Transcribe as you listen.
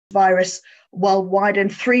virus worldwide,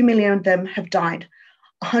 and 3 million of them have died.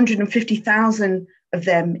 150,000 of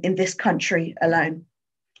them in this country alone,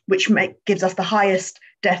 which gives us the highest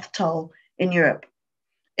death toll in Europe.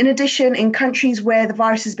 In addition, in countries where the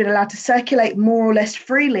virus has been allowed to circulate more or less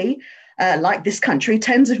freely, like this country,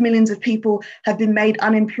 tens of millions of people have been made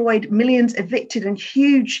unemployed, millions evicted, and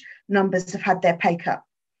huge numbers have had their pay cut.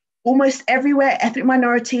 Almost everywhere, ethnic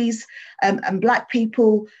minorities and Black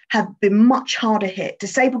people have been much harder hit.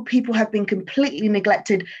 Disabled people have been completely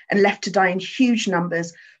neglected and left to die in huge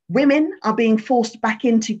numbers. Women are being forced back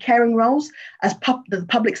into caring roles as the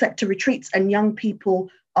public sector retreats, and young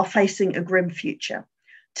people are facing a grim future.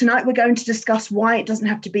 Tonight, we're going to discuss why it doesn't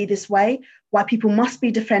have to be this way, why people must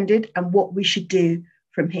be defended, and what we should do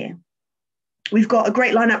from here. We've got a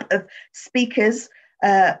great lineup of speakers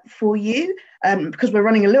for you. Because we're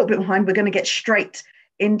running a little bit behind, we're going to get straight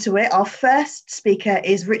into it. Our first speaker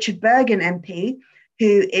is Richard Burgon MP,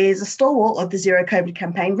 who is a stalwart of the Zero COVID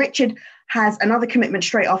campaign. Richard has another commitment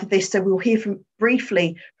straight after this, so we'll hear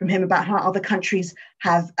briefly from him about how other countries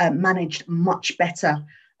have managed much better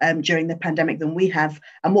during the pandemic than we have,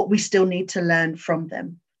 and what we still need to learn from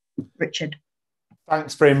them. Richard.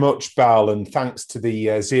 Thanks very much, Bal, and thanks to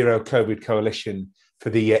the Zero COVID Coalition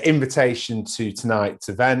for the invitation to tonight's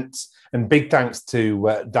event. And big thanks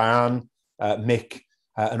to Diane, Mick,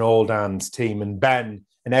 and all Dan's team, and Ben,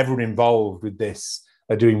 and everyone involved with this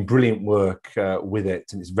are doing brilliant work with it,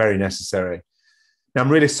 and it's very necessary. Now,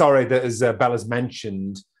 I'm really sorry that, as Bella has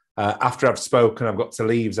mentioned, after I've spoken, I've got to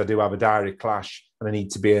leave, so I do have a diary clash, and I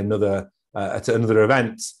need to be at another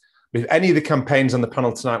event. But if any of the campaigns on the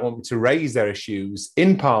panel tonight want me to raise their issues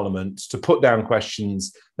in Parliament, to put down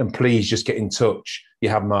questions, then please just get in touch. You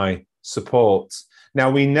have my support. Now,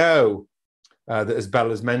 we know that, as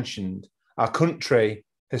Bella has mentioned, our country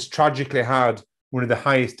has tragically had one of the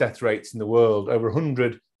highest death rates in the world, over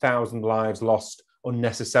 100,000 lives lost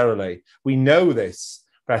unnecessarily. We know this,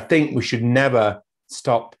 but I think we should never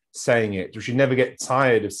stop saying it. We should never get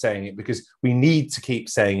tired of saying it, because we need to keep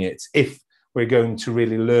saying it if we're going to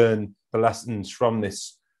really learn the lessons from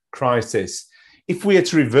this crisis. If we are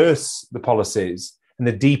to reverse the policies and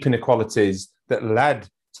the deep inequalities that led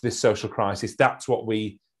to this social crisis, that's what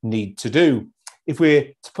we need to do. If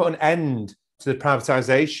we're to put an end to the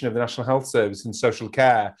privatisation of the National Health Service and social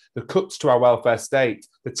care, the cuts to our welfare state,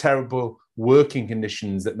 the terrible working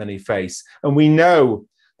conditions that many face. And we know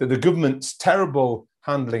that the government's terrible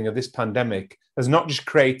handling of this pandemic has not just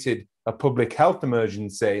created a public health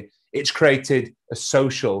emergency, it's created a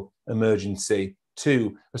social emergency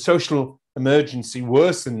too. A social emergency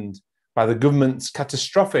worsened by the government's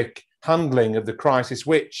catastrophic handling of the crisis,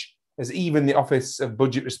 which, as even the Office of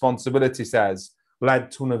Budget Responsibility says,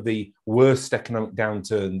 led to one of the worst economic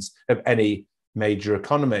downturns of any major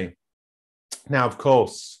economy. Now, of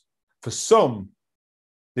course, for some,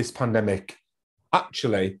 this pandemic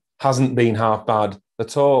actually hasn't been half bad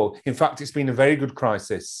at all. In fact, it's been a very good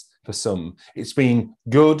crisis for some. It's been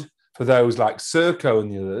good for those like Serco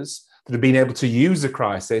and the others that have been able to use the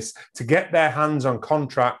crisis to get their hands on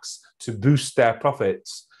contracts to boost their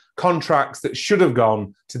profits, contracts that should have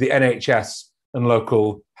gone to the NHS and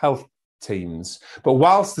local health teams. But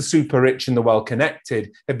whilst the super rich and the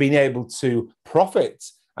well-connected have been able to profit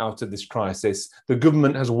out of this crisis, the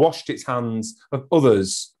government has washed its hands of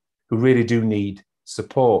others who really do need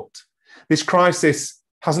support. This crisis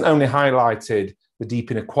hasn't only highlighted the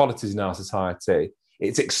deep inequalities in our society,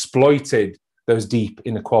 it's exploited those deep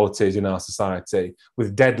inequalities in our society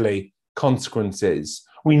with deadly consequences.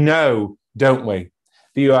 We know, don't we,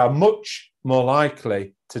 that you are much more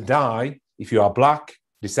likely to die if you are Black,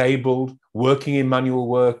 disabled, working in manual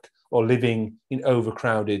work, or living in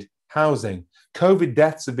overcrowded housing. COVID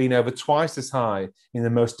deaths have been over twice as high in the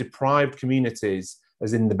most deprived communities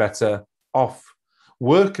as in the better off.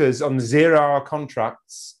 Workers on 0-hour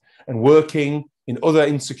contracts and working in other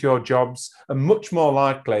insecure jobs are much more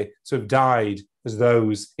likely to have died as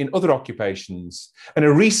those in other occupations. And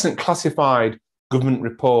a recent classified government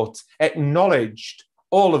report acknowledged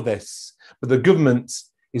all of this, but the government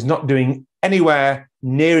is not doing anywhere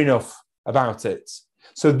near enough about it.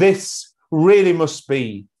 So this really must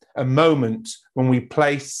be a moment when we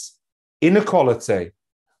place inequality,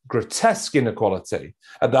 grotesque inequality,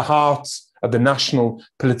 at the heart of the national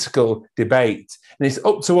political debate. And it's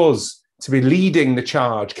up to us to be leading the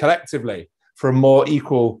charge collectively for a more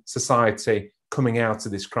equal society coming out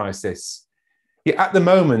of this crisis. Yet at the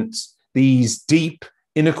moment, these deep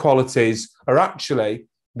inequalities are actually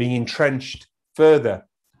being entrenched further.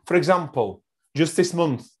 For example, just this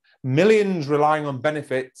month, millions relying on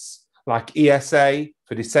benefits like ESA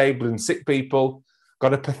for disabled and sick people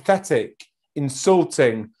got a pathetic,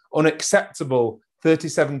 insulting, unacceptable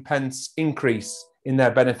 37 pence increase in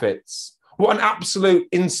their benefits. What an absolute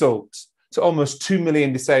insult to almost 2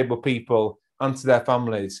 million disabled people and to their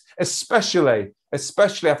families, especially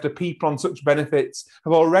after people on such benefits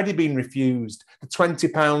have already been refused the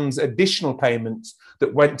 £20 additional payment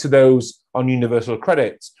that went to those on universal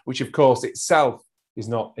credit, which of course itself is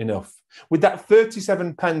not enough. With that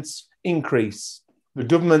 37 pence increase, the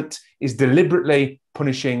government is deliberately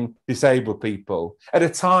punishing disabled people at a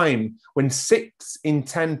time when 6 in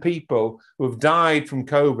 10 people who have died from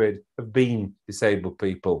COVID have been disabled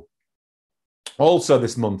people. Also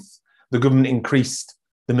this month, the government increased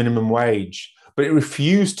the minimum wage, but it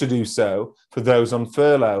refused to do so for those on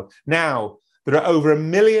furlough. Now, there are over 1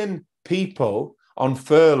 million people on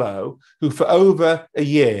furlough who for over a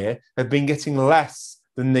year have been getting less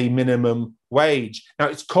than the minimum wage. Now,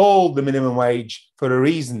 it's called the minimum wage for a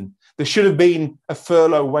reason. There should have been a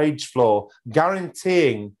furlough wage floor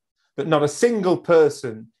guaranteeing that not a single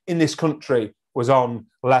person in this country was on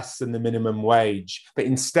less than the minimum wage. But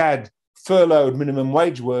instead, furloughed minimum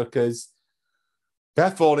wage workers,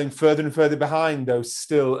 they're falling further and further behind those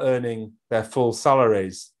still earning their full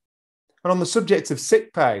salaries. And on the subject of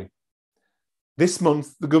sick pay, this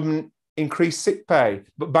month, the government increased sick pay,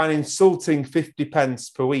 but by an insulting 50 pence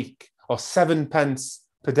per week or 7 pence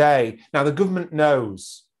per day. Now, the government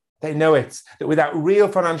knows, they know it, that without real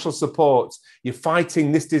financial support, you're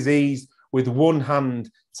fighting this disease with one hand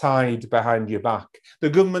tied behind your back. The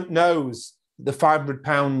government knows the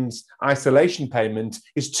 £500 isolation payment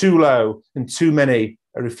is too low and too many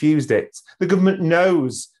have refused it. The government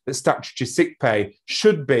knows that statutory sick pay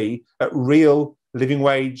should be at real living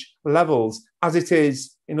wage levels, as it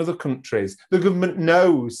is in other countries. The government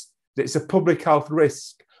knows that it's a public health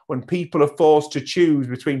risk when people are forced to choose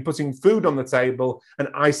between putting food on the table and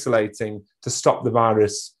isolating to stop the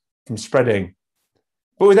virus from spreading.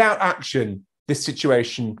 But without action, this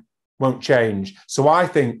situation won't change. So I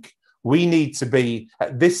think we need to be,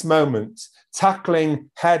 at this moment, tackling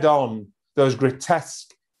head-on those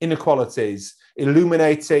grotesque inequalities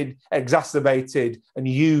illuminated, exacerbated, and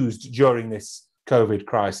used during this COVID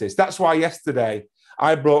crisis. That's why yesterday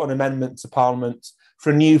I brought an amendment to Parliament for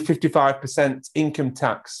a new 55% income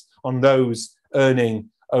tax on those earning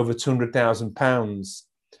over £200,000.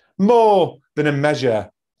 More than a measure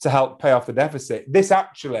to help pay off the deficit, this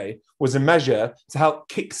actually was a measure to help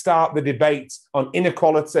kickstart the debate on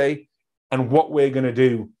inequality and what we're going to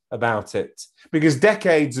do about it. Because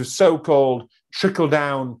decades of so-called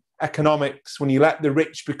trickle-down economics, when you let the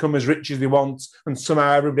rich become as rich as they want and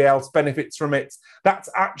somehow everybody else benefits from it, that's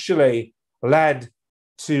actually led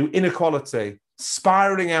to inequality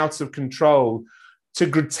spiralling out of control to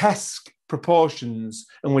grotesque proportions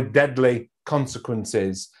and with deadly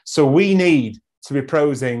consequences. So we need to be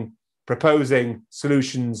proposing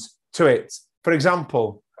solutions to it. For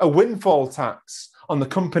example, a windfall tax on the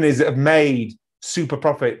companies that have made super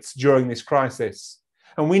profits during this crisis.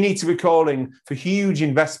 And we need to be calling for huge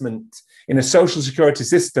investment in a social security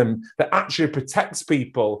system that actually protects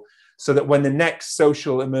people so that when the next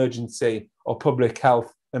social emergency or public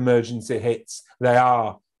health emergency hits, they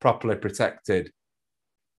are properly protected.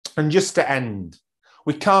 And just to end,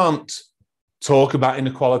 we can't talk about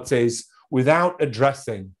inequalities without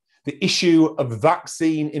addressing the issue of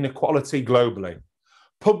vaccine inequality globally.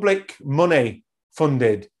 Public money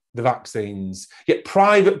funded the vaccines, yet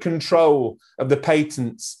private control of the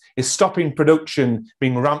patents is stopping production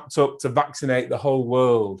being ramped up to vaccinate the whole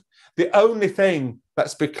world. The only thing,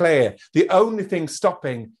 let's be clear, the only thing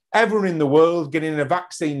stopping everyone in the world getting a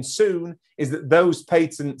vaccine soon is that those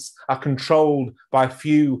patents are controlled by a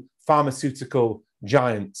few pharmaceutical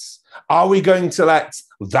giants. Are we going to let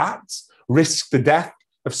that risk the death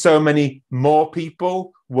of so many more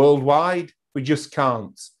people worldwide? We just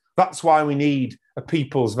can't. That's why we need a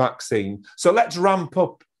people's vaccine. So let's ramp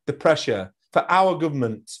up the pressure for our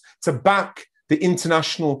government to back the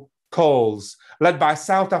international calls led by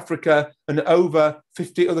South Africa and over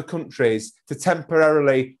 50 other countries to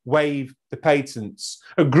temporarily waive the patents.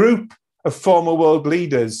 A group of former world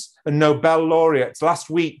leaders and Nobel laureates last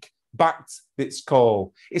week backed its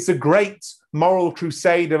call. It's a great moral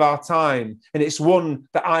crusade of our time, and it's one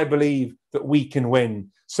that I believe that we can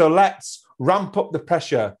win. So let's ramp up the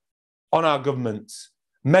pressure on our government.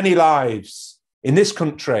 Many lives in this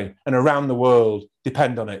country and around the world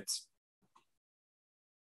depend on it.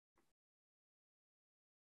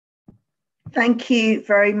 Thank you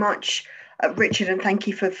very much, Richard, and thank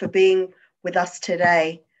you for being with us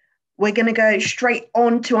today. We're going to go straight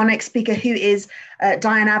on to our next speaker, who is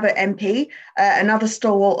Diane Abbott MP, another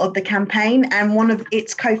stalwart of the campaign and one of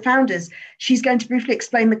its co-founders. She's going to briefly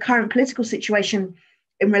explain the current political situation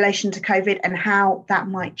in relation to COVID and how that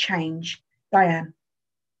might change. Diane.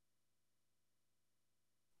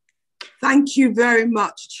 Thank you very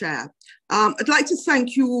much, Chair. I'd like to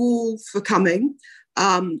thank you all for coming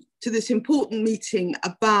to this important meeting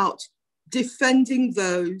about defending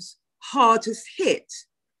those hardest hit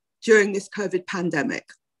during this COVID pandemic.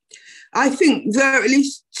 I think there are at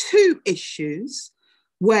least two issues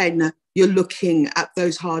when you're looking at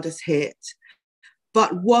those hardest hit,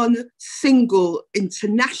 but one single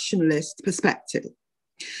internationalist perspective.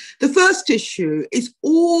 The first issue is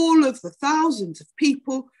all of the thousands of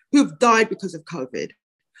people who have died because of COVID,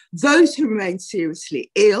 those who remain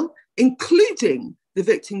seriously ill, including the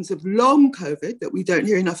victims of long COVID that we don't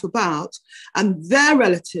hear enough about, and their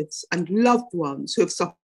relatives and loved ones who have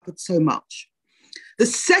suffered so much. The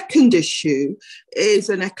second issue is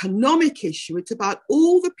an economic issue. It's about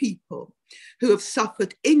all the people who have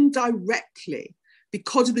suffered indirectly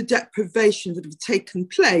because of the deprivations that have taken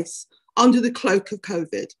place under the cloak of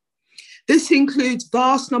COVID. This includes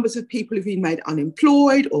vast numbers of people who've been made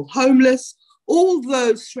unemployed or homeless, all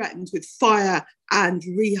those threatened with fire and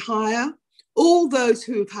rehire, all those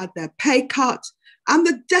who have had their pay cut, and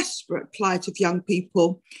the desperate plight of young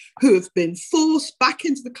people who have been forced back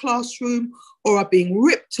into the classroom or are being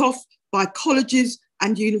ripped off by colleges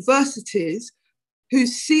and universities who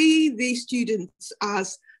see these students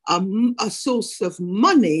as a source of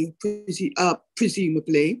money,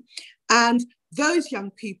 presumably, and those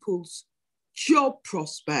young people's job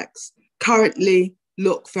prospects currently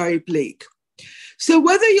look very bleak. So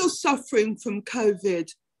whether you're suffering from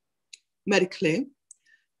COVID medically,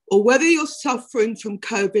 or whether you're suffering from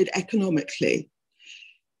COVID economically,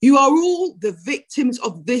 you are all the victims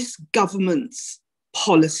of this government's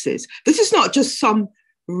policies. This is not just some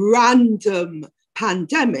random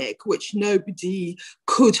pandemic which nobody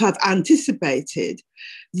could have anticipated.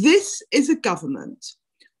 This is a government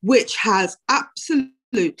which has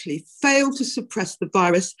absolutely failed to suppress the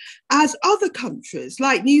virus, as other countries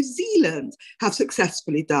like New Zealand have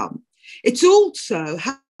successfully done. It's also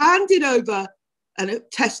handed over a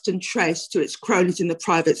test and trace to its cronies in the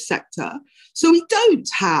private sector. So we don't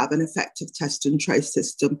have an effective test and trace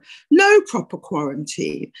system, no proper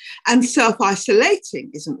quarantine, and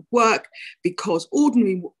self-isolating isn't work because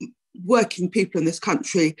ordinary working people in this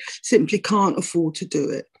country simply can't afford to do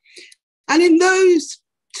it. And in those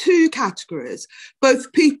two categories,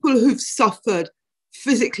 both people who've suffered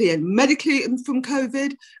physically and medically from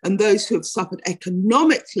COVID and those who have suffered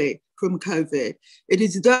economically from COVID, it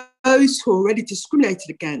is those who are already discriminated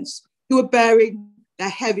against who are bearing the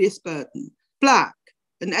heaviest burden: Black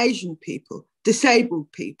and Asian people,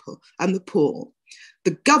 disabled people, and the poor.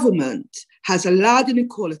 The government has allowed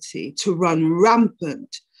inequality to run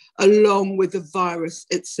rampant along with the virus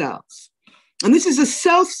itself. And this is a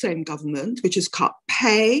self-same government which has cut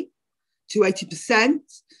pay to 80%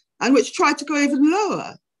 and which tried to go even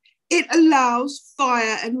lower. It allows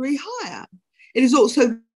fire and rehire. It is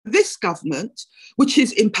also this government which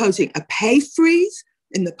is imposing a pay freeze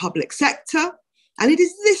in the public sector. And it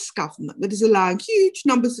is this government that is allowing huge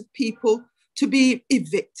numbers of people to be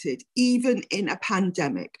evicted, even in a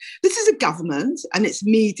pandemic. This is a government and its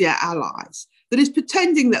media allies that is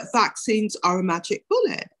pretending that vaccines are a magic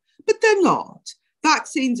bullet, but they're not.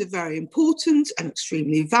 Vaccines are very important and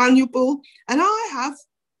extremely valuable. And I have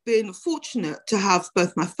been fortunate to have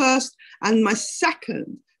both my first and my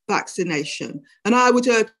second vaccination. And I would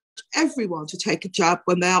urge everyone to take a jab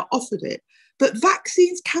when they are offered it. But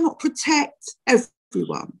vaccines cannot protect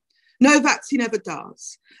everyone. No vaccine ever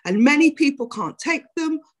does. And many people can't take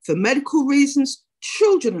them for medical reasons.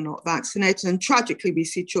 Children are not vaccinated. And tragically, we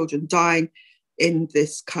see children dying in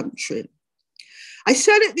this country. I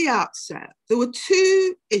said at the outset, there were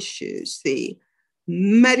two issues: the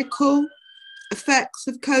medical effects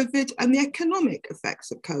of COVID and the economic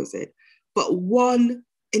effects of COVID, but one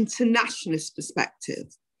internationalist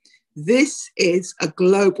perspective. This is a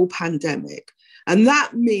global pandemic, and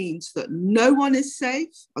that means that no one is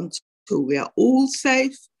safe until we are all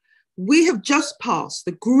safe. We have just passed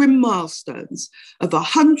the grim milestones of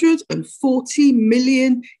 140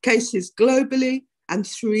 million cases globally and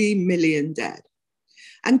 3 million dead.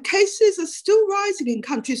 And cases are still rising in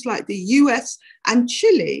countries like the US and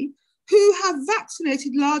Chile, who have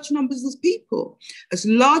vaccinated large numbers of people, as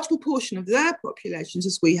large proportion of their populations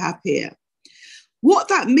as we have here. What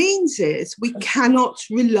that means is we cannot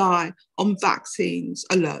rely on vaccines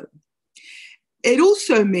alone. It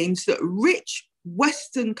also means that rich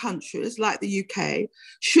Western countries like the UK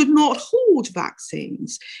should not hoard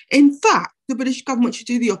vaccines. In fact, the British government should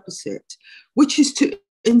do the opposite, which is to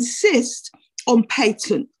insist on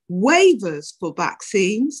patent waivers for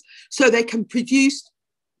vaccines so they can produce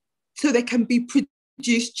so they can be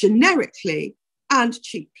produced generically and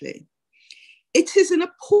cheaply. It is an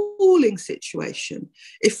appalling situation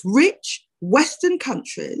if rich Western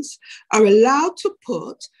countries are allowed to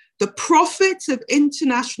put the profits of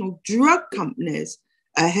international drug companies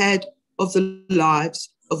ahead of the lives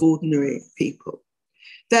of ordinary people.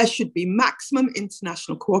 There should be maximum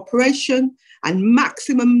international cooperation and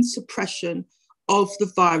maximum suppression of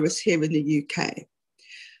the virus here in the UK.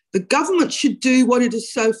 The government should do what it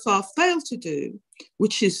has so far failed to do,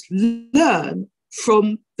 which is learn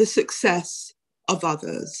from the success of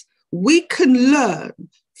others. We can learn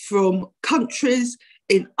from countries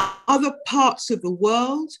in other parts of the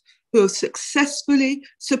world who have successfully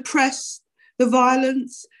suppressed the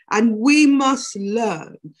violence, and we must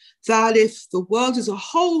learn that if the world as a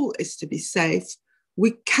whole is to be safe,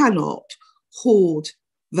 we cannot hoard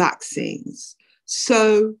vaccines.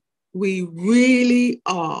 So we really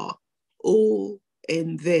are all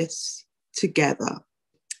in this together.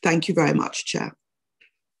 Thank you very much, Chair.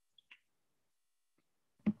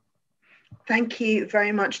 Thank you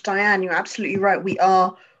very much, Diane. You're absolutely right. We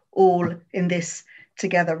are all in this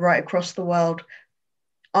together right across the world.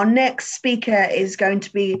 Our next speaker is going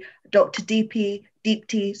to be Dr. Deepti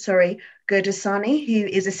Gurdasani, who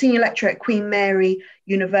is a senior lecturer at Queen Mary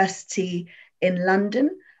University in London.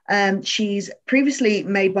 She's previously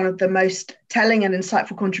made one of the most telling and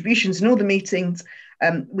insightful contributions in all the meetings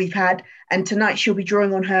we've had, and tonight she'll be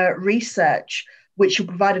drawing on her research, which will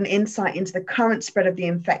provide an insight into the current spread of the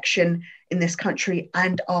infection in this country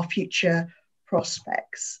and our future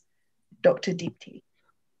prospects. Dr. Deepti.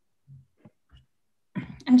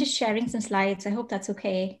 I'm just sharing some slides. I hope that's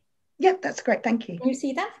okay. Yep, that's great. Thank you. Can you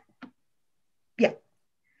see that? Yeah.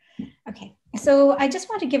 Okay. So I just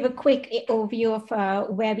want to give a quick overview of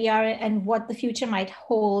where we are and what the future might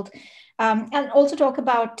hold, and also talk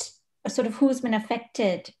about sort of who's been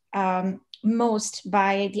affected most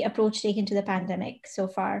by the approach taken to the pandemic so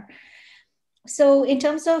far. So in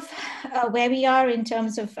terms of where we are in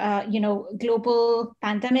terms of, global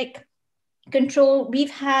pandemic control,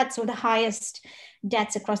 we've had the highest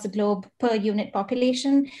deaths across the globe per unit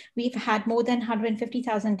population. We've had more than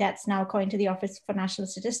 150,000 deaths now, according to the Office for National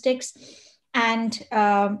Statistics. And,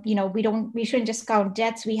 we shouldn't just count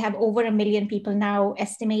deaths. We have over 1 million people now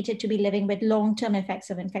estimated to be living with long-term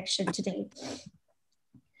effects of infection today.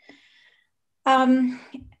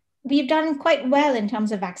 We've done quite well in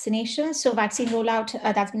terms of vaccinations. So vaccine rollout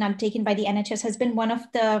that's been undertaken by the NHS has been one of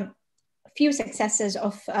the few successes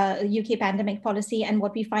of UK pandemic policy. And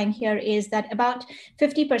what we find here is that about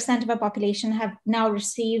 50% of our population have now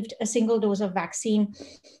received a single dose of vaccine.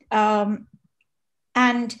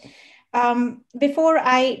 Before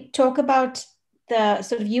I talk about the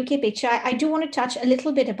sort of UK picture, I do want to touch a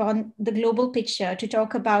little bit upon the global picture to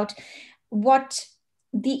talk about what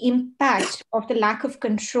the impact of the lack of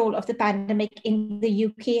control of the pandemic in the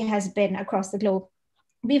UK has been across the globe.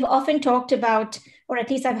 We've often talked about, or at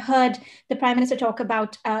least I've heard the Prime Minister talk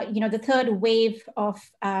about, the third wave of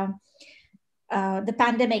the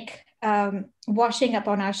pandemic washing up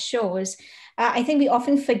on our shores. I think we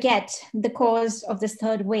often forget the cause of this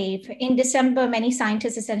third wave. In December, many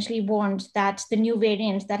scientists essentially warned that the new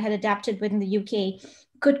variant that had adapted within the UK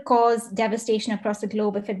could cause devastation across the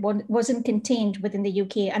globe if it wasn't contained within the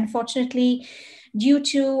UK. Unfortunately, due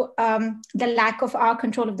to the lack of our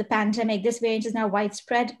control of the pandemic, this variant is now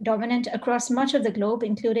widespread, dominant across much of the globe,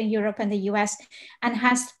 including Europe and the US, and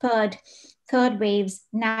has spurred third waves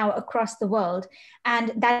now across the world.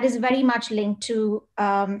 And that is very much linked to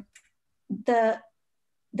the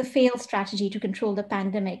failed strategy to control the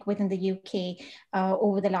pandemic within the UK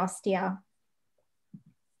over the last year.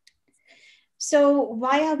 So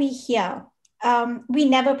why are we here? We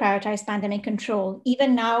never prioritize pandemic control.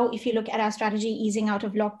 Even now, if you look at our strategy easing out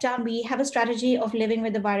of lockdown, we have a strategy of living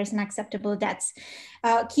with the virus and acceptable deaths.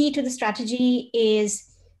 Key to the strategy is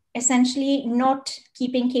essentially not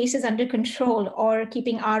keeping cases under control or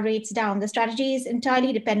keeping our rates down. The strategy is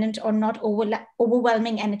entirely dependent on not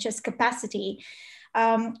overwhelming NHS capacity,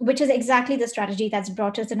 which is exactly the strategy that's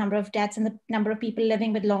brought us the number of deaths and the number of people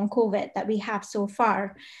living with long COVID that we have so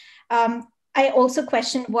far. I also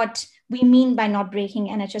question what we mean by not breaking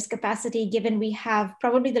NHS capacity, given we have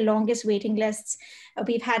probably the longest waiting lists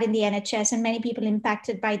we've had in the NHS and many people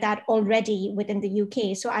impacted by that already within the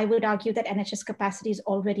UK. So I would argue that NHS capacity is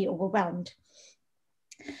already overwhelmed.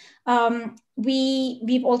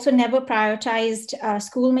 We've also never prioritized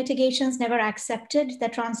school mitigations, never accepted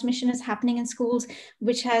that transmission is happening in schools,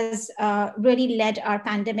 which has really led our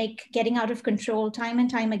pandemic getting out of control time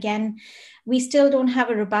and time again. We still don't have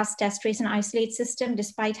a robust test, trace, and isolate system,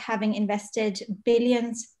 despite having invested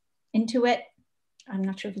billions into it. I'm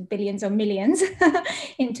not sure if billions or millions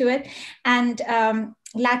into it, and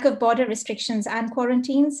lack of border restrictions and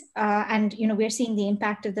quarantines. And we're seeing the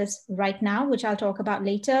impact of this right now, which I'll talk about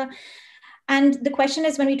later. And the question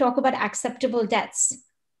is, when we talk about acceptable deaths,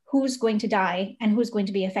 who's going to die and who's going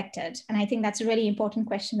to be affected? And I think that's a really important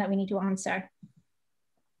question that we need to answer.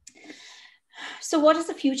 So what does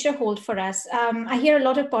the future hold for us? I hear a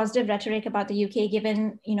lot of positive rhetoric about the UK,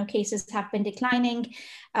 given cases have been declining,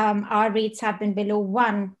 our rates have been below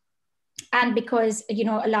 1. And because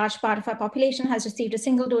a large part of our population has received a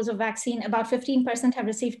single dose of vaccine, about 15% have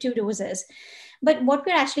received 2 doses. But what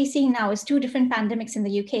we're actually seeing now is 2 different pandemics in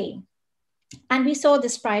the UK. And we saw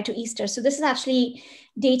this prior to Easter. So this is actually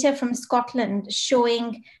data from Scotland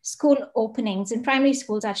showing school openings in primary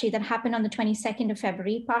schools actually that happened on the 22nd of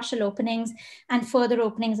February, partial openings and further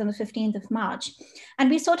openings on the 15th of March. And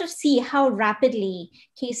we sort of see how rapidly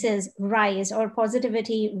cases rise or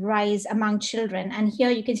positivity rise among children. And here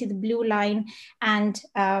you can see the blue line and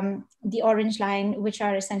the orange line, which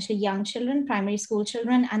are essentially young children, primary school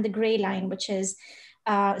children, and the gray line, which is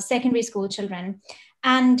secondary school children.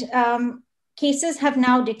 And cases have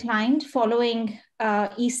now declined following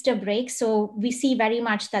Easter break. So we see very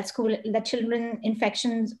much that children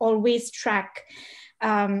infections always track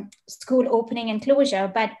school opening and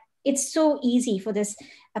closure, but it's so easy for this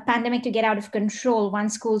pandemic to get out of control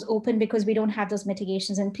once schools open because we don't have those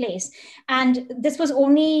mitigations in place. And this was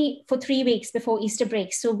only for 3 weeks before Easter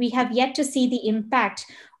break. So we have yet to see the impact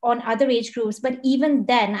on other age groups. But even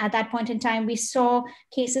then, at that point in time, we saw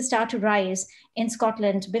cases start to rise in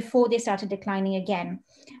Scotland before they started declining again.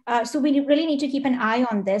 So we really need to keep an eye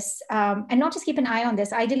on this, and not just keep an eye on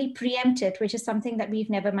this, ideally preempt it, which is something that we've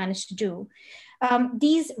never managed to do.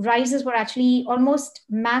 These rises were actually almost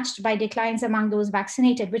matched by declines among those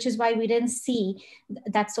vaccinated, which is why we didn't see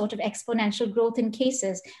that sort of exponential growth in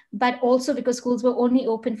cases, but also because schools were only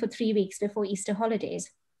open for 3 weeks before Easter holidays.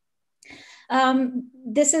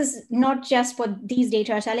 This is not just what these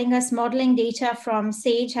data are telling us. Modeling data from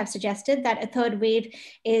SAGE have suggested that a 3rd wave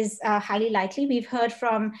is highly likely. We've heard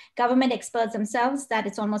from government experts themselves that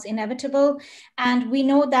it's almost inevitable. And we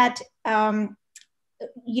know that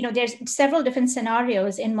there's several different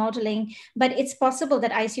scenarios in modeling, but it's possible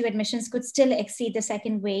that ICU admissions could still exceed the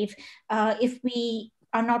 2nd wave if we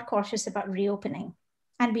are not cautious about reopening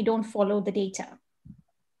and we don't follow the data.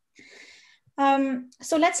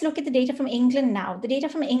 So let's look at the data from England now. The data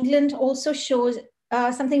from England also shows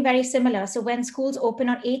something very similar. So when schools open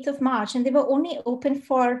on 8th of March, and they were only open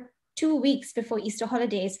for 2 weeks before Easter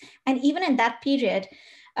holidays. And even in that period,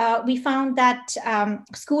 we found that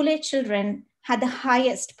school-age children had the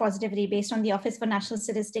highest positivity based on the Office for National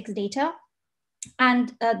Statistics data. And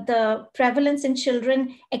the prevalence in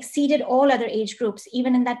children exceeded all other age groups,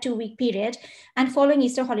 even in that 2-week period. And following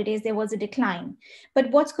Easter holidays, there was a decline. But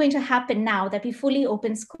what's going to happen now that we fully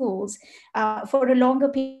open schools for a longer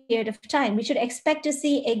period of time? We should expect to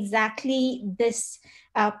see exactly this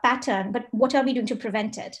pattern, but what are we doing to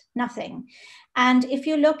prevent it? Nothing. And if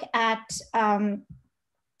you look at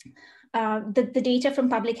the data from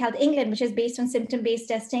Public Health England, which is based on symptom-based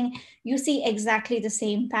testing, you see exactly the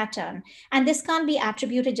same pattern. And this can't be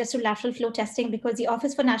attributed just to lateral flow testing because the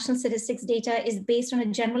Office for National Statistics data is based on a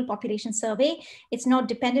general population survey. It's not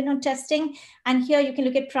dependent on testing. And here you can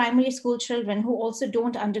look at primary school children who also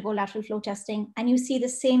don't undergo lateral flow testing, and you see the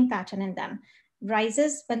same pattern in them.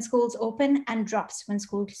 Rises when schools open and drops when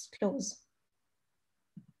schools close.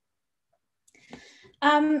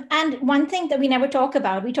 And one thing that we never talk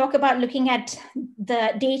about, we talk about looking at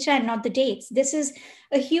the data and not the dates. This is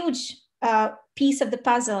a huge piece of the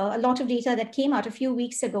puzzle, a lot of data that came out a few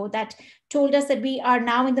weeks ago that told us that we are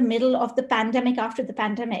now in the middle of the pandemic after the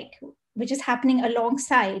pandemic, which is happening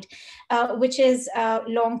alongside, which is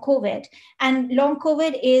long COVID. And long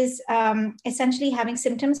COVID is essentially having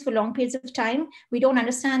symptoms for long periods of time. We don't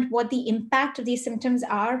understand what the impact of these symptoms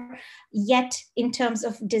are yet in terms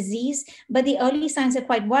of disease, but the early signs are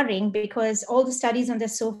quite worrying because all the studies on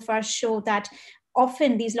this so far show that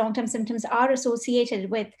often these long-term symptoms are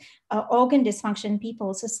associated with organ dysfunction in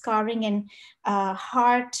people, so scarring in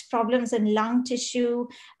heart, problems in lung tissue,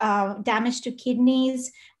 damage to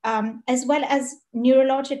kidneys, as well as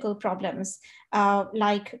neurological problems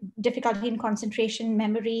like difficulty in concentration,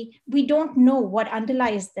 memory. We don't know what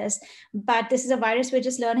underlies this, but this is a virus we're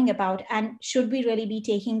just learning about. And should we really be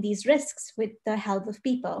taking these risks with the health of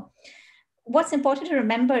people? What's important to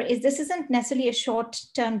remember is this isn't necessarily a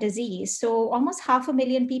short-term disease. So almost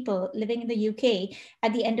 500,000 people living in the UK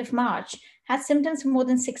at the end of March had symptoms for more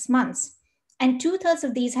than 6 months. And 2/3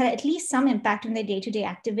 of these had at least some impact on their day-to-day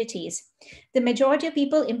activities. The majority of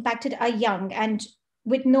people impacted are young, and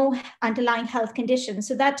with no underlying health condition.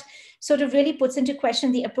 So that sort of really puts into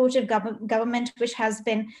question the approach of government, which has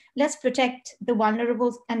been, let's protect the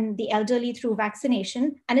vulnerable and the elderly through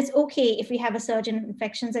vaccination. And it's okay if we have a surge in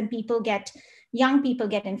infections and young people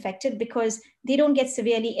get infected because they don't get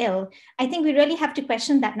severely ill. I think we really have to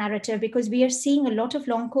question that narrative, because we are seeing a lot of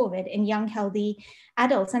long COVID in young, healthy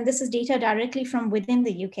adults. And this is data directly from within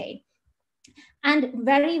the UK. And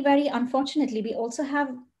very, very unfortunately, we also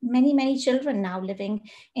have many, many children now living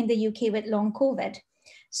in the UK with long COVID.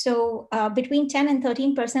 So between 10 and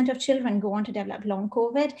 13% of children go on to develop long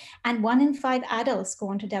COVID, and 1 in 5 adults go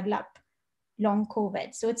on to develop long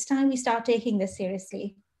COVID. So it's time we start taking this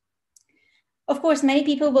seriously. Of course, many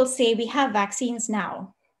people will say we have vaccines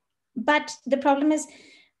now, but the problem is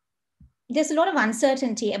there's a lot of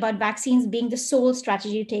uncertainty about vaccines being the sole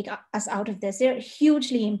strategy to take us out of this. They're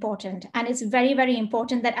hugely important. And it's very, very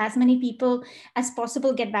important that as many people as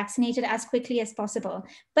possible get vaccinated as quickly as possible.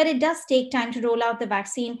 But it does take time to roll out the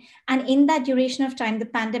vaccine. And in that duration of time, the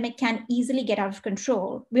pandemic can easily get out of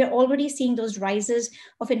control. We're already seeing those rises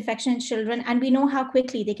of infection in children, and we know how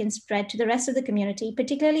quickly they can spread to the rest of the community,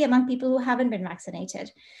 particularly among people who haven't been vaccinated.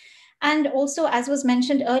 And also, as was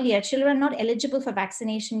mentioned earlier, children are not eligible for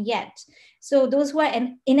vaccination yet. So those who are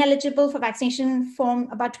ineligible for vaccination form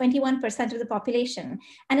about 21% of the population.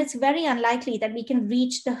 And it's very unlikely that we can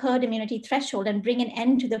reach the herd immunity threshold and bring an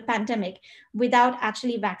end to the pandemic without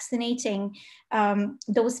actually vaccinating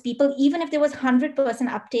those people, even if there was 100%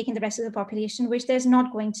 uptake in the rest of the population, which there's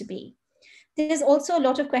not going to be. There's also a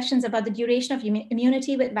lot of questions about the duration of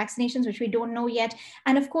immunity with vaccinations, which we don't know yet.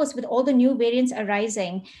 And of course, with all the new variants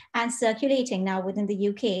arising and circulating now within the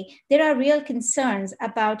UK, there are real concerns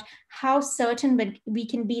about how certain we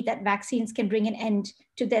can be that vaccines can bring an end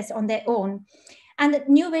to this on their own. And the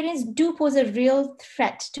new variants do pose a real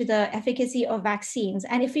threat to the efficacy of vaccines.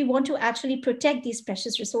 And if we want to actually protect these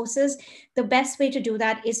precious resources, the best way to do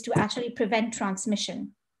that is to actually prevent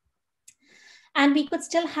transmission. And we could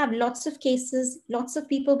still have lots of cases, lots of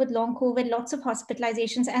people with long COVID, lots of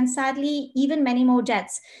hospitalizations, and sadly, even many more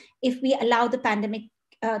deaths if we allow the pandemic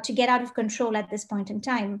to get out of control at this point in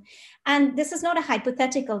time. And this is not a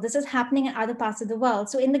hypothetical, this is happening in other parts of the world.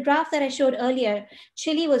 So in the graph that I showed earlier,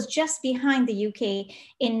 Chile was just behind the UK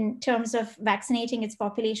in terms of vaccinating its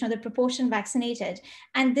population, or the proportion vaccinated.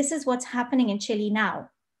 And this is what's happening in Chile now,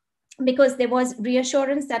 because there was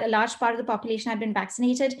reassurance that a large part of the population had been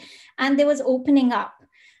vaccinated and there was opening up.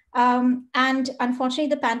 And unfortunately,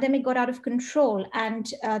 the pandemic got out of control,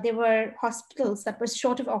 and there were hospitals that were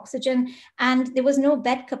short of oxygen, and there was no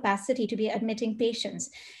bed capacity to be admitting patients.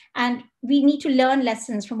 And we need to learn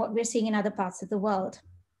lessons from what we're seeing in other parts of the world.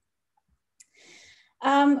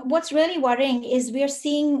 What's really worrying is we're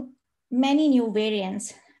seeing many new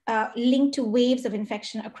variants linked to waves of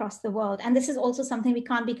infection across the world. And this is also something we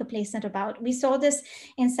can't be complacent about. We saw this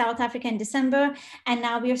in South Africa in December, and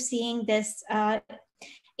now we're seeing this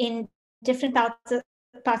in different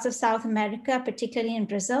parts of South America, particularly in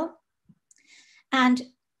Brazil. And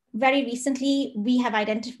very recently,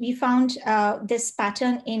 we found this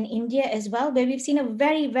pattern in India as well, where we've seen a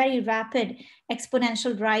very, very rapid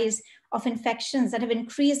exponential rise of infections that have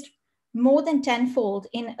increased more than tenfold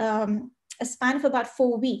in a span of about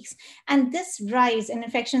 4 weeks. And this rise in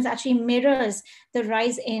infections actually mirrors the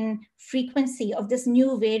rise in frequency of this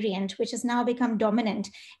new variant, which has now become dominant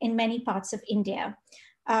in many parts of India.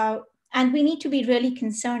 And we need to be really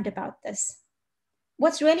concerned about this.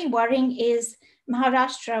 What's really worrying is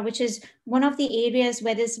Maharashtra, which is one of the areas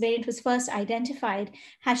where this variant was first identified,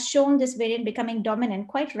 has shown this variant becoming dominant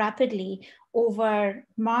quite rapidly over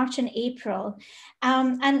March and April.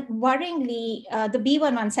 And worryingly, the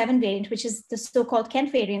B117 variant, which is the so-called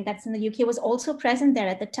Kent variant that's in the UK, was also present there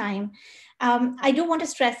at the time. I do want to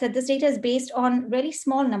stress that this data is based on really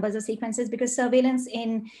small numbers of sequences, because surveillance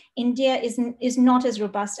in India is not as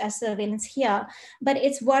robust as surveillance here. But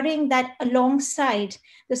it's worrying that alongside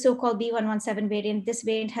the so-called B117 variant, this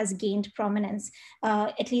variant has gained prominence,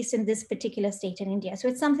 at least in this particular state in India. So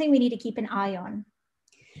it's something we need to keep an eye on.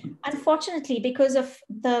 Unfortunately, because of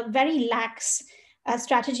the very lax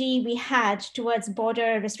strategy we had towards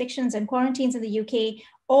border restrictions and quarantines in the UK,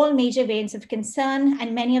 all major variants of concern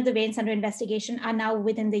and many of the variants under investigation are now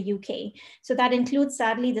within the UK. So that includes,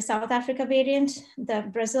 sadly, the South Africa variant, the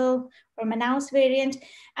Brazil or Manaus variant,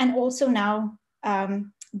 and also now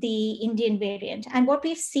the Indian variant. And what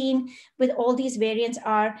we've seen with all these variants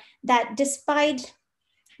are that despite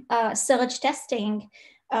surge testing,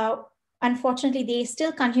 unfortunately, they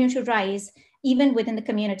still continue to rise even within the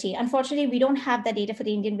community. Unfortunately, we don't have that data for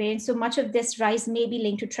the Indian variant. So much of this rise may be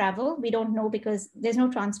linked to travel. We don't know because there's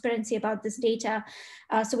no transparency about this data.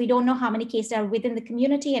 So we don't know how many cases are within the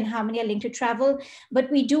community and how many are linked to travel.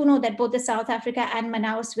 But we do know that both the South Africa and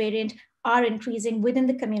Manaus variant are increasing within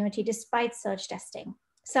the community despite surge testing,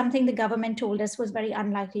 something the government told us was very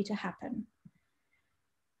unlikely to happen.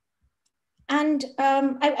 And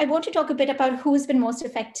I want to talk a bit about who's been most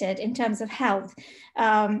affected in terms of health.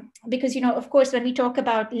 Because, of course, when we talk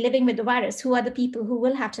about living with the virus, who are the people who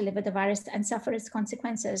will have to live with the virus and suffer its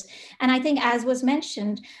consequences? And I think, as was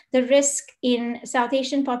mentioned, the risk in South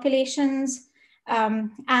Asian populations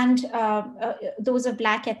and those of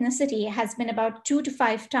Black ethnicity has been about 2 to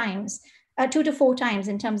 4 times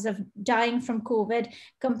in terms of dying from COVID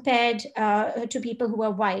compared to people who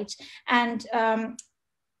are white. And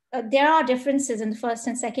there are differences in the first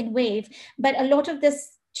and second wave, but a lot of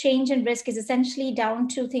this change in risk is essentially down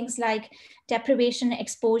to things like deprivation,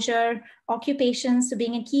 exposure, occupations, so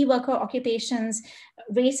being in key worker occupations,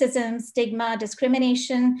 racism, stigma,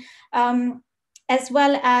 discrimination, as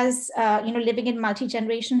well as living in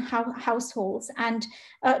multi-generation households, and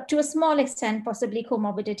to a small extent, possibly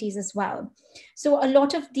comorbidities as well. So a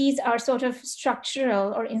lot of these are sort of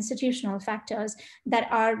structural or institutional factors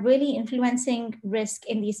that are really influencing risk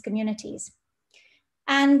in these communities.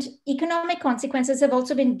 And economic consequences have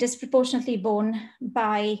also been disproportionately borne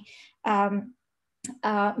by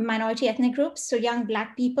minority ethnic groups, so young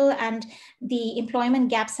Black people, and the employment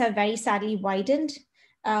gaps have very sadly widened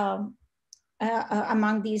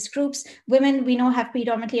among these groups. Women, we know, have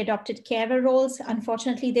predominantly adopted carer roles.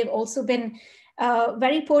 Unfortunately, they've also been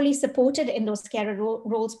very poorly supported in those carer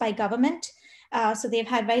roles by government. So they've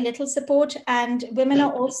had very little support, and women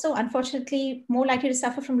are also, unfortunately, more likely to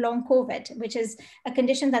suffer from long COVID, which is a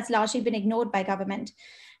condition that's largely been ignored by government.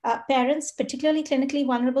 Parents, particularly clinically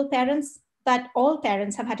vulnerable parents, but all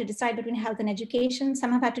parents have had to decide between health and education.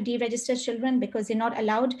 Some have had to deregister children because they're not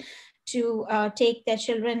allowed to take their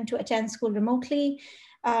children to attend school remotely.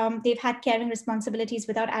 They've had caring responsibilities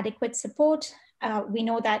without adequate support. We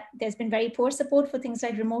know that there's been very poor support for things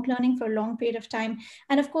like remote learning for a long period of time.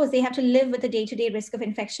 And of course, they have to live with the day-to-day risk of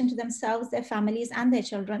infection to themselves, their families, and their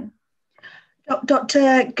children. Dr.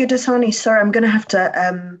 Gurdasani, sorry, I'm going to have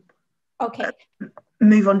to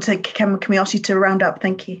move on to, can we ask you to round up?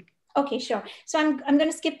 Thank you. Okay, sure. So I'm going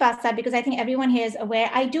to skip past that because I think everyone here is aware.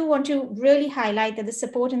 I do want to really highlight that the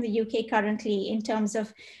support in the UK currently in terms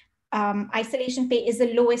of isolation pay is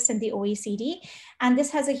the lowest in the OECD. And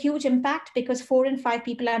this has a huge impact because 4 in 5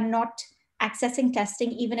 people are not accessing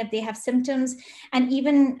testing, even if they have symptoms, and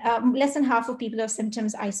even less than half of people who have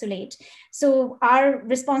symptoms isolate. So our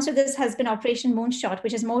response to this has been Operation Moonshot,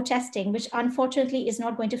 which is more testing, which unfortunately is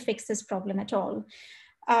not going to fix this problem at all.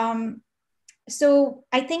 So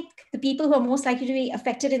I think the people who are most likely to be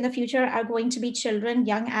affected in the future are going to be children,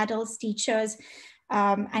 young adults, teachers,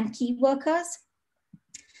 and key workers.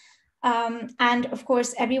 And of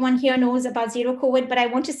course, everyone here knows about zero COVID, but I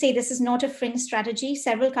want to say this is not a fringe strategy.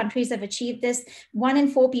 Several countries have achieved this. 1 in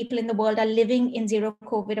 4 people in the world are living in zero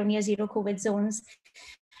COVID or near zero COVID zones.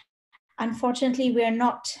 Unfortunately, we are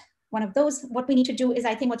not one of those. What we need to do is,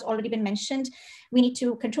 I think what's already been mentioned, we need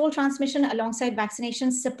to control transmission alongside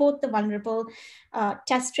vaccinations, support the vulnerable,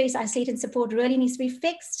 test, trace, isolate, and support really needs to be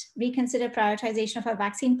fixed, reconsider prioritization of our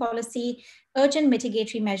vaccine policy, urgent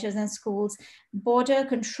mitigatory measures in schools, border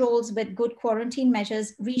controls with good quarantine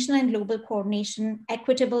measures, regional and global coordination,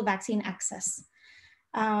 equitable vaccine access.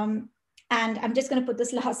 And I'm just going to put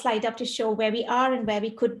this last slide up to show where we are and where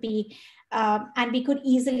we could be. And we could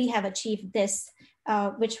easily have achieved this,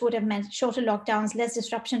 which would have meant shorter lockdowns, less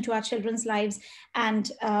disruption to our children's lives,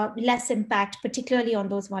 and less impact, particularly on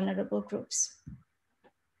those vulnerable groups.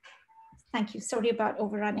 Thank you. Sorry about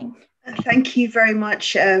overrunning. Thank you very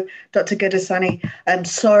much, Dr. Gurdasani. I'm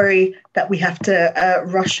sorry that we have to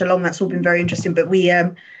rush along. That's all been very interesting, but we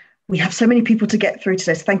have so many people to get through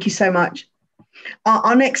today. So thank you so much.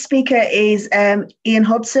 Our next speaker is Ian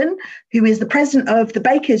Hodson, who is the president of the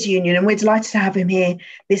Bakers Union, and we're delighted to have him here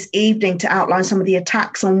this evening to outline some of the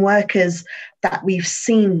attacks on workers that we've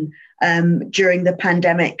seen during the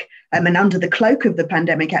pandemic and under the cloak of the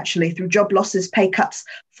pandemic, actually, through job losses, pay cuts,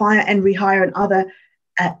 fire and rehire, and other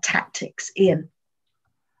tactics. Ian.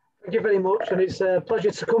 Thank you very much, and it's a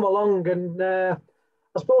pleasure to come along. And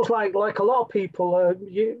I suppose, like a lot of people,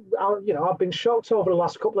 I've been shocked over the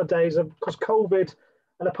last couple of days because COVID,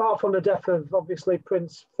 and apart from the death of obviously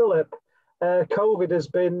Prince Philip, COVID has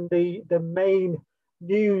been the main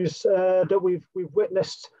news that we've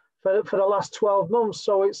witnessed for the last 12 months.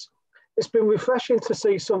 So it's been refreshing to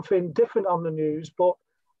see something different on the news. But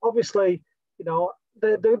obviously,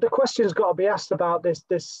 the question's got to be asked about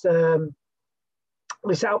this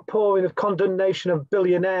outpouring of condemnation of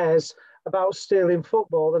billionaires about stealing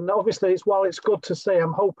football. And obviously, while it's good to see,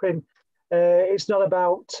 I'm hoping it's not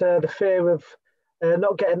about the fear of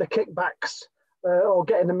not getting the kickbacks or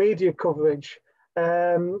getting the media coverage.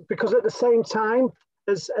 Because at the same time,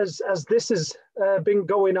 as this has been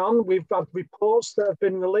going on, we've had reports that have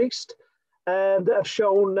been released that have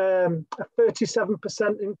shown a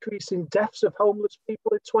 37% increase in deaths of homeless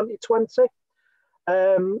people in 2020.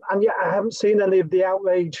 And yet I haven't seen any of the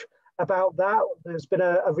outrage about that. There's been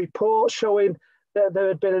a report showing that there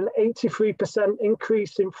had been an 83%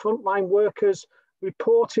 increase in frontline workers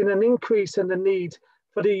reporting an increase in the need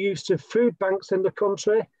for the use of food banks in the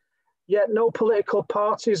country. Yet no political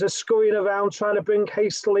parties are scurrying around trying to bring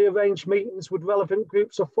hastily arranged meetings with relevant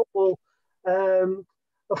groups of football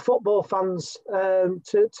fans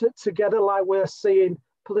together like we're seeing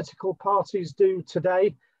political parties do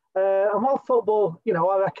today. And while football,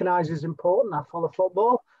 I recognise is important, I follow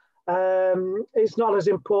football, it's not as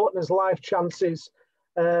important as life chances,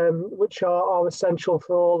 which are essential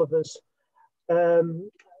for all of us.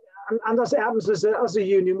 And as it happens, as a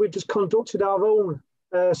union, we've just conducted our own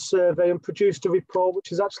survey and produced a report,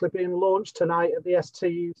 which is actually being launched tonight at the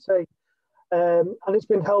STUC. And it's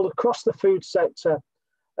been held across the food sector.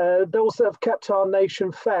 Those that have kept our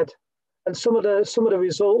nation fed, and some of the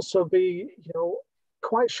results will be,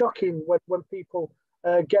 quite shocking when people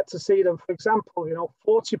get to see them. For example,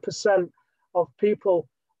 40% of people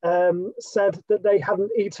said that they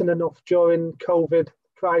hadn't eaten enough during COVID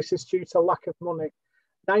crisis due to lack of money.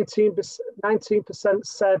 19%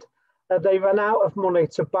 said they ran out of money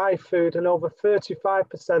to buy food, and over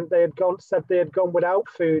 35% said they had gone without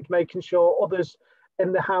food, making sure others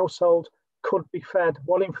in the household could be fed.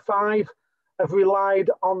 1 in 5 have relied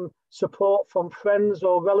on support from friends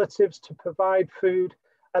or relatives to provide food,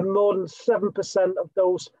 and more than 7% of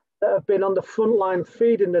those that have been on the front line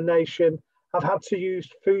feeding the nation have had to use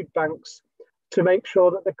food banks to make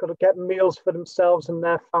sure that they could get meals for themselves and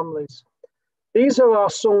their families. These are our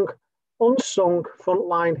unsung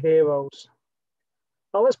frontline heroes.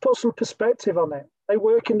 Now let's put some perspective on it. They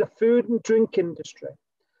work in the food and drink industry,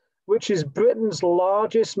 which is Britain's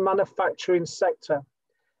largest manufacturing sector.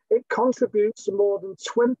 It contributes more than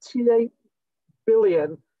 28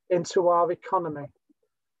 billion into our economy.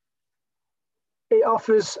 It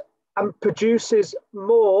offers and produces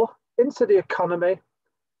more into the economy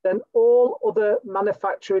than all other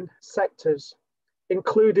manufacturing sectors,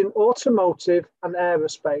 including automotive and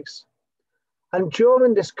aerospace. And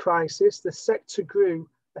during this crisis, the sector grew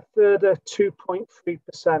a further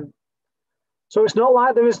 2.3%. So it's not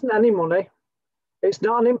like there isn't any money. It's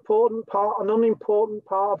not an unimportant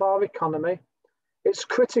part of our economy. It's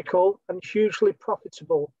critical and hugely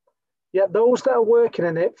profitable. Yet those that are working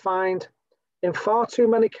in it find in far too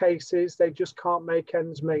many cases, they just can't make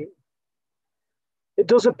ends meet. It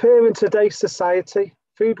does appear in today's society,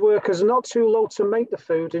 food workers are not too low to make the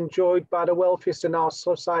food enjoyed by the wealthiest in our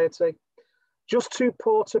society, just too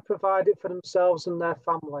poor to provide it for themselves and their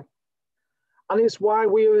family. And it's why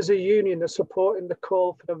we as a union are supporting the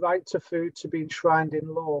call for the right to food to be enshrined in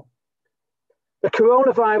law. The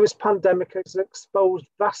coronavirus pandemic has exposed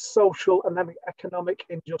vast social and economic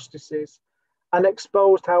injustices and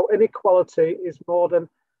exposed how inequality is more than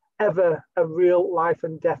ever a real life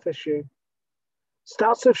and death issue.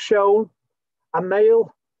 Stats have shown a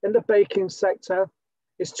male in the baking sector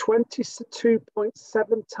is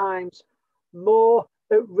 22.7 times more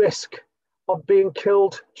at risk of being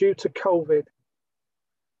killed due to COVID.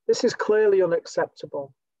 This is clearly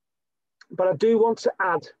unacceptable. But I do want to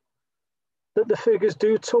add that the figures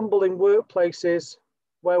do tumble in workplaces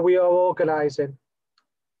where we are organising.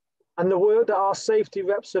 And the work that our safety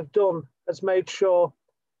reps have done has made sure,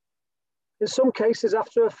 in some cases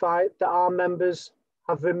after a fight, that our members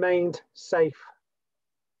have remained safe.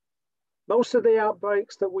 Most of the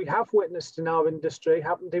outbreaks that we have witnessed in our industry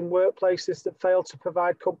happened in workplaces that failed to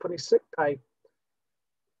provide company sick pay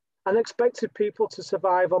and expected people to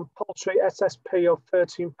survive on paltry SSP of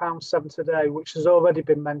 £13.70 a day, which has already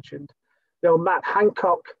been mentioned. Matt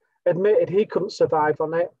Hancock admitted he couldn't survive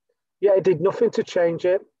on it, yet he did nothing to change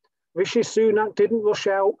it. Rishi Sunak didn't rush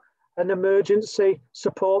out an emergency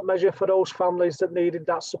support measure for those families that needed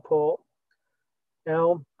that support.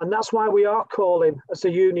 And that's why we are calling as a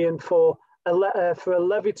union for a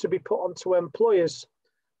levy to be put onto employers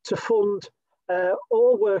to fund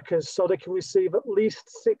all workers so they can receive at least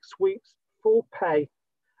 6 weeks full pay,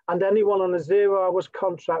 and anyone on a 0 hours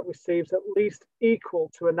contract receives at least equal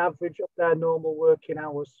to an average of their normal working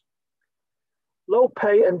hours. Low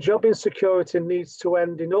pay and job insecurity needs to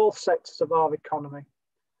end in all sectors of our economy.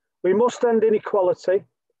 We must end inequality.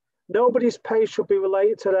 Nobody's pay should be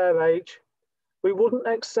related to their age. We wouldn't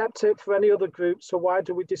accept it for any other group, so why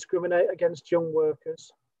do we discriminate against young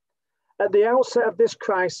workers? At the outset of this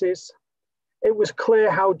crisis, it was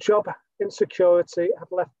clear how job insecurity had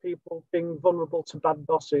left people being vulnerable to bad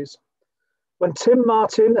bosses. When Tim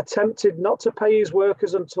Martin attempted not to pay his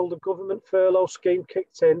workers until the government furlough scheme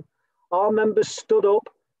kicked in, our members stood up,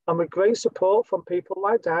 and with great support from people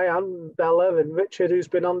like Diane, Bella and Richard, who's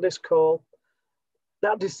been on this call,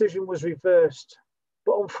 that decision was reversed.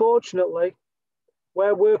 But unfortunately,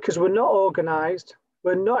 where workers were not organised,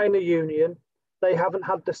 were not in a union, they haven't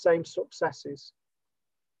had the same successes.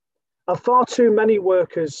 And far too many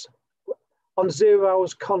workers on 0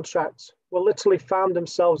 hours contracts will literally found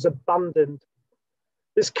themselves abandoned.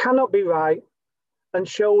 This cannot be right and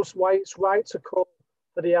shows why it's right to call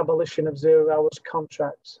for the abolition of 0 hours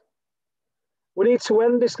contracts. We need to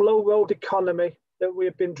end this low road economy that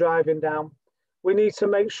we've been driving down. We need to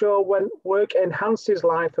make sure when work enhances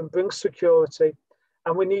life and brings security,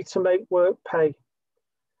 and we need to make work pay.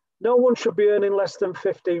 No one should be earning less than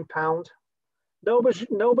 £15.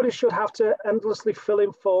 Nobody should have to endlessly fill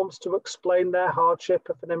in forms to explain their hardship.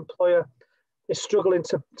 If an employer is struggling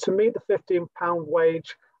to meet the £15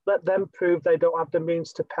 wage, let them prove they don't have the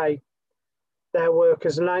means to pay their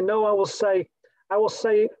workers. And I know I will say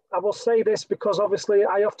this because obviously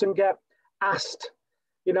I often get asked,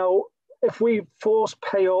 you know, if we force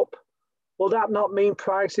pay up, will that not mean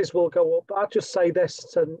prices will go up? I'll just say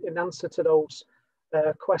this in answer to those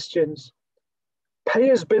questions. Pay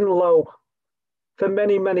has been low for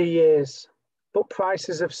many, many years, but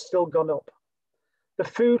prices have still gone up. The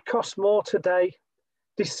food costs more today,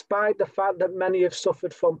 despite the fact that many have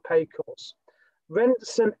suffered from pay cuts.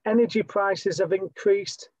 Rents and energy prices have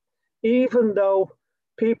increased, even though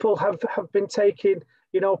people have been taking,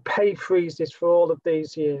 pay freezes for all of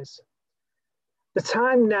these years. The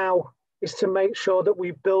time now is to make sure that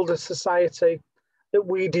we build a society that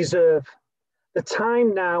we deserve. The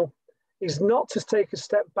time now is not to take a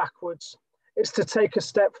step backwards, it's to take a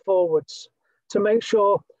step forwards, to make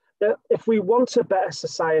sure that if we want a better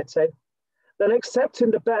society, then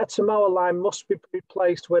accepting the better tomorrow line must be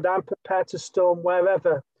replaced with I'm prepared to storm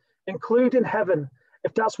wherever, including heaven,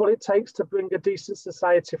 if that's what it takes to bring a decent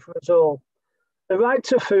society for us all. The right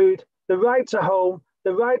to food, the right to home,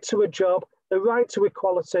 the right to a job, the right to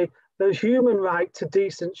equality, the human right to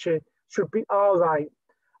decency should be our right.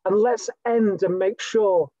 And let's end and make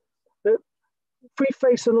sure that if we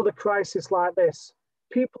face another crisis like this,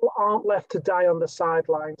 people aren't left to die on the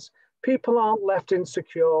sidelines. People aren't left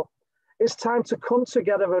insecure. It's time to come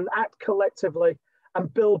together and act collectively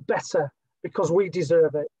and build better because we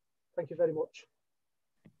deserve it. Thank you very much.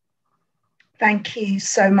 Thank you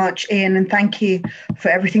so much, Ian, and thank you for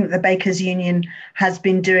everything that the Bakers Union has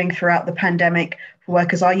been doing throughout the pandemic for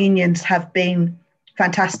workers. Our unions have been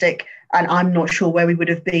fantastic, and I'm not sure where we would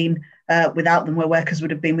have been without them, where workers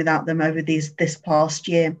would have been without them over this past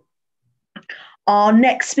year. Our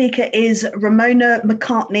next speaker is Ramona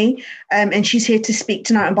McCartney, and she's here to speak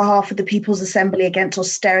tonight on behalf of the People's Assembly Against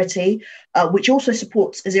Austerity, which also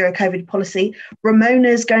supports a zero COVID policy. Ramona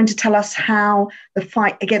is going to tell us how the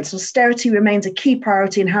fight against austerity remains a key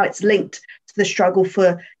priority and how it's linked to the struggle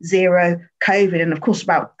for zero COVID, and of course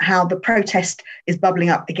about how the protest is bubbling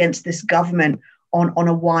up against this government on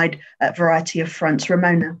a wide variety of fronts.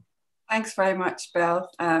 Ramona. Thanks very much, Belle.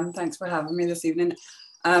 Thanks for having me this evening.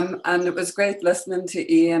 And it was great listening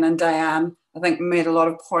to Ian and Diane. I think made a lot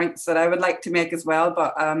of points that I would like to make as well,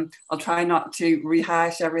 but I'll try not to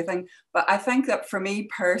rehash everything. But I think that for me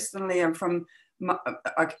personally and from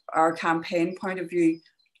our campaign point of view,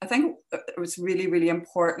 I think it was really, really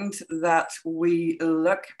important that we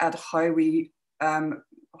look at how we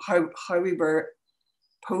were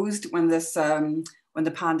posed when when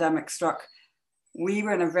the pandemic struck. We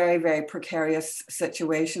were in a very, very precarious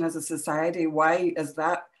situation as a society. Why is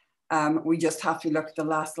that? We just have to look at the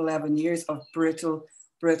last 11 years of brutal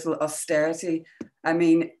austerity. I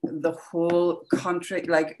mean, the whole country,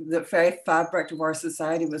 like the very fabric of our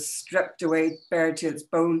society was stripped away, bare to its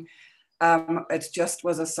bone. It just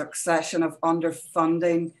was a succession of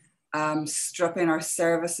underfunding, stripping our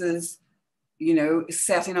services,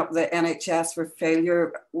 setting up the NHS for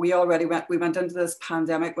failure. We went into this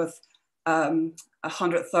pandemic with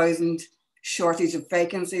 100,000 shortage of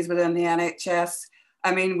vacancies within the NHS.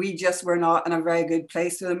 I mean, we just were not in a very good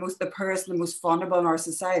place. So the poorest and the most vulnerable in our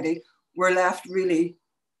society were left really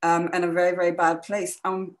in a very, very bad place.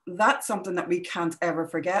 And that's something that we can't ever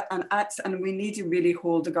forget. And we need to really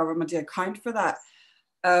hold the government to account for that.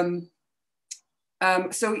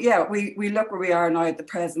 So yeah, we look where we are now at the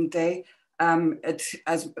present day. It,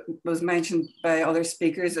 as was mentioned by other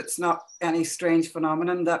speakers, it's not any strange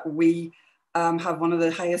phenomenon that we have one of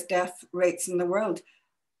the highest death rates in the world.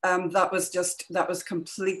 That was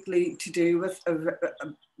completely to do with a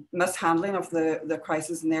mishandling of the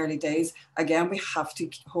crisis in the early days. Again, we have to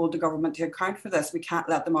hold the government to account for this. We can't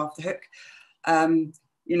let them off the hook.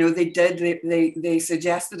 You know, they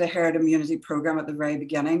suggested a herd immunity program at the very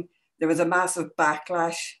beginning. There was a massive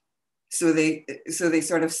backlash, so they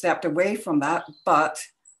sort of stepped away from that. But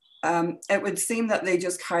it would seem that they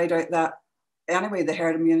just carried out that anyway, the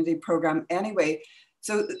herd immunity program anyway.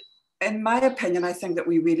 So in my opinion, I think that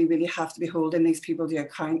we really, really have to be holding these people to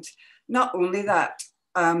account. Not only that,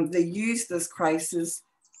 they use this crisis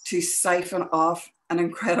to siphon off an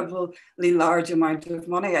incredibly large amount of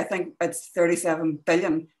money. I think it's 37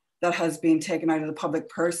 billion that has been taken out of the public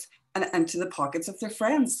purse and into the pockets of their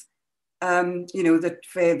friends. You know,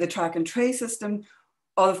 the track and trace system,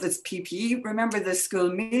 all of this PPE, remember the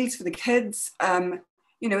school meals for the kids.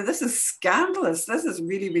 You know, this is scandalous. This is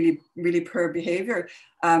really, really, really poor behavior.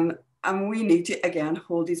 And we need to, again,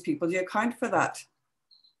 hold these people to account for that.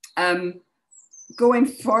 Going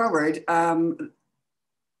forward, we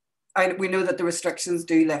know that the restrictions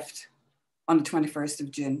do lift on the 21st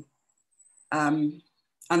of June. And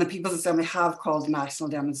the People's Assembly have called a national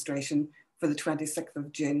demonstration for the 26th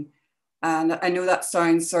of June. And I know that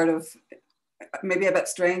sounds sort of maybe a bit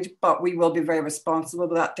strange, but we will be very responsible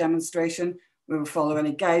with that demonstration. We will follow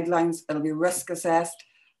any guidelines. It'll be risk assessed.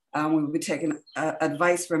 We will be taking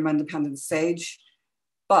advice from independent sage.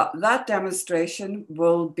 But that demonstration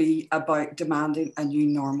will be about demanding a new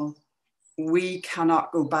normal. We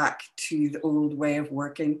cannot go back to the old way of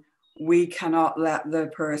working. We cannot let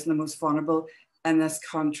the poorest and the most vulnerable in this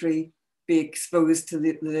country be exposed to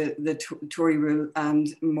the Tory rule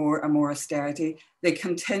and more austerity. They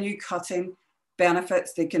continue cutting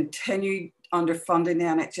benefits. They continue underfunding the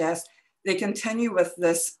NHS. They continue with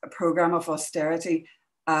this program of austerity,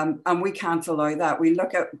 and we can't allow that. We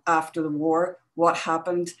look at after the war, what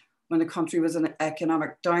happened when the country was in an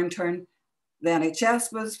economic downturn. The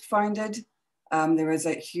NHS was founded. There was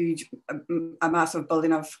a massive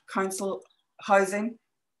building of council housing.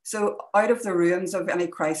 So out of the ruins of any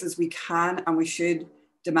crisis, we can and we should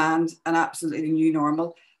demand an absolutely new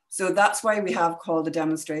normal. So that's why we have called a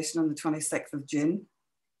demonstration on the 26th of June.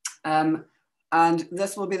 And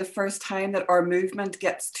this will be the first time that our movement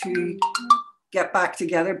gets to get back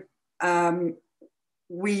together.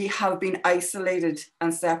 We have been isolated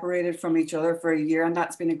and separated from each other for a year, and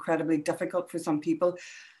that's been incredibly difficult for some people.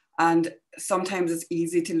 And sometimes it's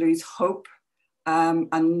easy to lose hope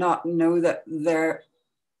and not know that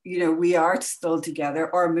we are still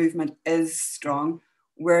together. Our movement is strong.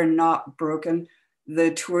 We're not broken.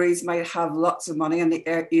 The Tories might have lots of money in the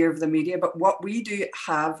ear of the media, but what we do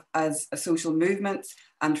have as a social movements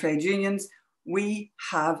and trade unions, we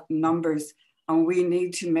have numbers, and we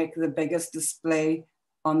need to make the biggest display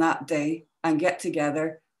on that day and get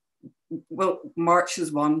together. We'll march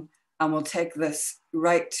as one, and we'll take this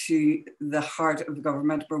right to the heart of the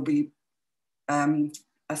government. We'll be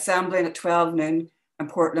assembling at 12 noon in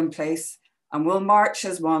Portland Place, and we'll march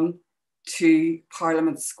as one to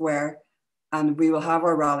Parliament Square, and we will have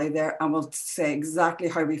our rally there, and we'll say exactly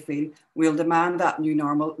how we feel. We'll demand that new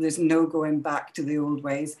normal. There's no going back to the old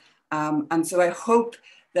ways. And so I hope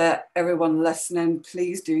that everyone listening,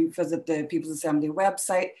 please do visit the People's Assembly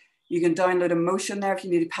website. You can download a motion there if you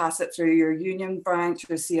need to pass it through your union branch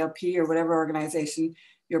or CLP or whatever organization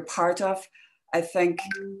you're part of. I think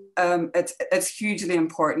it's hugely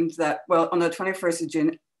important that, well, on the 21st of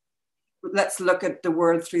June, let's look at the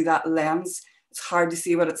world through that lens. It's hard to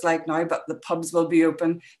see what it's like now, but the pubs will be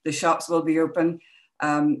open, the shops will be open.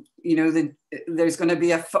 There's going to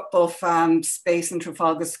be a football fan space in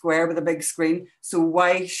Trafalgar Square with a big screen. So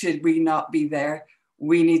why should we not be there?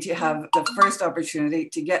 We need to have the first opportunity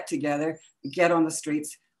to get together, get on the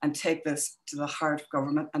streets, and take this to the heart of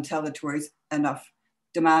government and tell the Tories enough.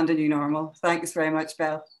 Demand a new normal. Thanks very much,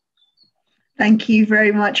 Belle. Thank you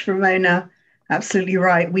very much, Ramona. Absolutely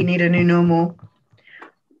right. We need a new normal.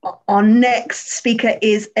 Our next speaker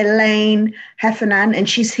is Elaine Heffernan, and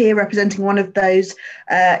she's here representing one of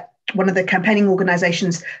the campaigning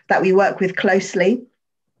organisations that we work with closely,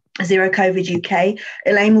 Zero COVID UK.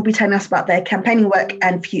 Elaine will be telling us about their campaigning work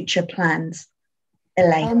and future plans.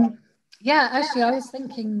 Elaine. Actually, I was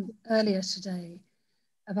thinking earlier today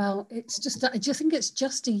about I just think it's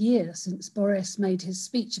just a year since Boris made his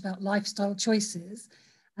speech about lifestyle choices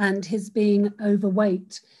and his being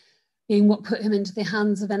overweight, being what put him into the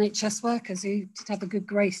hands of NHS workers who did have the good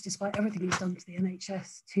grace, despite everything he's done to the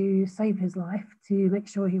NHS, to save his life, to make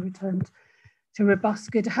sure he returned to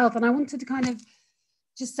robust, good health. And I wanted to kind of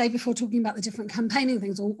just say, before talking about the different campaigning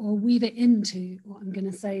things, or weave it into what I'm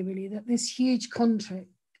going to say, really, that this huge contract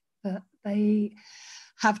that they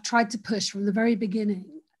have tried to push from the very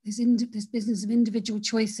beginning, this business of individual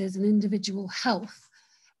choices and individual health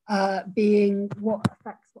being what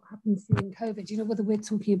affects what happens during COVID. You know, whether we're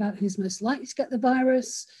talking about who's most likely to get the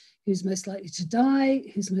virus, who's most likely to die,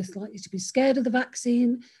 who's most likely to be scared of the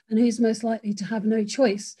vaccine, and who's most likely to have no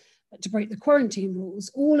choice but to break the quarantine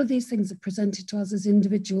rules. All of these things are presented to us as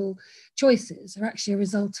individual choices, are actually a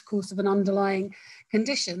result, of course, of an underlying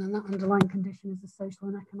condition, and that underlying condition is the social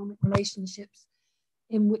and economic relationships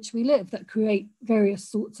in which we live that create various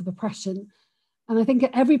sorts of oppression. And I think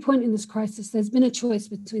at every point in this crisis, there's been a choice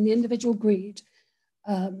between the individual greed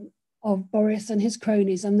of Boris and his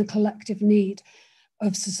cronies and the collective need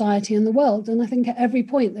of society and the world. And I think at every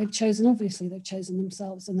point they've chosen, obviously they've chosen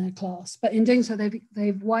themselves and their class, but in doing so,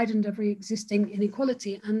 they've widened every existing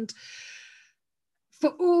inequality. And for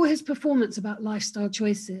all his performance about lifestyle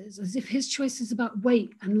choices, as if his choices about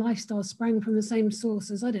weight and lifestyle sprang from the same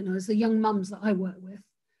source as, I don't know, as the young mums that I work with.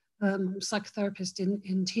 I'm a psychotherapist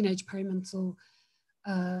in teenage perimental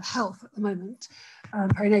health at the moment,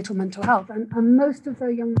 perinatal mental health. And most of the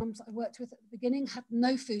young mums that I worked with at the beginning had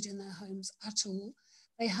no food in their homes at all.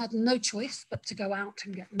 They had no choice but to go out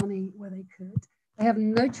and get money where they could. They have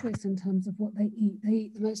no choice in terms of what they eat. They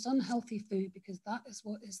eat the most unhealthy food because that is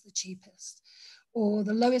what is the cheapest. Or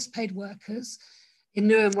the lowest paid workers in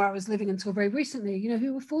Newham, where I was living until very recently, you know,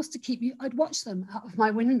 who were forced to keep you. I'd watch them out of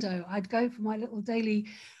my window. I'd go for my little daily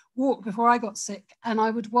walk before I got sick, and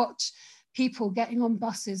I would watch people getting on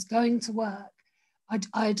buses, going to work.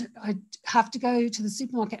 I'd have to go to the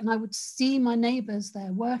supermarket and I would see my neighbours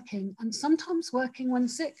there working, and sometimes working when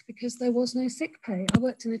sick because there was no sick pay. I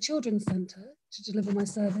worked in a children's centre to deliver my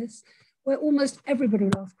service, where almost everybody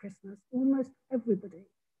last Christmas, almost everybody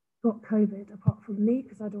got COVID, apart from me,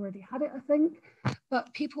 because I'd already had it, I think.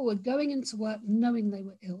 But people were going into work knowing they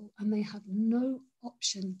were ill, and they had no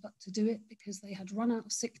option but to do it because they had run out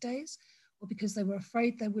of sick days or because they were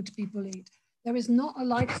afraid they would be bullied. There is not a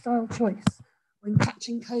lifestyle choice when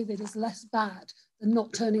catching COVID is less bad than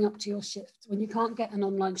not turning up to your shift, when you can't get an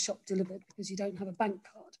online shop delivered because you don't have a bank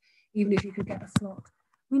card, even if you could get a slot.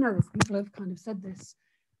 We know this, people have kind of said this,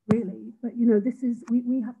 really, but you know, this is,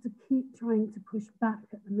 we have to keep trying to push back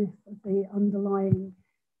at the myth of the underlying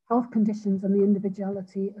health conditions and the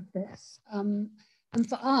individuality of this. And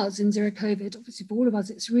for us in Zero COVID, obviously for all of us,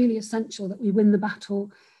 it's really essential that we win the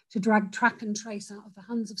battle to drag track and trace out of the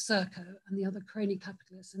hands of Serco and the other crony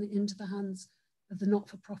capitalists and into the hands of the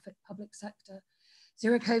not-for-profit public sector.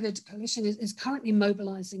 Zero COVID Coalition is currently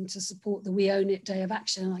mobilising to support the We Own It Day of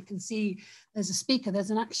Action. And I can see there's a speaker, there's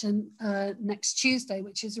an action next Tuesday,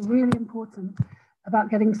 which is really important, about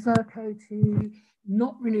getting Serco to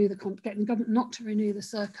not renew getting the government not to renew the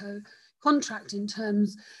Serco contract in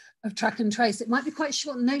terms of track and trace. It might be quite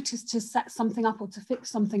short notice to set something up or to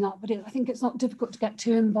fix something up, but I think it's not difficult to get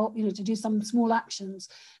too involved, you know, to do some small actions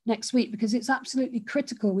next week, because it's absolutely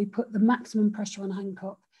critical we put the maximum pressure on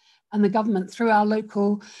Hancock and the government through our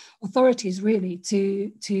local authorities, really,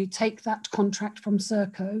 to take that contract from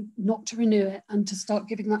Serco, not to renew it, and to start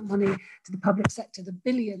giving that money to the public sector. The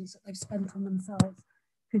billions that they've spent on themselves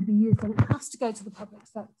could be used, and it has to go to the public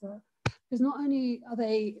sector, because not only are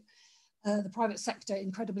they the private sector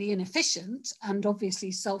incredibly inefficient and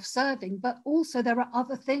obviously self-serving, but also there are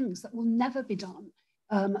other things that will never be done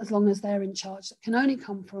as long as they're in charge, that can only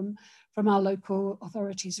come from our local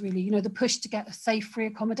authorities, really. You know, the push to get a safe, free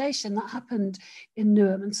accommodation that happened in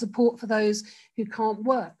Newham, and support for those who can't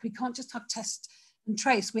work. We can't just have test and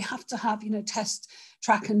trace. We have to have, you know, test,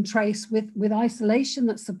 track and trace with isolation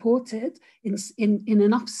that's supported in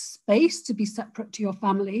enough space to be separate to your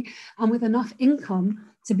family, and with enough income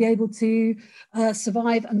to be able to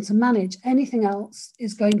survive and to manage. Anything else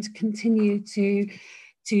is going to continue to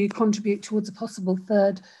contribute towards a possible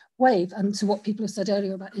third wave, and to what people have said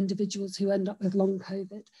earlier about individuals who end up with long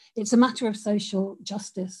COVID. It's a matter of social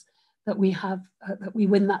justice that we have, that we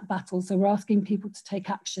win that battle. So we're asking people to take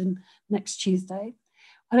action next Tuesday.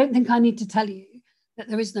 I don't think I need to tell you that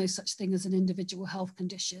there is no such thing as an individual health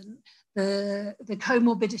condition. The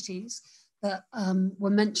comorbidities that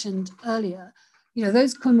were mentioned earlier, you know,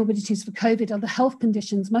 those comorbidities for COVID are the health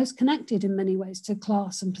conditions most connected in many ways to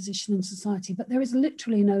class and position in society, but there is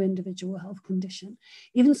literally no individual health condition.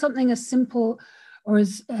 Even something as simple or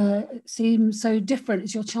as seems so different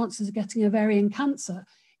as your chances of getting ovarian cancer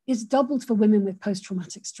is doubled for women with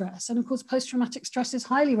post-traumatic stress. And of course, post-traumatic stress is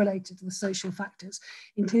highly related to the social factors,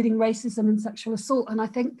 including racism and sexual assault. And I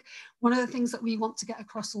think one of the things that we want to get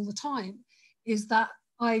across all the time is that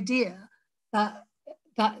idea that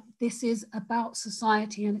this is about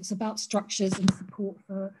society and it's about structures and support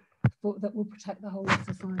that will protect the whole of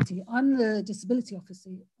society. I'm the disability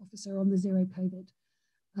officer on the Zero COVID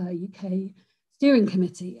UK steering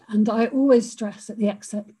committee, and I always stress that the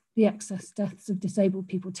excess deaths of disabled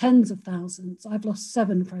people, tens of thousands. I've lost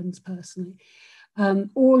 7 friends personally.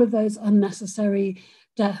 All of those unnecessary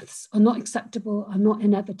deaths are not acceptable, are not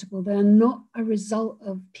inevitable. They're not a result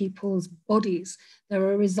of people's bodies.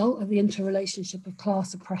 They're a result of the interrelationship of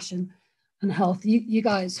class, oppression, and health. You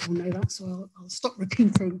guys all know that, so I'll stop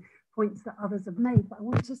repeating points that others have made. But I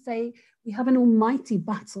want to say we have an almighty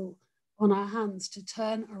battle on our hands to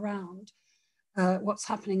turn around what's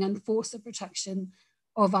happening and force the protection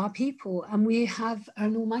of our people. And we have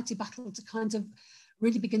an almighty battle to kind of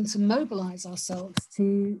really begin to mobilize ourselves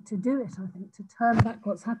to do it, I think, to turn back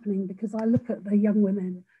what's happening, because I look at the young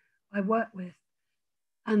women I work with,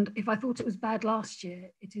 and if I thought it was bad last year,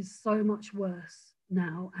 it is so much worse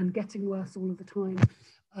now and getting worse all of the time,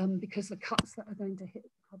 because the cuts that are going to hit the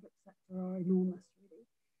public sector are enormous, really.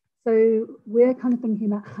 So we're kind of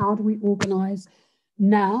thinking about how do we organize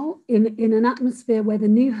now in an atmosphere where the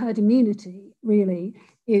new herd immunity really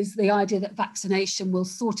is the idea that vaccination will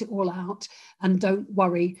sort it all out and don't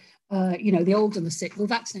worry, the old and the sick, we'll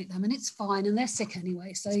vaccinate them and it's fine and they're sick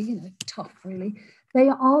anyway. So, tough really. They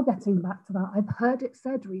are getting back to that. I've heard it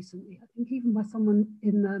said recently, I think even by someone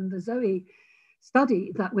in the Zoe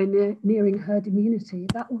study, that we're nearing herd immunity.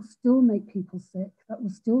 That will still make people sick. That will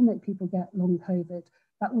still make people get long COVID.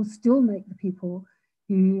 That will still make the people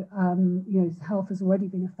who, whose health has already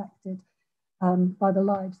been affected by the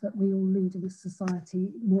lives that we all lead in this society,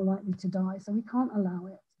 more likely to die. So we can't allow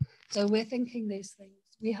it. So we're thinking these things.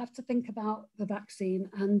 We have to think about the vaccine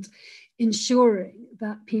and ensuring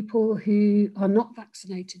that people who are not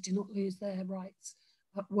vaccinated do not lose their rights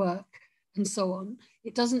at work and so on.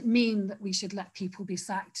 It doesn't mean that we should let people be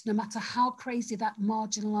sacked, no matter how crazy that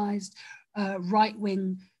marginalized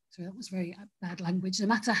right-wing, sorry, that was very bad language, no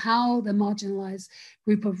matter how the marginalized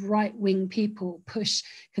group of right-wing people push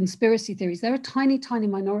conspiracy theories. They're a tiny, tiny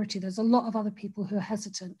minority. There's a lot of other people who are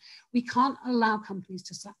hesitant. We can't allow companies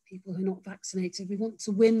to sack people who are not vaccinated. We want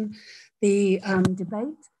to win the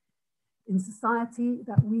debate in society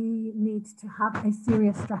that we need to have a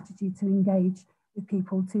serious strategy to engage with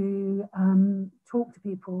people, to talk to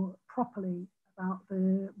people properly about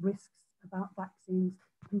the risks, about vaccines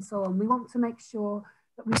and so on. We want to make sure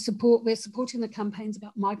that we're supporting the campaigns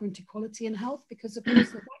about migrant equality and health, because of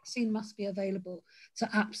course the vaccine must be available to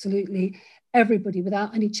absolutely everybody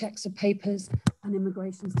without any checks of papers and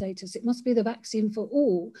immigration status. It must be the vaccine for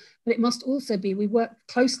all, but it must also be, we work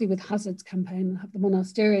closely with Hazard's campaign and have them on our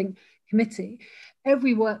steering committee.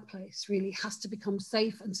 Every workplace really has to become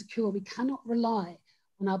safe and secure. We cannot rely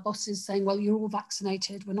on our bosses saying, well, you're all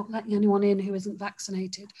vaccinated, we're not letting anyone in who isn't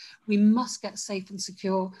vaccinated. We must get safe and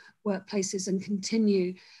secure workplaces and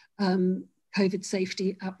continue COVID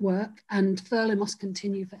safety at work, and furlough must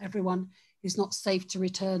continue for everyone who's not safe to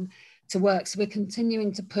return to work. So we're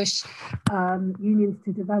continuing to push unions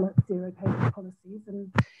to develop zero COVID policies.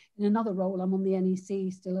 And in another role, I'm on the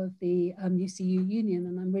NEC still of the UCU union,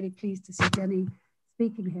 and I'm really pleased to see Jenny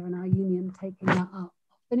speaking here in our union taking that up.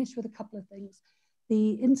 I'll finish with a couple of things.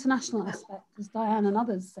 The international aspect, as Diane and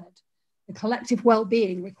others said, the collective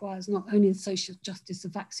well-being requires not only the social justice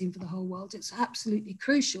of vaccine for the whole world, it's absolutely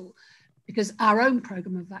crucial, because our own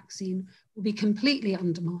programme of vaccine will be completely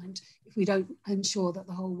undermined if we don't ensure that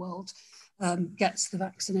the whole world gets the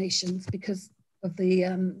vaccinations because of the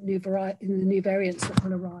new variants that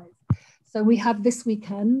will arise. So we have this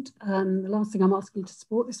weekend, the last thing I'm asking you to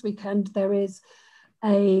support this weekend, there is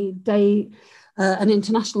a day, an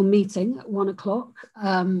international meeting at 1 o'clock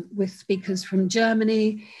with speakers from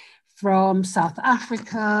Germany, from South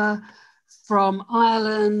Africa, from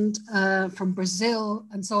Ireland, from Brazil,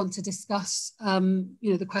 and so on, to discuss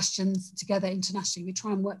the questions together internationally. We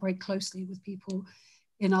try and work very closely with people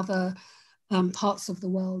in other parts of the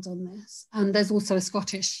world on this. And there's also a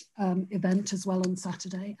Scottish event as well on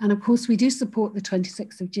Saturday. And of course, we do support the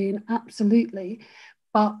 26th of June, absolutely,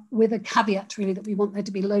 but with a caveat really that we want there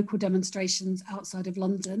to be local demonstrations outside of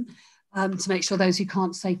London to make sure those who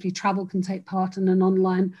can't safely travel can take part in an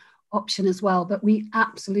online option as well. But we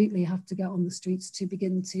absolutely have to get on the streets to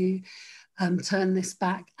begin to turn this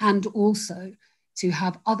back, and also to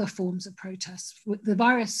have other forms of protests. The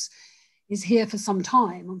virus is here for some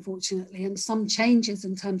time, unfortunately, and some changes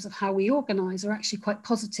in terms of how we organise are actually quite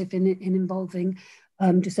positive in involving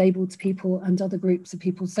disabled people and other groups of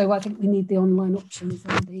people. So I think we need the online options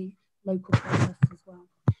and the local process as well.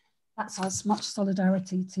 That's as much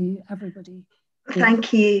solidarity to everybody.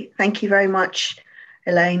 Thank you very much,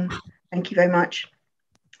 Elaine. Thank you very much.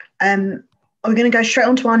 We're going to go straight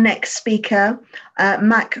on to our next speaker,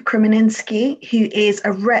 Mac Kremeninski, who is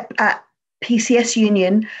a rep at PCS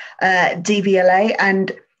Union, DVLA,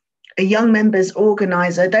 and a young members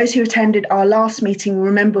organiser. Those who attended our last meeting will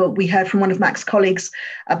remember we heard from one of Mac's colleagues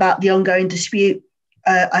about the ongoing dispute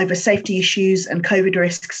over safety issues and COVID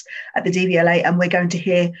risks at the DVLA, and we're going to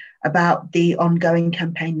hear about the ongoing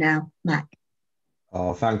campaign now. Mac.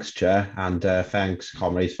 Oh, thanks, Chair, and thanks,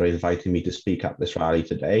 comrades, for inviting me to speak at this rally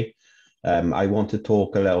today. I want to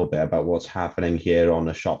talk a little bit about what's happening here on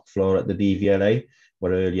the shop floor at the DVLA,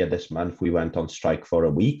 where earlier this month we went on strike for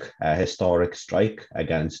a week, a historic strike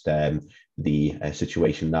against the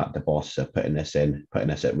situation that the boss are putting us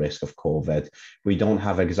at risk of COVID. We don't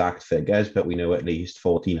have exact figures, but we know at least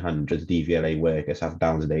 1,400 DVLA workers have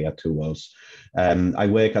down their tools. I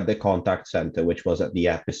work at the contact centre, which was at the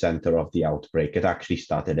epicentre of the outbreak. It actually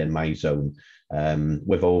started in my zone,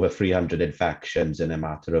 with over 300 infections in a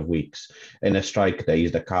matter of weeks. In the strike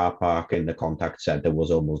days, the car park in the contact centre was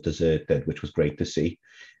almost deserted, which was great to see.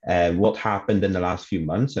 What happened in the last few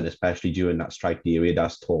months, and especially during that strike period,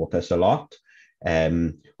 has taught us a lot.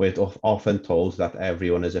 We're often told that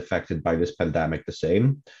everyone is affected by this pandemic the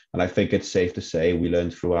same. And I think it's safe to say we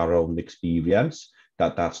learned through our own experience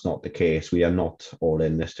that that's not the case. We are not all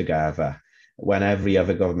in this together. When every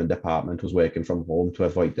other government department was working from home to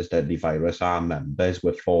avoid this deadly virus, our members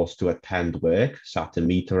were forced to attend work, sat a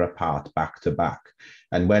metre apart, back to back.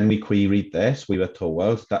 And when we queried this, we were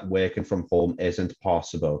told that working from home isn't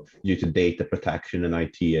possible due to data protection and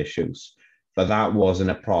IT issues. But that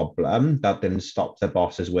wasn't a problem. That didn't stop the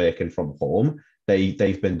bosses working from home.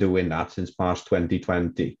 They've been doing that since March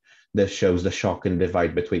 2020. This shows the shocking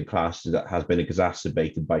divide between classes that has been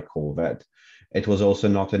exacerbated by COVID. It was also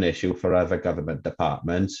not an issue for other government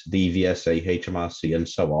departments, DVSA, HMRC, and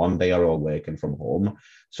so on. They are all working from home.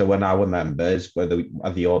 So when our members are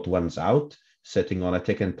the odd ones out, sitting on a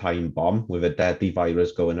ticking time bomb with a deadly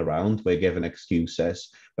virus going around, we're given excuses.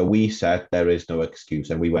 But we said there is no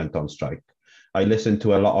excuse, and we went on strike. I listened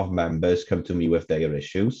to a lot of members come to me with their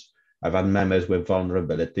issues. I've had members with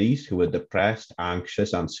vulnerabilities who were depressed,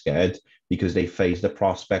 anxious, and scared because they faced the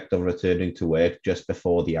prospect of returning to work just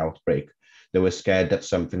before the outbreak. They were scared that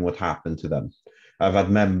something would happen to them. I've had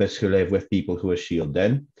members who live with people who are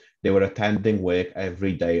shielding. They were attending work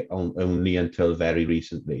every day only until very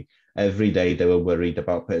recently. Every day they were worried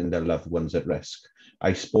about putting their loved ones at risk.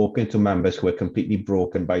 I've spoken to members who are completely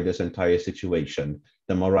broken by this entire situation.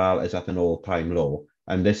 The morale is at an all-time low,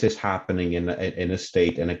 and this is happening in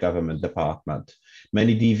a government department.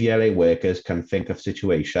 Many DVLA workers can think of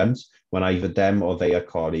situations when either them or their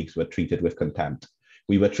colleagues were treated with contempt.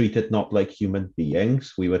 We were treated not like human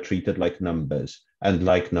beings, we were treated like numbers, and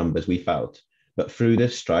like numbers we felt. But through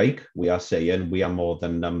this strike, we are saying we are more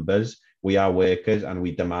than numbers, we are workers, and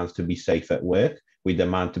we demand to be safe at work, we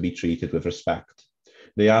demand to be treated with respect.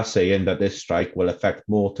 They are saying that this strike will affect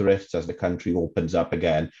motorists as the country opens up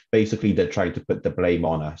again. Basically, they're trying to put the blame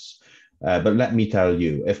on us. But let me tell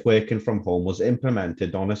you, if working from home was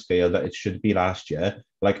implemented on a scale that it should be last year,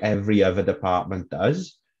 like every other department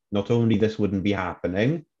does, not only this wouldn't be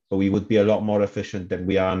happening, but we would be a lot more efficient than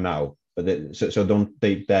we are now. But so don't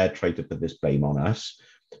they dare try to put this blame on us.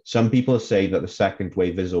 Some people say that the second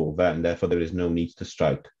wave is over and therefore there is no need to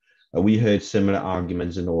strike. We heard similar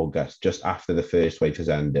arguments in August, just after the first wave has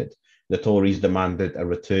ended. The Tories demanded a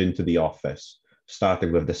return to the office,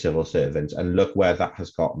 starting with the civil servants, and look where that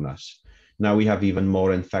has gotten us. Now we have even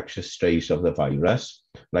more infectious strains of the virus,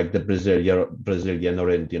 like the Brazilian or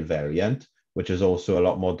Indian variant, which is also a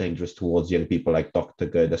lot more dangerous towards young people, like Dr.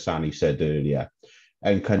 Gurdasani said earlier.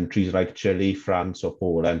 In countries like Chile, France, or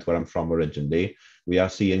Poland, where I'm from originally, we are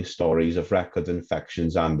seeing stories of record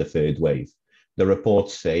infections and the third wave. The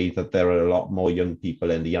reports say that there are a lot more young people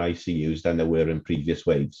in the ICUs than there were in previous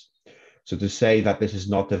waves. So to say that this is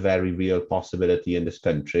not a very real possibility in this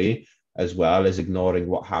country, as well as ignoring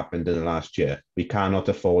what happened in the last year, we cannot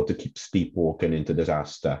afford to keep sleepwalking into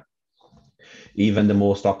disaster. Even the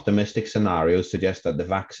most optimistic scenarios suggest that the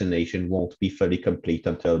vaccination won't be fully complete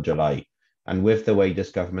until July. And with the way this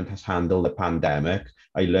government has handled the pandemic,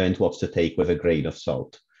 I learned what to take with a grain of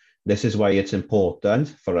salt. This is why it's important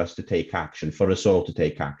for us to take action, for us all to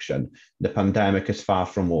take action. The pandemic is far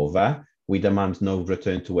from over. We demand no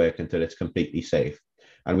return to work until it's completely safe.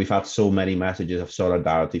 And we've had so many messages of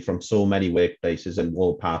solidarity from so many workplaces and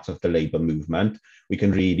all parts of the labour movement. We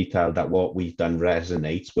can really tell that what we've done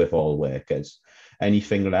resonates with all workers.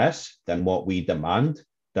 Anything less than what we demand,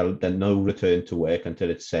 then no return to work until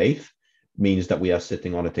it's safe, means that we are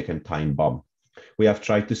sitting on a ticking time bomb. We have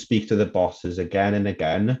tried to speak to the bosses again and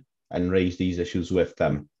again and raise these issues with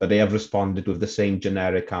them, but they have responded with the same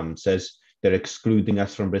generic answers. They're excluding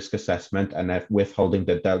us from risk assessment and they're withholding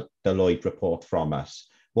the Deloitte report from us.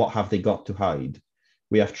 What have they got to hide?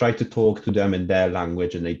 We have tried to talk to them in their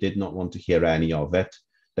language and they did not want to hear any of it.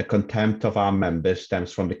 The contempt of our members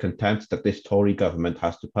stems from the contempt that this Tory government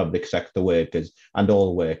has to public sector workers and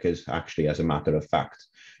all workers, actually, as a matter of fact.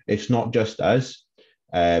 It's not just us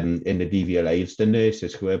in the DVLA, it's the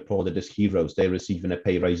nurses who are applauded as heroes. They're receiving a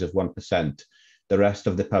pay rise of 1%. The rest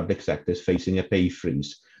of the public sector is facing a pay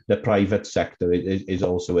freeze. The private sector is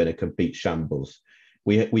also in a complete shambles.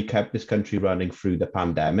 We kept this country running through the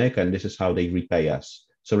pandemic, and this is how they repay us.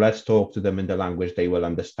 So let's talk to them in the language they will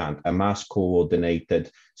understand: a mass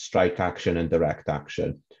coordinated strike action and direct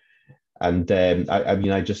action. And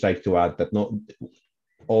I'd just like to add that not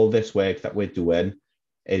all this work that we're doing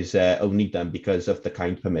is only done because of the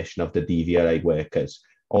kind permission of the DVLA workers.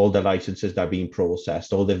 All the licenses that are being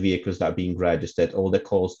processed, all the vehicles that are being registered, all the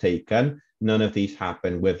calls taken, none of these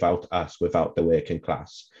happen without us, without the working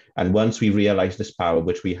class. And once we realize this power,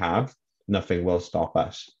 which we have, nothing will stop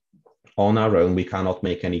us. On our own, we cannot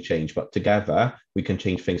make any change, but together we can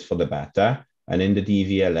change things for the better. And in the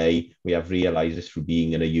DVLA, we have realized this through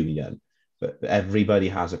being in a union. But everybody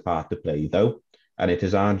has a part to play, though. And it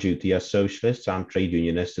is our duty as socialists and trade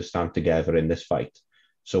unionists to stand together in this fight.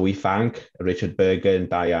 So we thank Richard Burgon,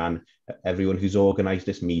 Diane, everyone who's organised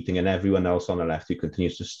this meeting, and everyone else on the left who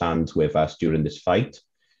continues to stand with us during this fight.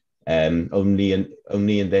 Only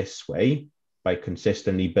in this way, by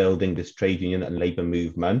consistently building this trade union and labour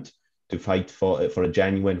movement to fight for a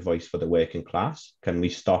genuine voice for the working class, can we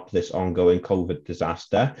stop this ongoing COVID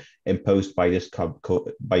disaster imposed by this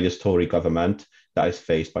Tory government that is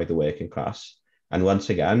faced by the working class. And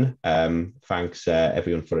once again, thanks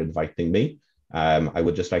everyone for inviting me. I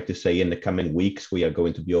would just like to say in the coming weeks, we are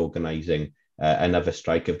going to be organising another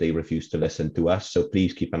strike if they refuse to listen to us. So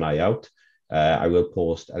please keep an eye out. I will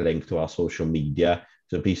post a link to our social media.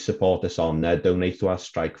 So please support us on there, donate to our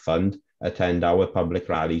strike fund, attend our public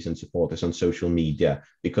rallies and support us on social media,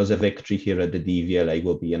 because a victory here at the DVLA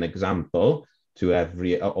will be an example to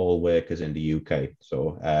all workers in the UK.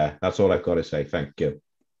 So that's all I've got to say. Thank you.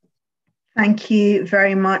 Thank you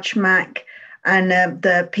very much, Mac. And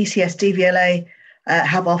the PCS DVLA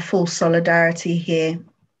have our full solidarity here.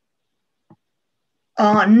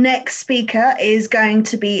 Our next speaker is going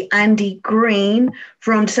to be Andy Green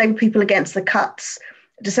from Disabled People Against the Cuts.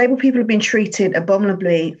 Disabled people have been treated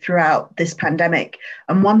abominably throughout this pandemic.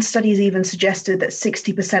 And one study has even suggested that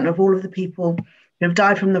 60% of all of the people who have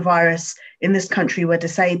died from the virus in this country were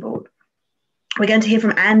disabled. We're going to hear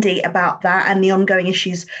from Andy about that and the ongoing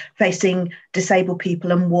issues facing disabled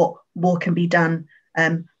people and what more can be done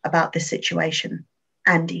about this situation.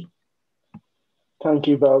 Andy. Thank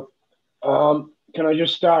you, Bob. Can I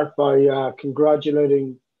just start by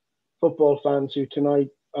congratulating football fans who tonight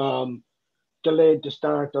delayed the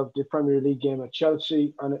start of the Premier League game at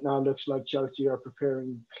Chelsea, and it now looks like Chelsea are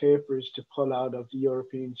preparing papers to pull out of the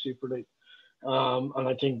European Super League. And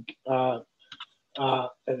I think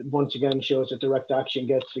once again shows that direct action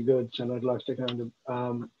gets the goods, and I'd like to kind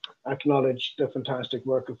of acknowledge the fantastic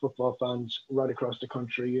work of football fans right across the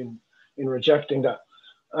country in rejecting that.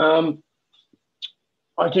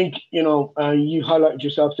 I think, you highlighted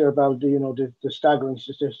yourself there about the staggering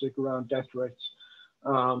statistic around death rates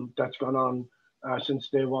that's gone on since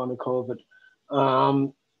day one of COVID.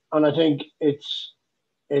 And I think it's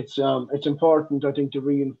important, I think, to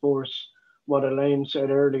reinforce what Elaine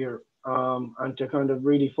said earlier, and to kind of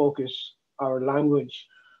really focus our language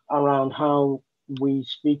around how we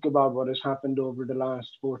speak about what has happened over the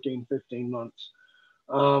last 14, 15 months.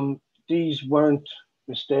 These weren't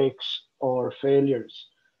mistakes or failures.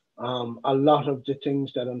 A lot of the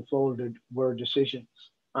things that unfolded were decisions,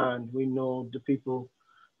 and we know the people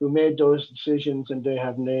who made those decisions, and they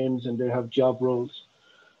have names and they have job roles.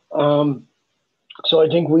 So I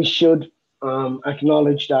think we should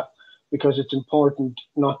acknowledge that, because it's important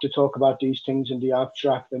not to talk about these things in the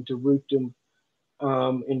abstract and to root them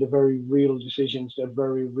in the very real decisions that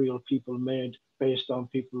very real people made based on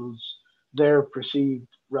their perceived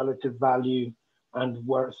relative value and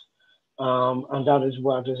worth. And that is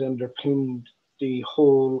what has underpinned the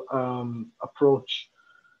whole approach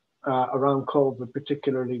around COVID,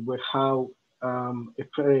 particularly with how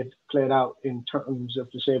it played out in terms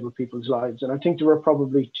of disabled people's lives. And I think there are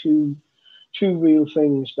probably two real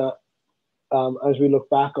things that, as we look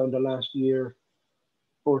back on the last year,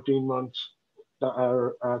 14 months, that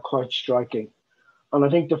are quite striking. And I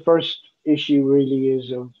think the first issue really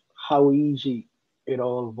is of how easy it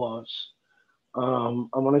all was. And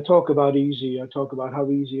when I talk about easy, I talk about how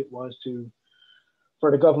easy it was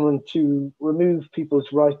for the government to remove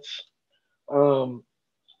people's rights, the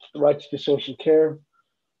rights to social care,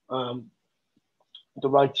 the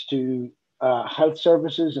rights to health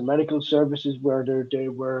services and medical services where they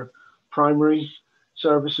were primary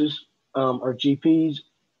services or GPs.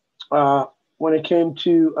 When it came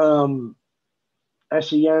to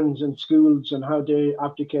SENs and schools and how they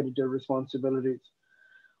abdicated their responsibilities,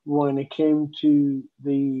 when it came to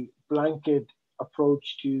the blanket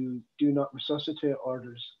approach to do not resuscitate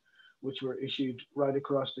orders, which were issued right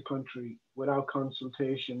across the country without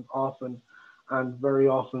consultation often, and very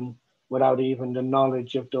often without even the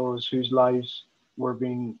knowledge of those whose lives were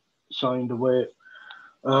being signed away.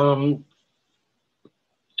 I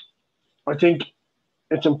think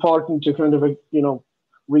it's important to kind of,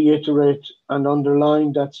 reiterate and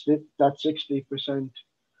underline that 60%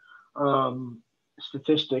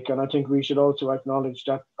 statistic. And I think we should also acknowledge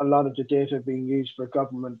that a lot of the data being used for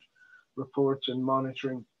government reports and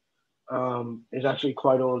monitoring is actually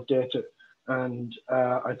quite old data. And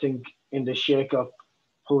I think in the shake-up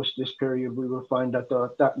post this period, we will find that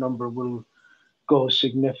that number will go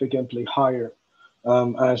significantly higher,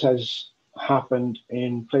 as has happened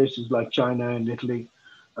in places like China and Italy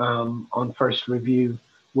on first review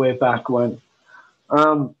way back when.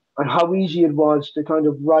 And how easy it was to kind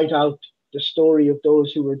of write out the story of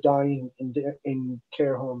those who were dying in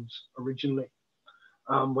care homes originally,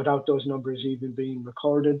 without those numbers even being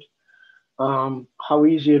recorded. How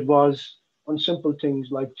easy it was on simple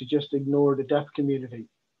things like to just ignore the deaf community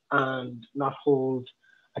and not hold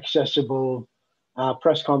accessible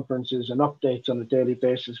press conferences and updates on a daily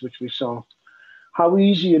basis, which we saw. How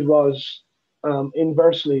easy it was,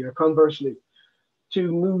 inversely or conversely,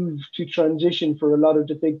 to transition for a lot of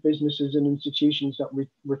the big businesses and institutions that we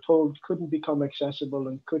were told couldn't become accessible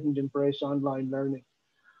and couldn't embrace online learning.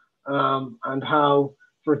 And how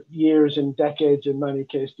for years and decades, in many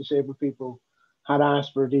cases, disabled people had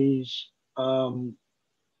asked for these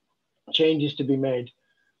changes to be made,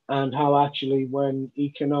 and how actually when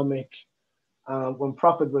when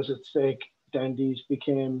profit was at stake, then these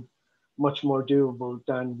became much more doable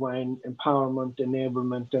than when empowerment,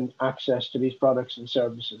 enablement, and access to these products and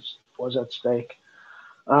services was at stake.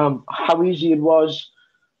 How easy it was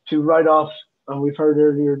to write off, and we've heard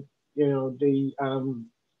earlier, the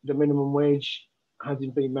minimum wage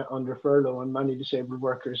hasn't been met under furlough, and many disabled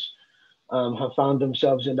workers have found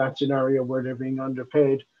themselves in that scenario where they're being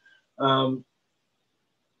underpaid, and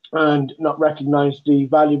not recognize the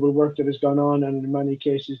valuable work that has gone on. And in many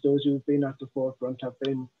cases, those who have been at the forefront have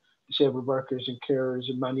been disabled workers and carers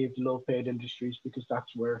in many of the low-paid industries, because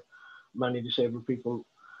that's where many disabled people,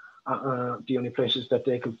 the only places that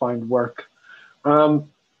they can find work.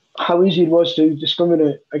 How easy it was to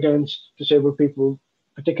discriminate against disabled people,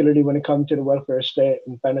 particularly when it comes to the welfare state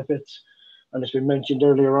and benefits, and it's been mentioned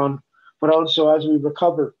earlier on, but also as we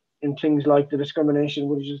recover in things like the discrimination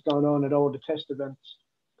which has gone on at all the test events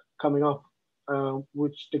coming up,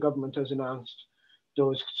 which the government has announced,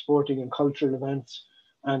 those sporting and cultural events,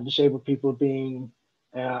 and disabled people being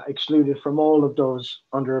excluded from all of those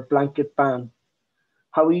under a blanket ban.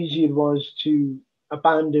 How easy it was to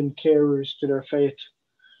abandon carers to their fate,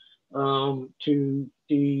 to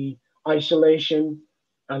the isolation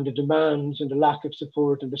and the demands and the lack of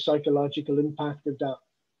support and the psychological impact of that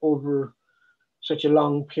over such a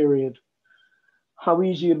long period. How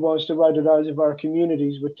easy it was to write it out of our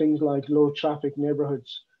communities with things like low traffic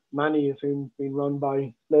neighbourhoods, many of whom been run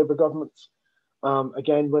by Labour governments,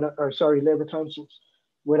 Labour councils,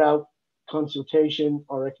 without consultation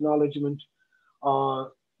or acknowledgement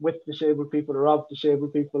with disabled people or of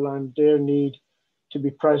disabled people and their need to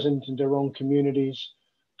be present in their own communities,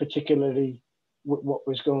 particularly with what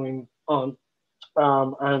was going on.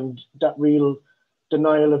 And that real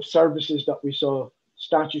denial of services that we saw,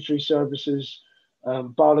 statutory services,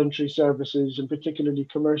 voluntary services, and particularly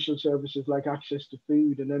commercial services like access to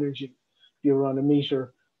food and energy if you're on a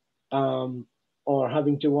meter, or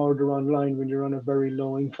having to order online when you're on a very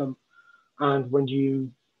low income, and when you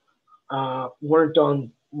weren't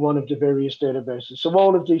on one of the various databases. So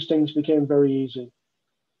all of these things became very easy.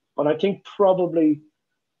 But I think probably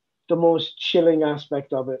the most chilling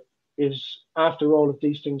aspect of it is, after all of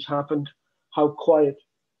these things happened, how quiet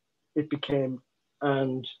it became,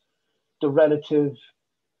 and the relative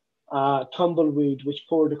tumbleweed which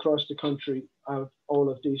poured across the country as all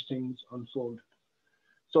of these things unfolded.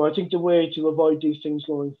 So I think the way to avoid these things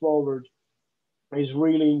going forward is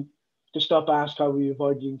really to stop ask how we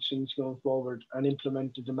avoid these things going forward and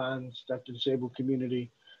implement the demands that the disabled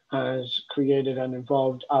community has created and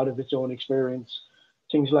evolved out of its own experience.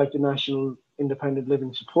 Things like the National Independent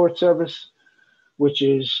Living Support Service, which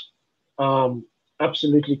is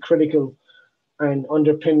absolutely critical and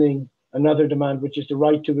underpinning another demand, which is the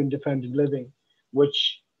right to independent living,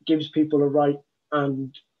 which gives people a right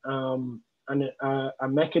and a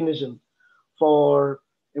mechanism for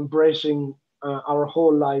embracing our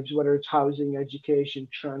whole lives, whether it's housing, education,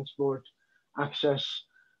 transport, access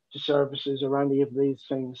to services, or any of these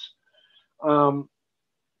things.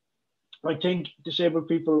 I think disabled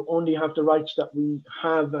people only have the rights that we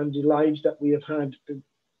have and the lives that we have had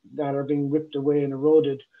that are being ripped away and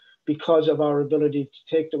eroded because of our ability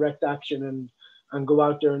to take direct action and go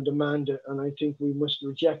out there and demand it. And I think we must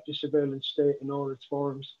reject the surveillance state in all its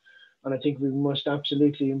forms. And I think we must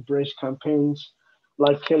absolutely embrace campaigns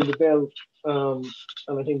like Kill the Bill.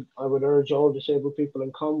 And I think I would urge all disabled people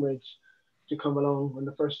and comrades to come along on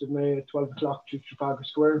the 1st of May at 12 o'clock to Trafalgar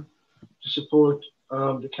Square to support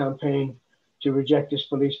the campaign to reject this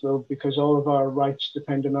police bill, because all of our rights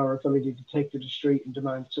depend on our ability to take to the street and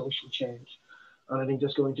demand social change. And I think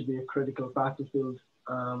that's going to be a critical battlefield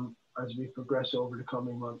as we progress over the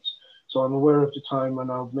coming months. So I'm aware of the time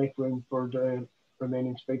and I'll make room for the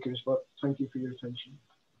remaining speakers, but thank you for your attention.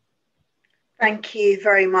 Thank you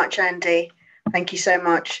very much, Andy. Thank you so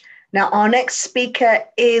much. Now, our next speaker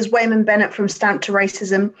is Wayman Bennett from Stamp to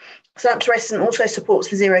Racism. Stamp to Racism also supports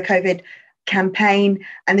the Zero COVID campaign,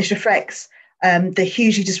 and this reflects the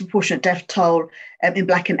hugely disproportionate death toll in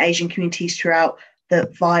Black and Asian communities throughout the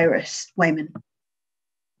virus. Wayman.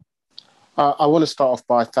 I want to start off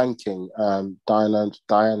by thanking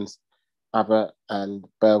Diane Abbott and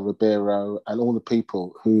Belle Ribeiro and all the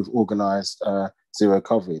people who've organised Zero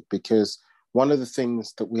COVID, because one of the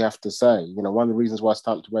things that we have to say, you know, one of the reasons why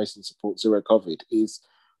Stamp to Racism supports Zero COVID is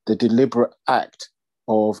the deliberate act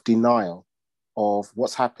of denial of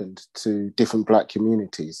what's happened to different Black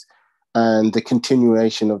communities and the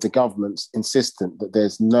continuation of the government's insistence that there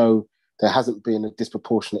hasn't been a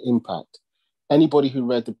disproportionate impact. Anybody who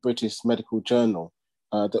read the British Medical Journal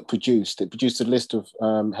that produced a list of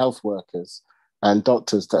health workers and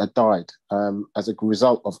doctors that had died as a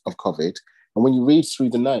result of COVID. And when you read through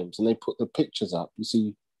the names and they put the pictures up, you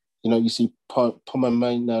see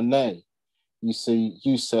Pomamane, you see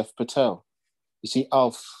Yusuf Patel, you see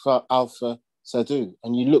Alpha Sadhu,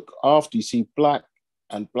 and you look after, you see black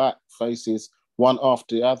faces, one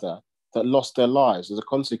after the other, that lost their lives as a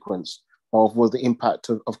consequence of the impact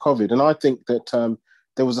of COVID. And I think that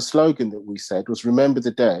there was a slogan that we said was remember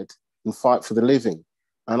the dead and fight for the living.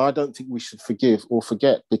 And I don't think we should forgive or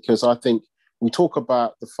forget, because I think we talk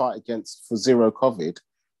about the fight for Zero COVID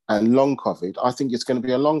and long COVID. I think it's going to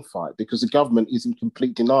be a long fight because the government is in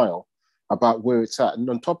complete denial about where it's at. And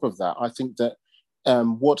on top of that, I think that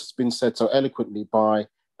what has been said so eloquently by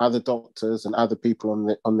other doctors and other people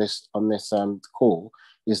on this call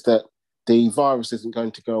is that the virus isn't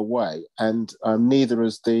going to go away, and neither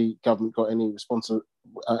has the government got any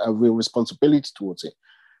a real responsibility towards it.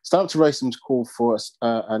 Stamp to Racism's call for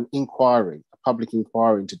an inquiry, a public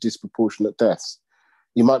inquiry into disproportionate deaths.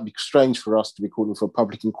 It might be strange for us to be calling for a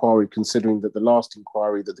public inquiry, considering that the last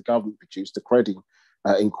inquiry that the government produced, the Credit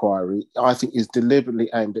inquiry, I think is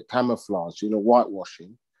deliberately aimed at camouflage,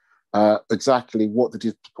 whitewashing exactly what the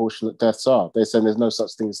disproportionate deaths are. They're saying there's no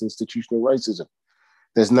such thing as institutional racism.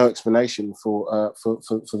 There's no explanation for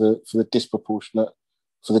the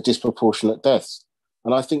disproportionate deaths.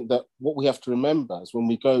 And I think that what we have to remember is when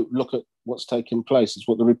we go look at what's taking place is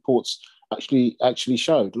what the reports actually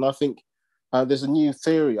showed. And I think there's a new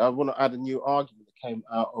theory. I want to add a new argument that came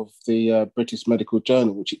out of the British Medical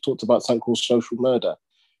Journal, which it talked about something called social murder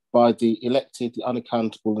by the elected, the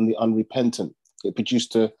unaccountable, and the unrepentant. It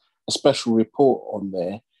produced a special report on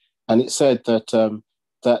there, and it said that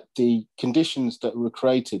that the conditions that were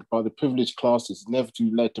created by the privileged classes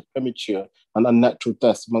inevitably led to premature and unnatural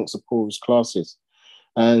deaths amongst the poorest classes.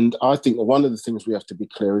 And I think that one of the things we have to be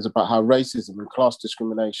clear is about how racism and class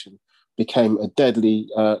discrimination became a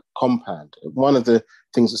deadly compound. One of the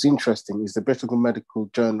things that's interesting is the British Medical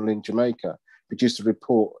Journal in Jamaica produced a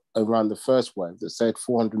report around the first wave that said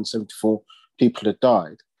 474 people had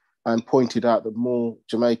died, and pointed out that more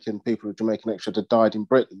Jamaican people with Jamaican extra had died in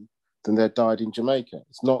Britain than they had died in Jamaica.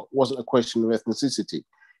 Wasn't a question of ethnicity. It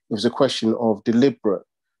was a question of deliberate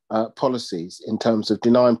policies in terms of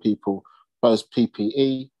denying people both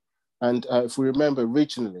PPE. And if we remember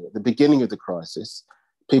originally, at the beginning of the crisis,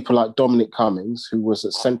 people like Dominic Cummings, who was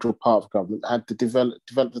a central part of government, had to develop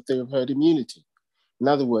the theory of herd immunity. In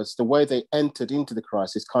other words, the way they entered into the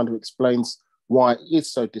crisis kind of explains why it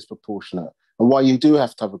is so disproportionate and why you do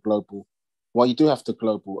have to have a global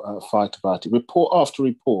fight about it. Report after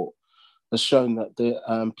report has shown that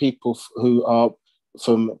the people who are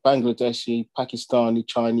from Bangladeshi, Pakistani,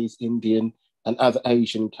 Chinese, Indian, and other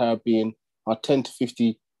Asian, Caribbean are 10 to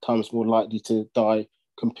 50 times more likely to die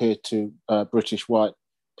compared to British white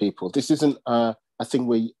people. This isn't a thing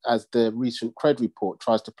where, as the recent CRED report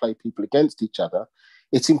tries to play people against each other.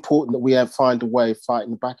 It's important that we find a way of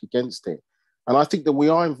fighting back against it. And I think that we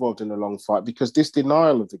are involved in a long fight, because this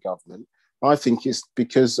denial of the government, I think, is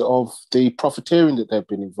because of the profiteering that they've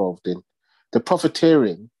been involved in. The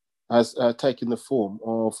profiteering has taken the form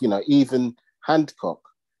of, even Hancock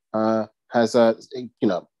has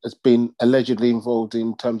been allegedly involved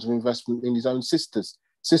in terms of investment in his own sister's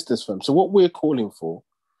firm. So what we're calling for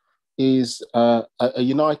is a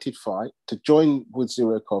united fight to join with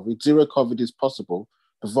Zero COVID. Zero COVID is possible,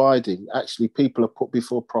 providing actually people are put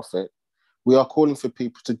before profit. We are calling for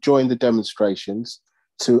people to join the demonstrations,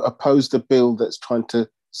 to oppose the bill that's trying to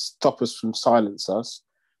stop us from silence us.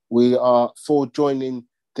 We are for going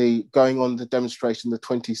on the demonstration the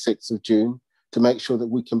 26th of June to make sure that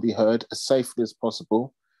we can be heard as safely as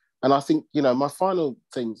possible. And I think, my final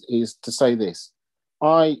thing is to say this.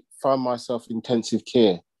 I found myself in intensive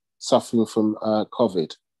care, suffering from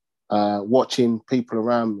COVID, watching people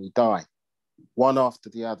around me die, one after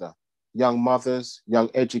the other. Young mothers, young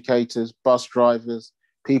educators, bus drivers,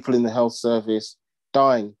 people in the health service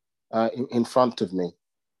dying in front of me,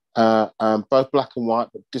 both black and white,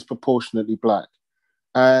 but disproportionately black.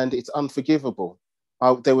 And it's unforgivable.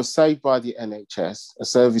 They were saved by the NHS, a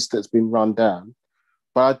service that's been run down.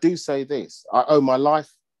 But I do say this: I owe my life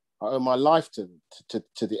to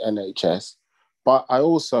the NHS. But I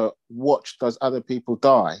also watched those other people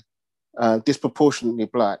die, disproportionately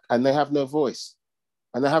black, and they have no voice.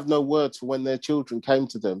 And they have no words for when their children came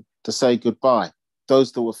to them to say goodbye,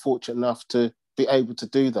 those that were fortunate enough to be able to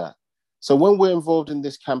do that. So when we're involved in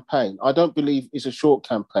this campaign, I don't believe it's a short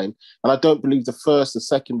campaign, and I don't believe the first, the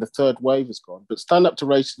second, the third wave is gone. But Stand Up to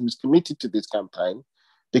Racism is committed to this campaign,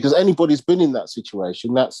 because anybody's been in that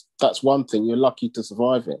situation. That's one thing. You're lucky to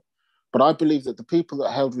survive it. But I believe that the people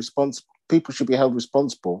that people should be held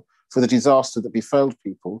responsible for the disaster that befell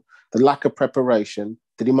people, the lack of preparation,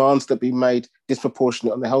 the demands that be made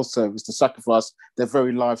disproportionate on the health service to sacrifice their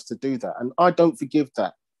very lives to do that. And I don't forgive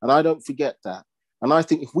that. And I don't forget that. And I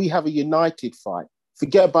think if we have a united fight,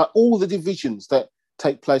 forget about all the divisions that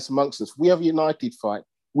take place amongst us. If we have a united fight,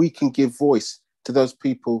 we can give voice to those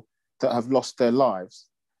people that have lost their lives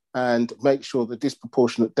and make sure the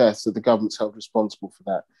disproportionate deaths that the government's held responsible for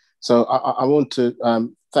that. So I want to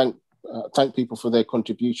thank people for their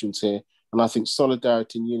contributions here. And I think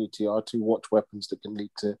solidarity and unity are two watch weapons that can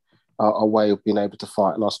lead to a way of being able to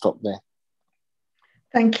fight. And I'll stop there.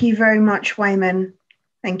 Thank you very much, Wayman.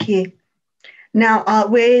 Thank you. Now,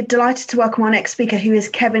 we're delighted to welcome our next speaker, who is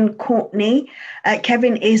Kevin Courtney.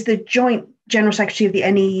 Kevin is the Joint General Secretary of the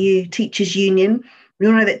NEU Teachers Union. We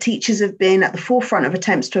all know that teachers have been at the forefront of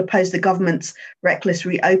attempts to oppose the government's reckless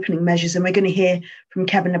reopening measures. And we're going to hear from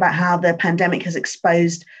Kevin about how the pandemic has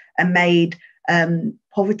exposed and made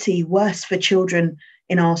poverty worse for children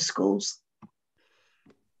in our schools.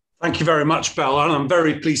 Thank you very much, Belle. And I'm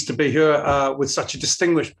very pleased to be here with such a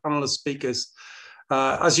distinguished panel of speakers.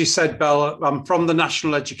 As you said, Belle, I'm from the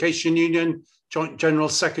National Education Union, Joint General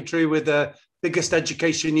Secretary with the biggest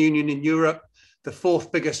education union in Europe, the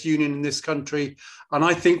fourth biggest union in this country. And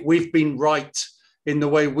I think we've been right in the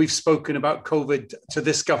way we've spoken about COVID to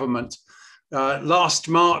this government. Last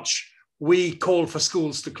March, we called for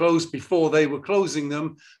schools to close before they were closing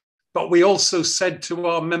them. But we also said to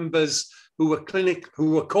our members who were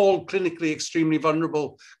called clinically extremely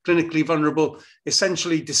vulnerable,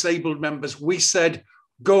 essentially disabled members, we said,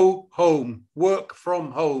 go home, work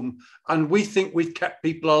from home. And we think we've kept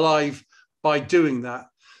people alive by doing that.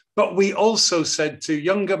 But we also said to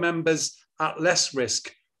younger members at less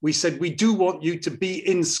risk, we said, we do want you to be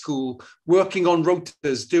in school, working on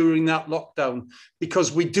rotas during that lockdown,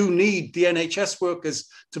 because we do need the NHS workers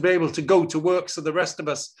to be able to go to work so the rest of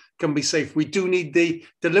us can be safe. We do need the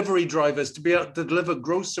delivery drivers to be able to deliver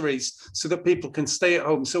groceries so that people can stay at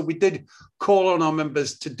home. So we did call on our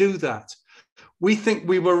members to do that. We think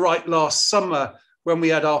we were right last summer when we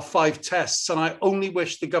had our 5 tests, and I only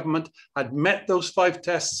wish the government had met those 5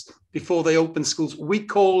 tests before they opened schools. We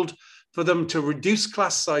called for them to reduce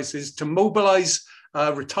class sizes, to mobilize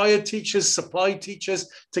retired teachers, supply teachers,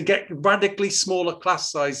 to get radically smaller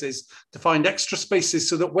class sizes, to find extra spaces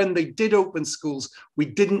so that when they did open schools, we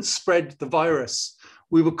didn't spread the virus.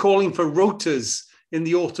 We were calling for rotas in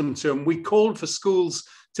the autumn term. We called for schools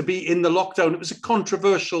to be in the lockdown. It was a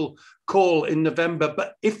controversial call in November,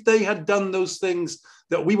 but if they had done those things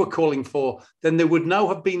that we were calling for, then there would now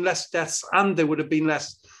have been less deaths and there would have been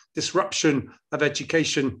less disruption of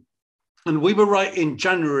education. And we were right in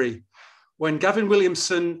January when Gavin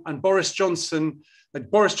Williamson and Boris Johnson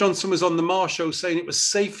was on the Marr show saying it was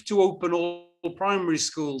safe to open all primary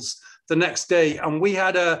schools the next day. And we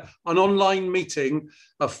had an online meeting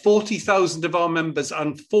of 40,000 of our members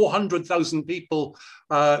and 400,000 people,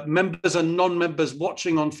 members and non-members,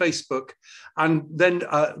 watching on Facebook. And then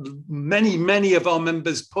many of our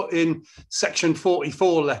members put in Section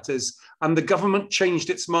 44 letters, and the government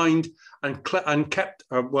changed its mind and kept,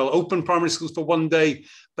 open primary schools for one day,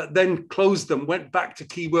 but then closed them, went back to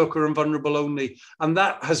key worker and vulnerable only. And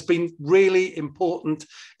that has been really important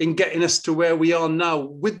in getting us to where we are now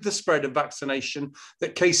with the spread of vaccination,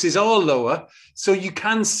 that cases are lower. So you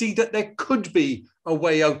can see that there could be a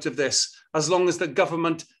way out of this as long as the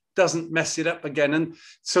government doesn't mess it up again. And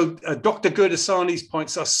so Dr. Gurdasani's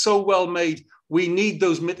points are so well made. We need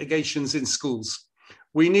those mitigations in schools.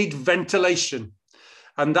 We need ventilation,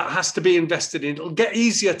 and that has to be invested in. It'll get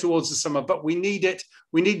easier towards the summer, but we need it.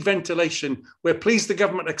 We need ventilation. We're pleased the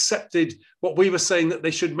government accepted what we were saying, that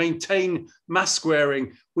they should maintain mask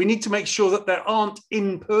wearing. We need to make sure that there aren't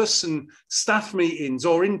in-person staff meetings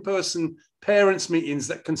or in-person parents' meetings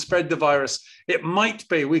that can spread the virus. It might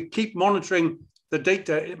be, we keep monitoring the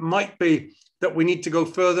data, it might be that we need to go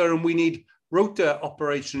further and we need rota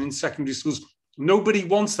operation in secondary schools. Nobody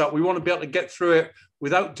wants that. We want to be able to get through it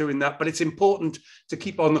without doing that. But it's important to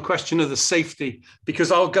keep on the question of the safety,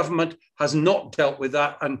 because our government has not dealt with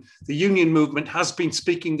that. And the union movement has been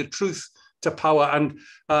speaking the truth to power. And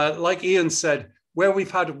like Ian said, where we've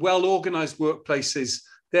had well-organised workplaces,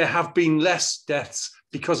 there have been less deaths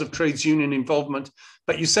because of trades union involvement.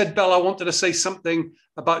 But you said, Belle, I wanted to say something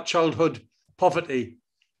about childhood poverty.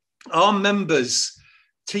 Our members,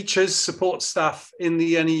 teachers, support staff in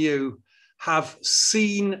the NEU, have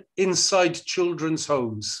seen inside children's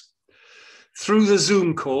homes through the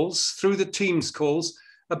Zoom calls, through the Teams calls,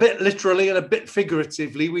 a bit literally and a bit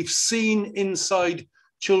figuratively. We've seen inside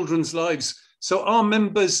children's lives. So our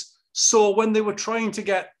members saw, when they were trying to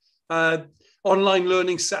get online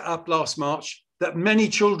learning set up last March, that many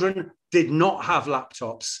children did not have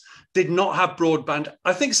laptops, did not have broadband.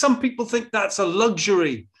 I think some people think that's a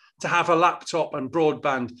luxury to have a laptop and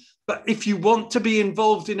broadband. But if you want to be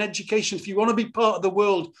involved in education, if you want to be part of the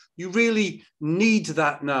world, you really need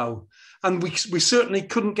that now. And we certainly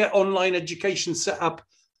couldn't get online education set up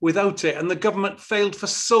without it. And the government failed for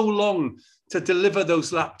so long to deliver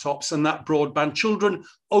those laptops and that broadband. Children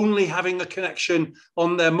only having a connection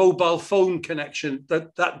on their mobile phone connection,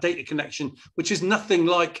 that data connection, which is nothing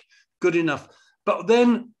like good enough. But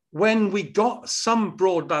then when we got some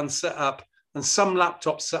broadband set up and some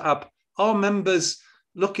laptops set up, our members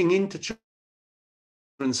looking into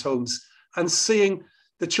children's homes and seeing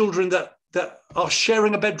the children that are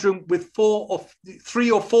sharing a bedroom with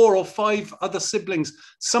 3 or 4 or 5 other siblings,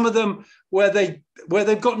 some of them where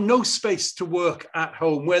they've got no space to work at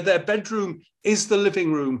home, where their bedroom is the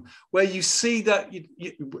living room, where you see that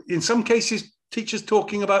in some cases, teachers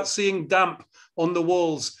talking about seeing damp on the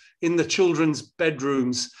walls in the children's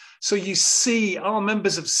bedrooms. So you see, our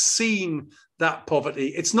members have seen that poverty.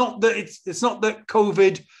 It's not that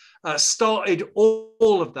COVID started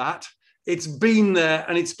all of that. It's been there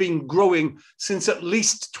and it's been growing since at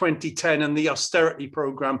least 2010 and the austerity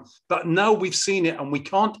program. But now we've seen it and we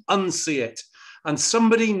can't unsee it. And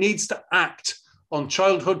somebody needs to act on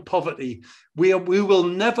childhood poverty. We will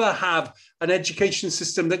never have an education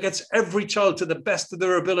system that gets every child to the best of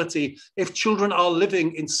their ability if children are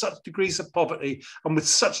living in such degrees of poverty and with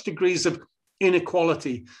such degrees of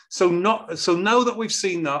inequality. So now that we've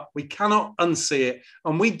seen that, we cannot unsee it.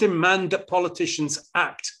 And we demand that politicians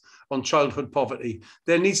act on childhood poverty.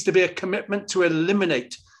 There needs to be a commitment to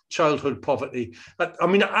eliminate childhood poverty. I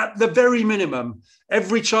mean, at the very minimum,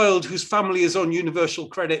 every child whose family is on universal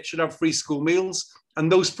credit should have free school meals. And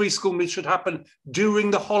those free school meals should happen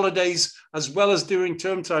during the holidays as well as during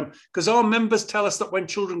term time. Because our members tell us that when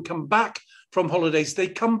children come back from holidays, they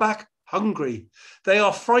come back hungry. They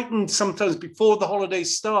are frightened sometimes before the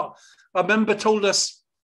holidays start. A member told us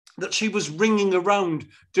that she was ringing around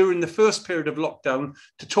during the first period of lockdown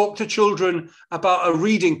to talk to children about a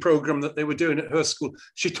reading program that they were doing at her school.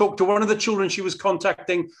 She talked to one of the children she was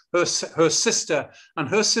contacting, her sister, and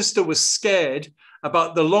her sister was scared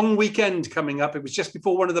about the long weekend coming up. It was just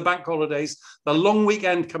before one of the bank holidays, the long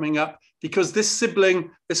weekend coming up, because this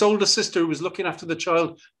sibling, this older sister who was looking after the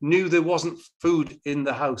child, knew there wasn't food in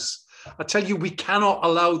the house. I tell you, we cannot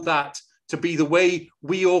allow that to be the way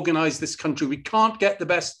we organise this country. We can't get the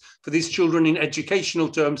best for these children in educational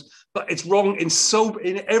terms, but it's wrong in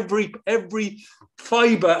every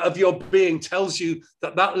fibre of your being tells you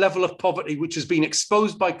that level of poverty, which has been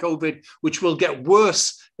exposed by COVID, which will get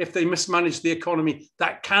worse if they mismanage the economy,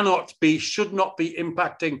 that should not be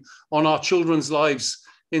impacting on our children's lives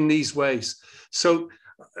in these ways. So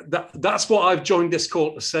that's what I've joined this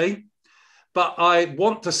call to say. But I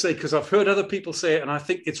want to say, because I've heard other people say it, and I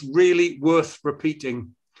think it's really worth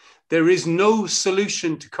repeating, there is no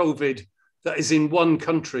solution to COVID that is in one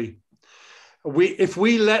country. If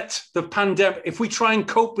we try and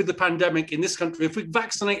cope with the pandemic in this country, if we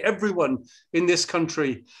vaccinate everyone in this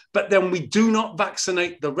country, but then we do not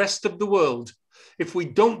vaccinate the rest of the world, if we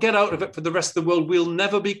don't get out of it for the rest of the world, we'll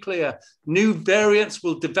never be clear. New variants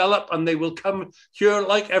will develop and they will come here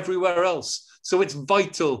like everywhere else. So it's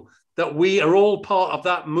vital that we are all part of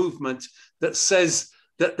that movement that says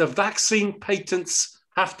that the vaccine patents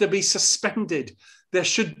have to be suspended. There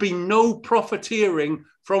should be no profiteering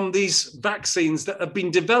from these vaccines that have been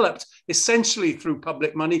developed essentially through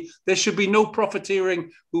public money. There should be no profiteering,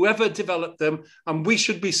 whoever developed them, and we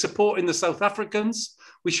should be supporting the South Africans.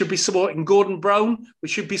 We should be supporting Gordon Brown. We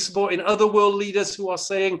should be supporting other world leaders who are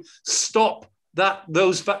saying, stop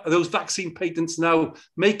those vaccine patents now,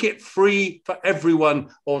 make it free for everyone,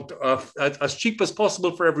 or as cheap as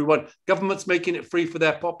possible for everyone. Government's making it free for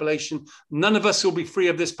their population. None of us will be free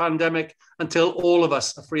of this pandemic until all of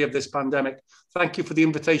us are free of this pandemic. Thank you for the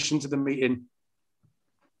invitation to the meeting.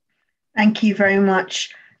 Thank you very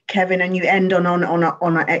much, Kevin, and you end on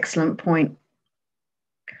an excellent point.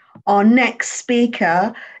 Our next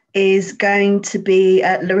speaker is going to be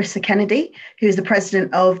Larissa Kennedy, who is the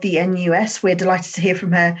president of the NUS. We're delighted to hear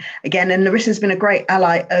from her again. And Larissa's been a great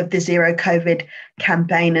ally of the Zero COVID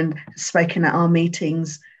campaign and spoken at our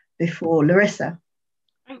meetings before. Larissa.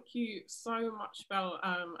 Thank you so much, Belle,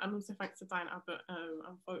 and also thanks to Diane Abbott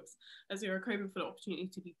and folks at Zero COVID for the opportunity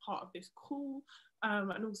to be part of this call,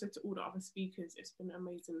 and also to all the other speakers. It's been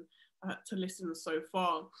amazing to listen so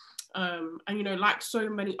far. And, you know, like so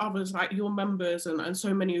many others, like your members and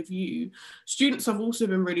so many of you, students have also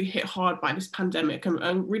been really hit hard by this pandemic.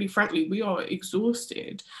 And really, frankly, we are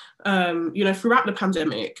exhausted. You know, throughout the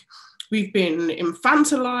pandemic, we've been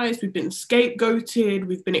infantilized, we've been scapegoated,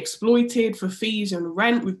 we've been exploited for fees and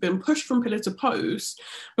rent, we've been pushed from pillar to post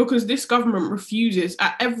because this government refuses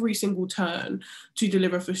at every single turn to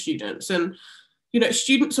deliver for students. And you know,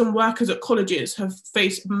 students and workers at colleges have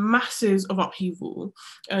faced masses of upheaval.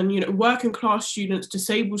 And, you know, working class students,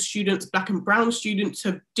 disabled students, Black and brown students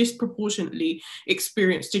have disproportionately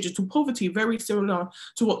experienced digital poverty, very similar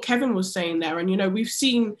to what Kevin was saying there. And, you know, we've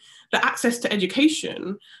seen that access to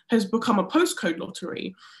education has become a postcode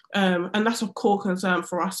lottery. And that's a core concern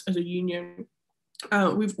for us as a union.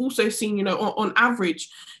 We've also seen, you know, on average,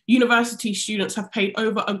 university students have paid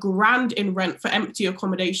over $1,000 in rent for empty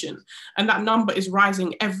accommodation. And that number is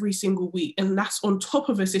rising every single week. And that's on top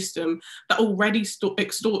of a system that already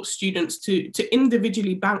extorts students to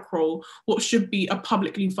individually bankroll what should be a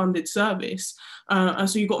publicly funded service. And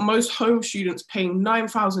so you've got most home students paying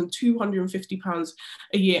 £9,250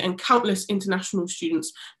 a year and countless international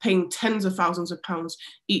students paying tens of thousands of pounds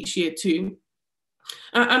each year too.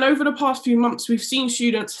 And over the past few months, we've seen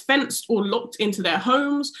students fenced or locked into their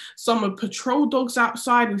homes. Some are patrol dogs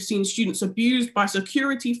outside. We've seen students abused by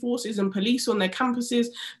security forces and police on their campuses,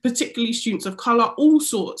 particularly students of colour, all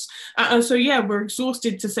sorts. And so, yeah, we're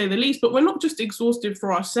exhausted to say the least, but we're not just exhausted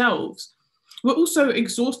for ourselves. We're also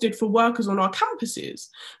exhausted for workers on our campuses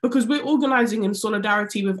because we're organising in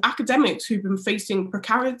solidarity with academics who've been facing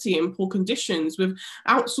precarity and poor conditions, with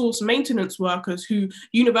outsourced maintenance workers who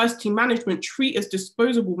university management treat as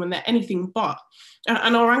disposable when they're anything but.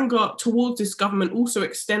 And our anger towards this government also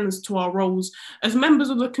extends to our roles as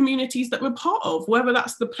members of the communities that we're part of, whether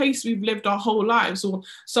that's the place we've lived our whole lives or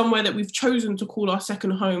somewhere that we've chosen to call our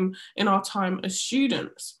second home in our time as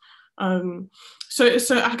students. So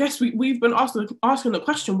I guess we've been asking the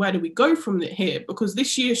question, where do we go from here? Because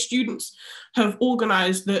this year students have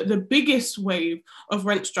organised the biggest wave of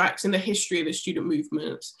rent strikes in the history of the student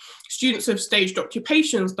movements. Students have staged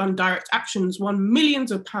occupations, done direct actions, won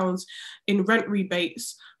millions of pounds in rent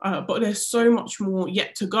rebates, but there's so much more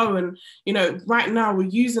yet to go. And, you know, right now we're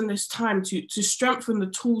using this time to strengthen the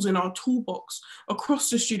tools in our toolbox across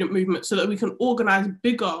the student movement so that we can organise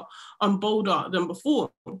bigger and bolder than before.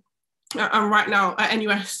 And right now at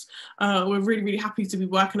NUS, We're really, really happy to be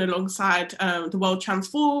working alongside the World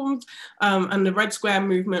Transformed and the Red Square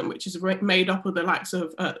movement, which is made up of the likes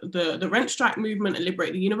of the Rent Strike movement and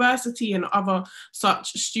Liberate the University and other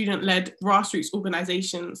such student-led grassroots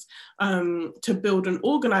organisations to build an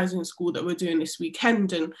organising school that we're doing this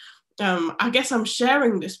weekend. And I guess I'm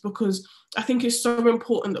sharing this because I think it's so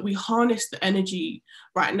important that we harness the energy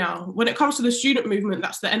right now. When it comes to the student movement,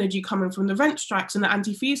 that's the energy coming from the rent strikes and the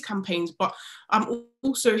anti-fees campaigns, but I'm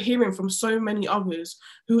also hearing from so many others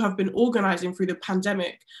who have been organising through the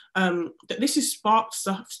pandemic that this has sparked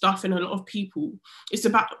stuff in a lot of people. It's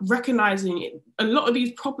about recognising it. A lot of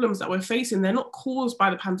these problems that we're facing, they're not caused by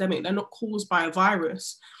the pandemic, they're not caused by a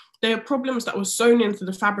virus. They are problems that were sewn into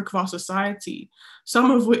the fabric of our society,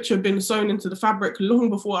 some of which have been sewn into the fabric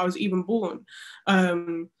long before I was even born.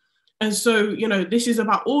 And so, you know, this is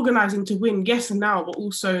about organising to win, yes, and now, but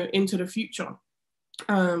also into the future.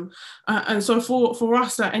 And so for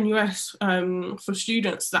us at NUS, for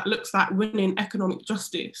students, that looks like winning economic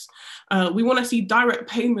justice. We want to see direct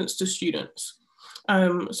payments to students.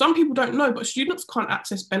 Some people don't know, but students can't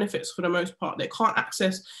access benefits for the most part. They can't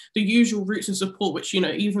access the usual routes of support, which, you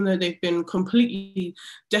know, even though they've been completely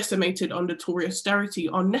decimated under Tory austerity,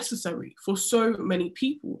 are necessary for so many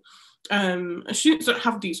people. And students don't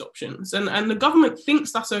have these options, and the government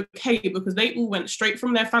thinks that's okay because they all went straight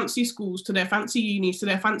from their fancy schools to their fancy unis to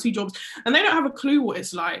their fancy jobs, and they don't have a clue what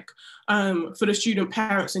it's like for the student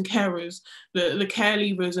parents and carers, the care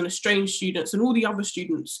leavers and estranged students and all the other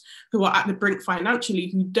students who are at the brink financially,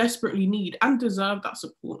 who desperately need and deserve that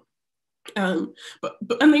support. And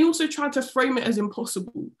they also tried to frame it as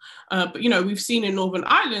impossible. But, you know, we've seen in Northern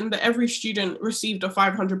Ireland that every student received a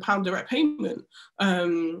 £500 direct payment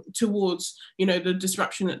towards, you know, the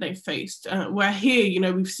disruption that they faced. Where here, you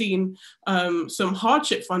know, we've seen some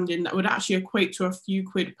hardship funding that would actually equate to a few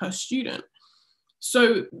quid per student.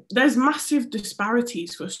 So there's massive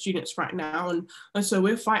disparities for students right now. And so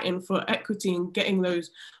we're fighting for equity and getting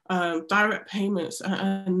those direct payments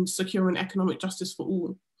and securing economic justice for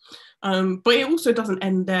all. But it also doesn't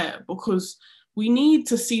end there, because we need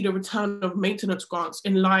to see the return of maintenance grants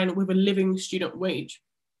in line with a living student wage.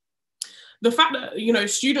 The fact that, you know,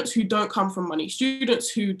 students who don't come from money, students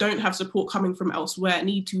who don't have support coming from elsewhere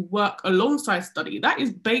need to work alongside study, that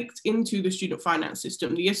is baked into the student finance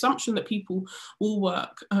system. The assumption that people will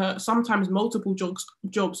work, sometimes multiple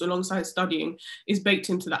jobs alongside studying, is baked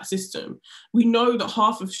into that system. We know that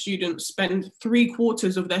half of students spend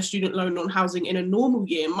 3/4 of their student loan on housing in a normal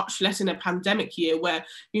year, much less in a pandemic year where,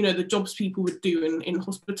 you know, the jobs people would do in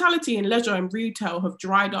hospitality and leisure and retail have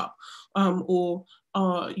dried up or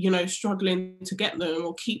are, you know, struggling to get them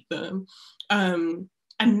or keep them. And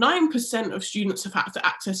 9% of students have had to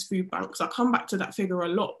access food banks. I come back to that figure a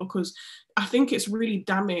lot because I think it's really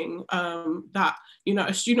damning that, you know,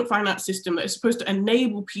 a student finance system that is supposed to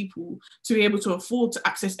enable people to be able to afford to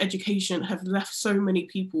access education have left so many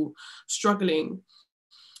people struggling.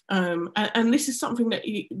 And this is something that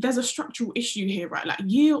there's a structural issue here, right? Like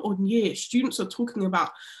year on year, students are talking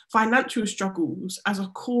about financial struggles as a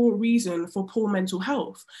core reason for poor mental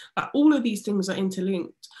health. Like all of these things are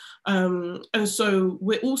interlinked. And so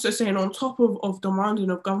we're also saying, on top of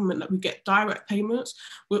demanding of government that we get direct payments,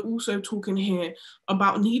 we're also talking here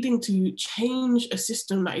about needing to change a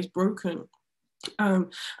system that is broken.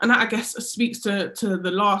 And that, I guess, speaks to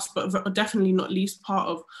the last, but definitely not least part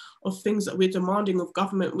of things that we're demanding of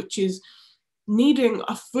government, which is needing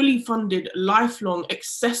a fully funded, lifelong,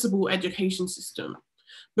 accessible education system.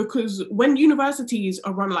 Because when universities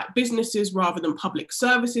are run like businesses rather than public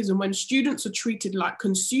services, and when students are treated like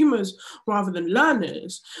consumers rather than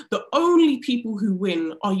learners, the only people who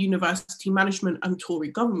win are university management and Tory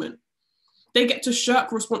government. They get to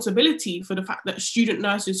shirk responsibility for the fact that student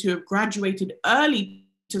nurses who have graduated early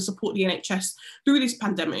to support the NHS through this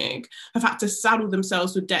pandemic have had to saddle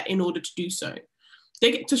themselves with debt in order to do so.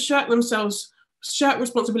 They get to shirk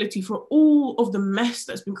responsibility for all of the mess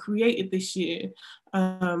that's been created this year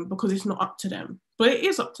because it's not up to them. But it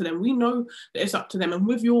is up to them. We know that it's up to them. And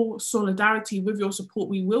with your solidarity, with your support,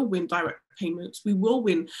 we will win direct payments, we will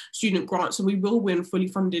win student grants, and we will win fully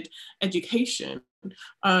funded education.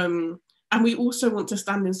 And we also want to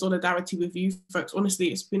stand in solidarity with you folks.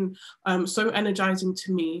 Honestly, it's been so energizing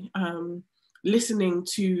to me listening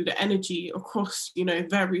to the energy across, you know,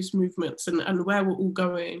 various movements and where we're all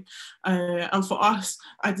going. And for us,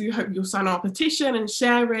 I do hope you'll sign our petition and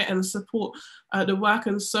share it and support the work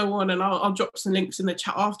and so on. And I'll drop some links in the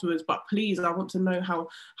chat afterwards, but please, I want to know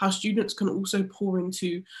how students can also pour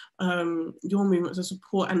into your movements of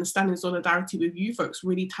support and stand in solidarity with you folks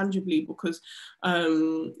really tangibly, because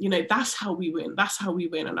you know, that's how we win. That's how we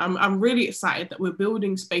win. And I'm really excited that we're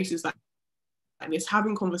building spaces like this,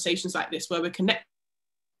 having conversations like this, where we're connecting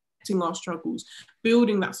our struggles,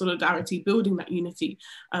 building that solidarity, building that unity,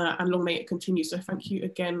 and long may it continue. So thank you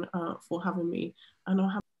again for having me. And I'll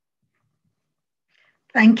have.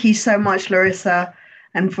 Thank you so much, Larissa,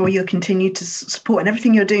 and for your continued support and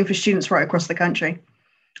everything you're doing for students right across the country.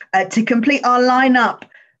 To complete our lineup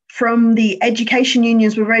from the education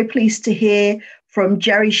unions, we're very pleased to hear from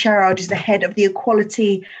Jerry Sherrard, who's the head of the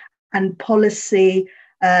Equality and Policy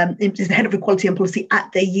is the head of equality and policy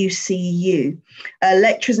at the UCU.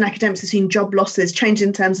 Lecturers and academics have seen job losses, change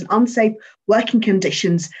in terms and unsafe working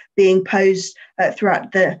conditions being posed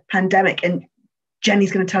throughout the pandemic. And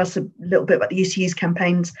Jenny's going to tell us a little bit about the UCU's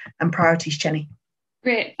campaigns and priorities. Jenny.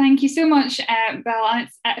 Great, thank you so much, Belle. And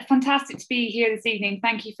it's fantastic to be here this evening.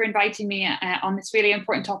 Thank you for inviting me on this really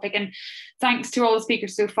important topic, and thanks to all the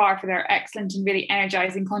speakers so far for their excellent and really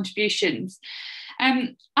energising contributions.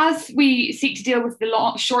 As we seek to deal with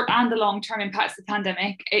the short and the long-term impacts of the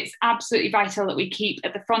pandemic, it's absolutely vital that we keep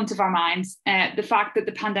at the front of our minds the fact that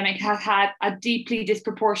the pandemic has had a deeply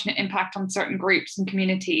disproportionate impact on certain groups and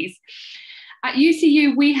communities. At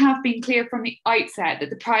UCU, we have been clear from the outset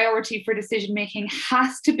that the priority for decision-making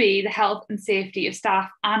has to be the health and safety of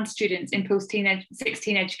staff and students in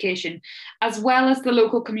post-16 education, as well as the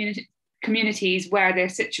local communities where they're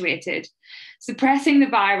situated. Suppressing the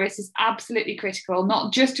virus is absolutely critical,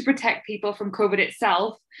 not just to protect people from COVID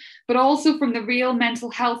itself, but also from the real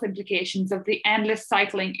mental health implications of the endless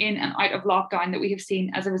cycling in and out of lockdown that we have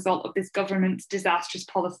seen as a result of this government's disastrous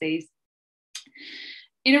policies.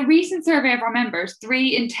 In a recent survey of our members,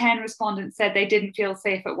 3 in 10 respondents said they didn't feel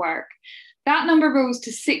safe at work. That number rose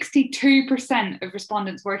to 62% of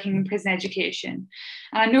respondents working in prison education.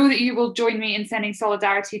 And I know that you will join me in sending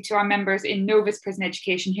solidarity to our members in Nova's prison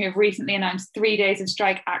education, who have recently announced 3 days of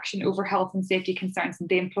strike action over health and safety concerns and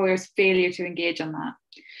the employer's failure to engage on that.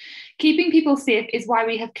 Keeping people safe is why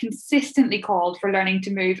we have consistently called for learning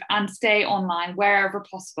to move and stay online wherever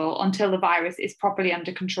possible until the virus is properly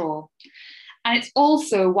under control. And it's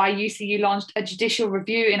also why UCU launched a judicial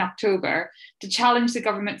review in October to challenge the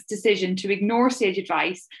government's decision to ignore sage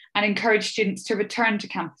advice and encourage students to return to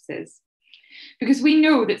campuses. Because we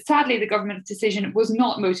know that sadly the government's decision was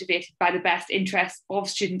not motivated by the best interests of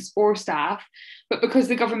students or staff, but because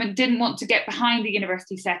the government didn't want to get behind the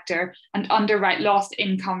university sector and underwrite lost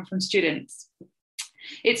income from students.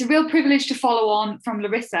 It's a real privilege to follow on from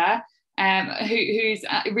Larissa, who's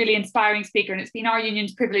a really inspiring speaker, and it's been our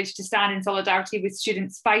union's privilege to stand in solidarity with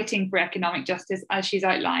students fighting for economic justice, as she's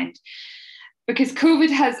outlined. Because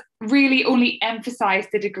COVID has really only emphasised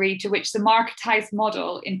the degree to which the marketised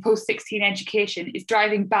model in post-16 education is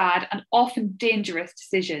driving bad and often dangerous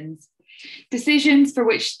decisions. Decisions for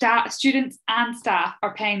which students and staff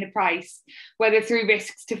are paying the price, whether through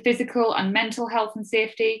risks to physical and mental health and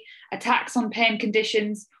safety, attacks on paying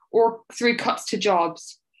conditions, or through cuts to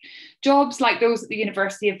jobs. Jobs like those at the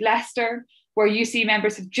University of Leicester, where UC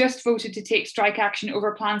members have just voted to take strike action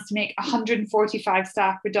over plans to make 145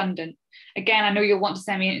 staff redundant. Again, I know you'll want to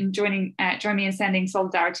send me and join me in sending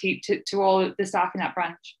solidarity to all the staff in that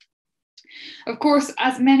branch. Of course,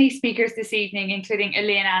 as many speakers this evening, including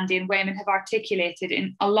Elaine, Andy and Wayman, have articulated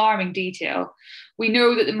in alarming detail, we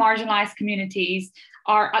know that the marginalised communities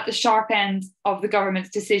are at the sharp end of the government's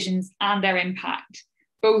decisions and their impact,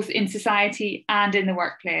 both in society and in the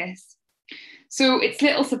workplace. So it's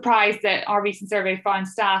little surprise that our recent survey found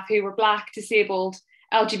staff who were Black, disabled,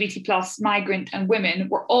 LGBT+, migrant and women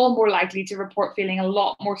were all more likely to report feeling a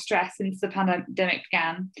lot more stress since the pandemic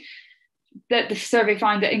began. That the survey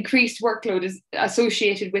found that increased workload is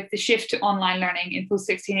associated with the shift to online learning in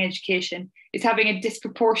post-16 education is having a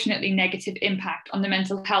disproportionately negative impact on the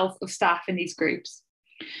mental health of staff in these groups.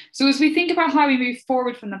 So as we think about how we move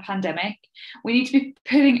forward from the pandemic, we need to be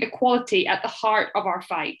putting equality at the heart of our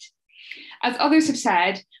fight. As others have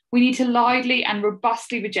said, we need to loudly and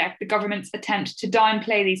robustly reject the government's attempt to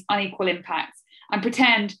downplay these unequal impacts and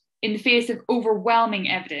pretend, in the face of overwhelming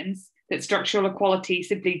evidence, that structural equality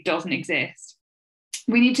simply doesn't exist.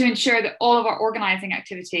 We need to ensure that all of our organising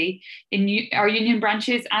activity in our union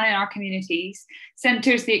branches and in our communities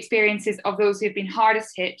centres the experiences of those who have been hardest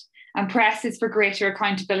hit and presses for greater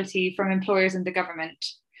accountability from employers and the government.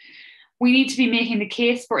 We need to be making the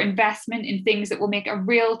case for investment in things that will make a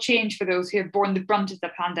real change for those who have borne the brunt of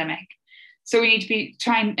the pandemic. So we need to be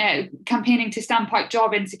campaigning to stamp out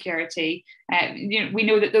job insecurity. We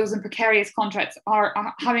know that those in precarious contracts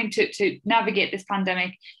are having to navigate this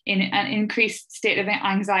pandemic in an increased state of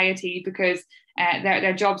anxiety because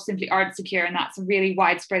their jobs simply aren't secure, and that's a really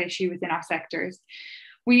widespread issue within our sectors.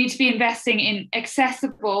 We need to be investing in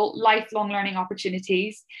accessible lifelong learning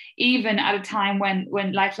opportunities, even at a time when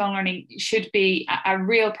lifelong learning should be a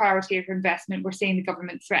real priority of investment. We're seeing the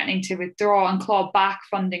government threatening to withdraw and claw back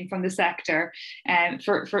funding from the sector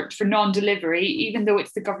for non-delivery, even though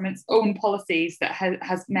it's the government's own policies that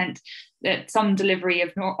has meant that some delivery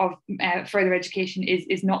of further education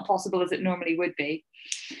is not possible as it normally would be.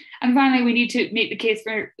 And finally, we need to make the case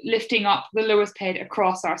for lifting up the lowest paid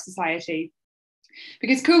across our society.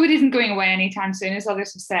 Because COVID isn't going away anytime soon, as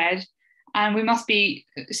others have said, and we must be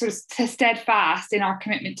sort of steadfast in our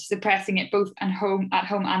commitment to suppressing it both at home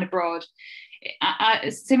and abroad.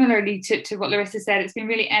 Similarly to what Larissa said, it's been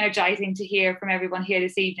really energising to hear from everyone here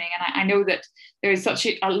this evening, and I know that there is such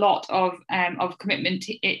a lot of commitment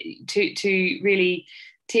to really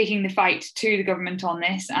taking the fight to the government on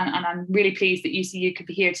this, and I'm really pleased that UCU could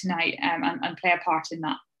be here tonight and play a part in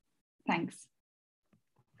that. Thanks.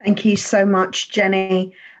 Thank you so much,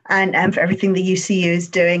 Jenny, and for everything the UCU is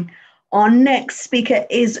doing. Our next speaker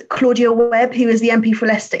is Claudia Webbe, who is the MP for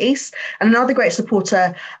Leicester East and another great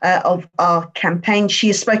supporter of our campaign. She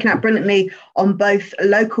has spoken out brilliantly on both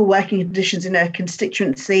local working conditions in her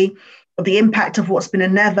constituency, the impact of what's been a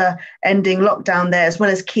never-ending lockdown there, as well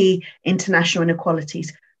as key international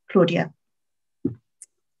inequalities. Claudia.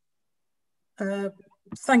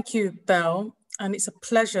 Thank you, Belle, and it's a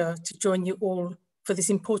pleasure to join you all for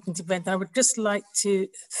this important event. I would just like to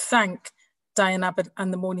thank Diane Abbott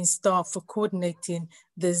and the Morning Star for coordinating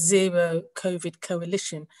the Zero COVID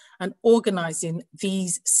Coalition and organising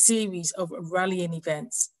these series of rallying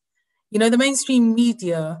events. You know, the mainstream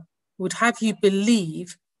media would have you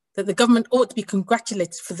believe that the government ought to be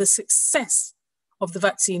congratulated for the success of the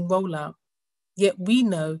vaccine rollout. Yet we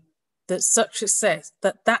know that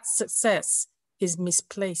that success is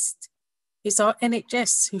misplaced. It's our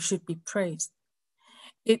NHS who should be praised.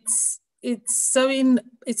 It's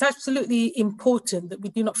absolutely important that we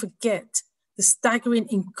do not forget the staggering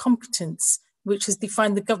incompetence which has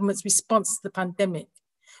defined the government's response to the pandemic.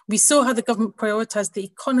 We saw how the government prioritised the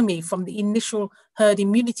economy from the initial herd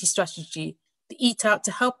immunity strategy, the Eat Out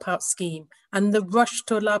to Help Out scheme, and the rush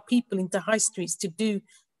to allow people into high streets to do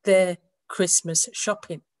their Christmas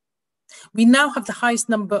shopping. We now have the highest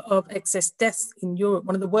number of excess deaths in Europe,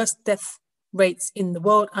 one of the worst death rates in the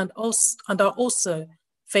world, and are also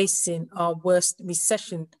facing our worst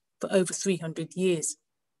recession for over 300 years.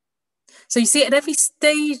 So you see, at every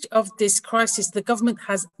stage of this crisis, the government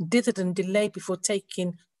has dithered and delayed before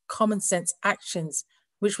taking common sense actions,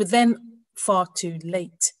 which were then far too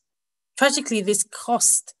late. Tragically, this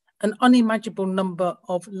cost an unimaginable number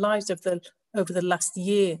of lives over the last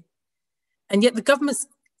year. And yet the government's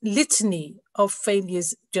litany of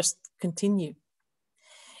failures just continue.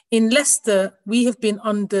 In Leicester, we have been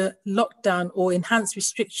under lockdown or enhanced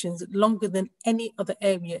restrictions longer than any other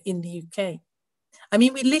area in the UK. I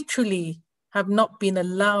mean, we literally have not been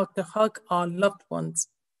allowed to hug our loved ones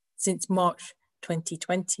since March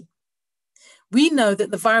 2020. We know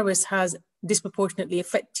that the virus has disproportionately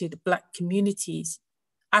affected Black communities.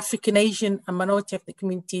 African, Asian and minority ethnic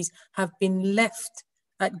communities have been left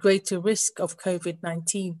at greater risk of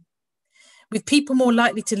COVID-19. With people more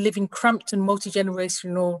likely to live in cramped and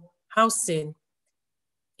multi-generational housing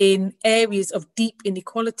in areas of deep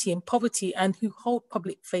inequality and poverty and who hold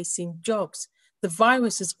public-facing jobs, the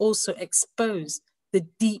virus has also exposed the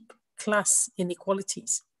deep class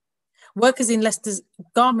inequalities. Workers in Leicester's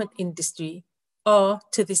garment industry are,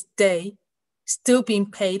 to this day, still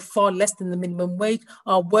being paid far less than the minimum wage,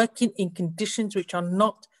 are working in conditions which are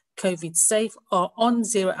not COVID safe, are on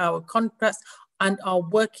 0-hour contracts, and are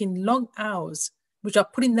working long hours, which are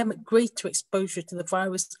putting them at greater exposure to the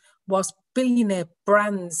virus, whilst billionaire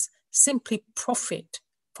brands simply profit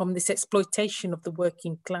from this exploitation of the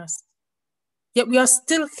working class. Yet we are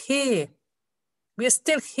still here. We are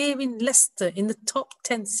still here in Leicester, in the top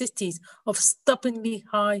 10 cities of stubbornly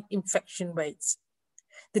high infection rates.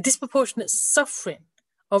 The disproportionate suffering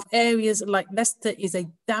of areas like Leicester is a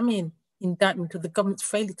damning indictment of the government's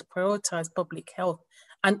failure to prioritise public health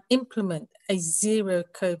and implement a zero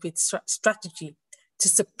COVID strategy to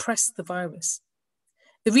suppress the virus.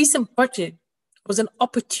 The recent budget was an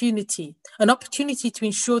opportunity to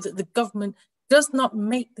ensure that the government does not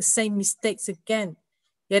make the same mistakes again,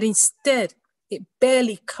 yet instead it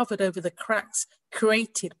barely covered over the cracks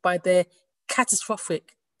created by their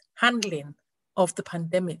catastrophic handling of the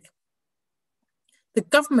pandemic. The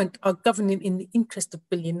government are governing in the interest of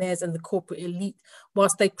billionaires and the corporate elite,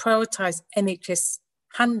 whilst they prioritise NHS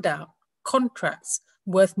handout contracts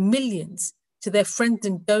worth millions to their friends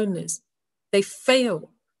and donors. They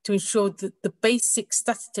fail to ensure that the basic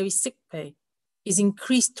statutory sick pay is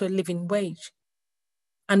increased to a living wage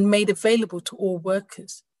and made available to all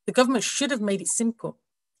workers. The government should have made it simple.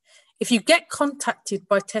 If you get contacted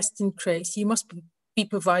by Test and Trace, you must be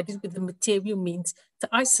provided with the material means to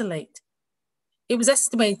isolate. It was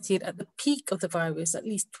estimated at the peak of the virus, at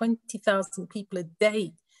least 20,000 people a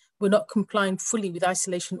day were not complying fully with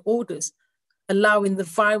isolation orders, allowing the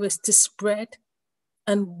virus to spread.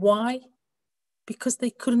 And why? Because they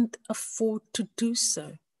couldn't afford to do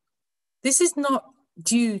so. This is not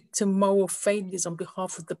due to moral failures on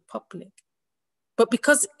behalf of the public, but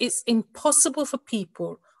because it's impossible for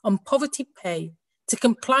people on poverty pay to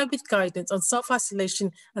comply with guidance on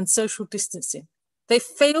self-isolation and social distancing. They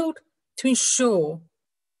failed to ensure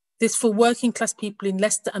this for working class people in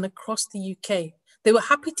Leicester and across the UK. They were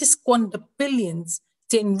happy to squander billions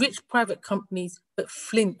to enrich private companies, but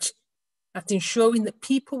flinch at ensuring that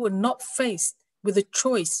people were not faced with a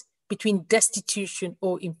choice between destitution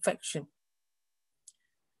or infection.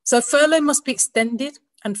 So furlough must be extended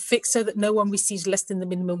and fixed so that no one receives less than the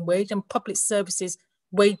minimum wage, and public services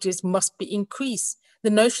wages must be increased. The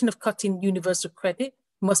notion of cutting universal credit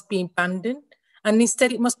must be abandoned, and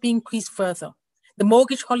instead it must be increased further. The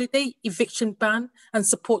mortgage holiday, eviction ban, and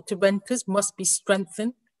support to renters must be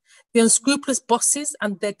strengthened. The unscrupulous bosses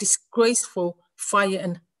and their disgraceful fire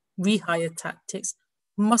and rehire tactics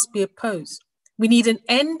must be opposed. We need an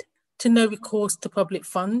end to no recourse to public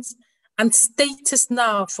funds and status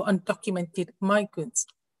now for undocumented migrants.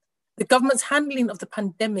 The government's handling of the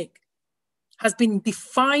pandemic has been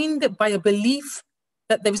defined by a belief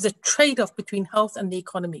that there is a trade-off between health and the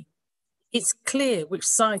economy. It's clear which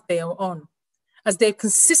side they are on, as they have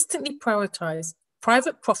consistently prioritised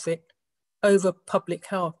private profit over public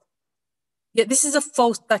health. Yet this is a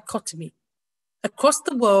false dichotomy. Across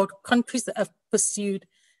the world, countries that have pursued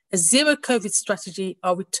a zero COVID strategy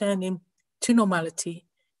are returning to normality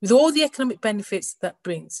with all the economic benefits that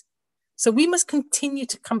brings. So we must continue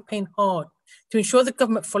to campaign hard to ensure the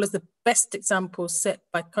government follows the best examples set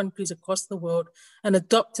by countries across the world and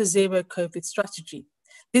adopt a zero COVID strategy.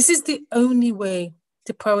 This is the only way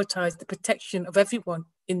to prioritise the protection of everyone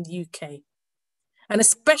in the UK, and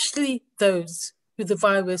especially those who the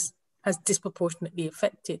virus has disproportionately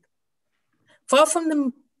affected. Far from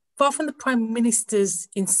the Prime Minister's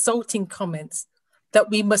insulting comments that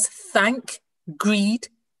we must thank greed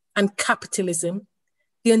and capitalism,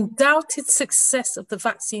 the undoubted success of the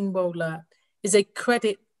vaccine rollout is a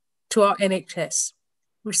credit to our NHS,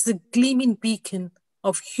 which is a gleaming beacon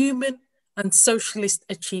of human and socialist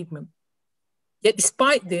achievement. Yet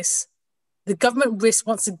despite this, the government risks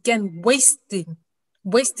once again wasting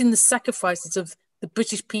the sacrifices of the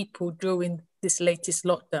British people during this latest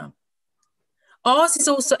lockdown. Ours is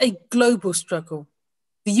also a global struggle.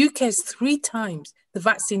 The UK has 3 times the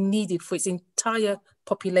vaccine needed for its entire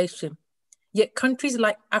population. Yet countries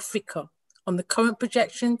like Africa, on the current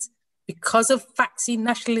projections, because of vaccine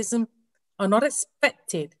nationalism, are not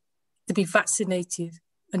expected to be vaccinated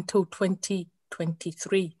until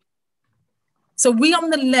 2023. So we on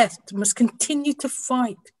the left must continue to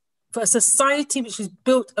fight for a society which is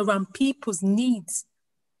built around people's needs,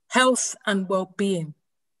 health and well-being.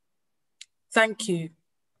 Thank you.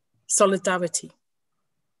 Solidarity.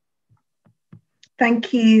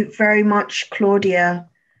 Thank you very much, Claudia.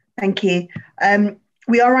 Thank you.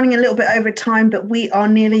 We are running a little bit over time, but we are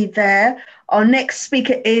nearly there. Our next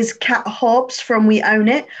speaker is Kat Hobbs from We Own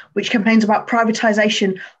It, which campaigns about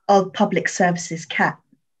privatisation of public services. Kat.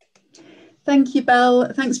 Thank you,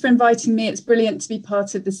 Belle. Thanks for inviting me. It's brilliant to be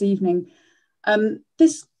part of this evening.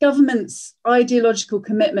 This government's ideological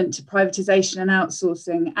commitment to privatisation and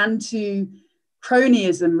outsourcing and to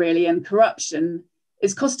cronyism, really, and corruption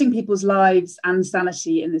is costing people's lives and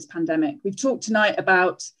sanity in this pandemic. We've talked tonight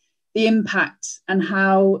about the impact and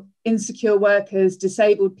how insecure workers,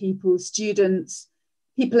 disabled people, students,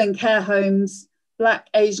 people in care homes, Black,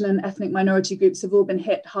 Asian and ethnic minority groups have all been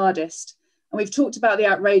hit hardest. And we've talked about the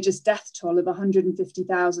outrageous death toll of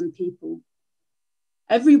 150,000 people.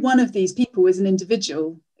 Every one of these people is an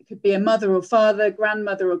individual. It could be a mother or father,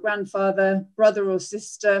 grandmother or grandfather, brother or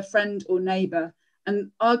sister, friend or neighbour.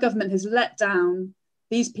 And our government has let down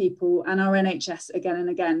these people and our NHS again and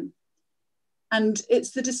again. And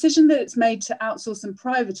it's the decision that it's made to outsource and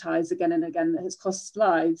privatise again and again that has cost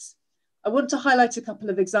lives. I want to highlight a couple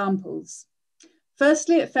of examples.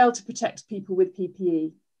 Firstly, it failed to protect people with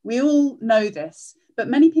PPE. We all know this, but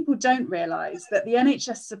many people don't realise that the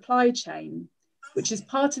NHS supply chain, which is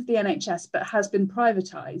part of the NHS but has been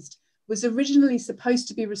privatised, was originally supposed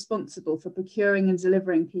to be responsible for procuring and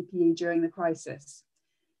delivering PPE during the crisis.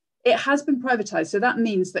 It has been privatised, so that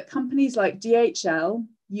means that companies like DHL,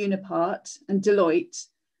 Unipart and Deloitte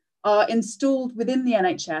are installed within the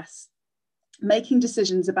NHS, making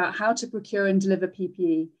decisions about how to procure and deliver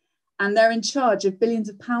PPE, and they're in charge of billions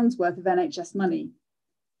of pounds worth of NHS money.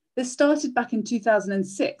 This started back in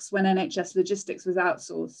 2006 when NHS logistics was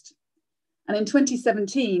outsourced. And in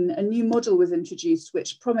 2017, a new model was introduced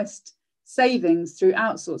which promised savings through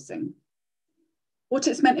outsourcing. What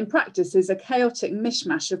it's meant in practice is a chaotic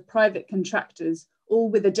mishmash of private contractors, all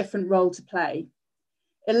with a different role to play.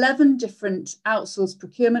 11 different outsourced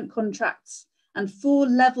procurement contracts and 4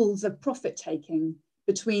 levels of profit taking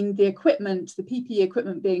between the equipment, the PPE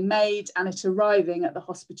equipment being made and it arriving at the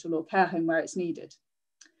hospital or care home where it's needed.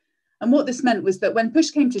 And what this meant was that when push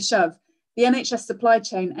came to shove, the NHS supply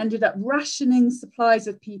chain ended up rationing supplies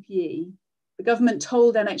of PPE. The government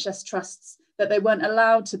told NHS trusts that they weren't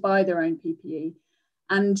allowed to buy their own PPE,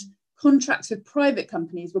 and contracts with private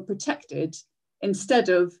companies were protected instead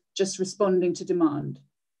of just responding to demand.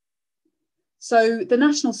 So the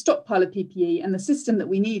national stockpile of PPE and the system that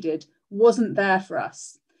we needed wasn't there for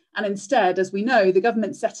us. And instead, as we know, the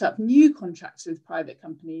government set up new contracts with private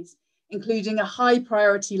companies, including a high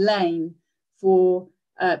priority lane for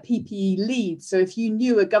PPE leads. So if you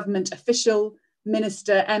knew a government official,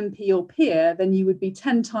 minister, MP or peer, then you would be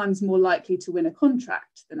 10 times more likely to win a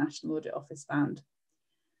contract, the National Audit Office found.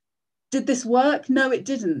 Did this work? No, it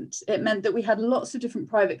didn't. It meant that we had lots of different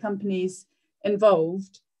private companies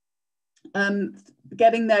involved,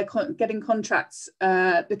 getting contracts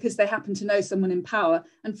because they happen to know someone in power.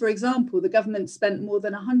 And for example, the government spent more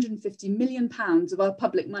than £150 million of our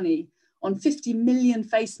public money on 50 million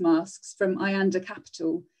face masks from Ianda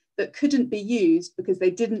Capital that couldn't be used because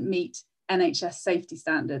they didn't meet NHS safety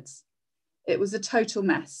standards. It was a total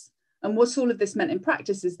mess. And what all of this meant in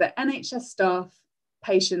practice is that NHS staff,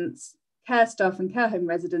 patients, care staff and care home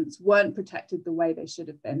residents weren't protected the way they should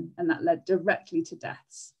have been, and that led directly to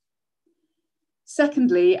deaths.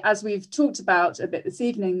 Secondly, as we've talked about a bit this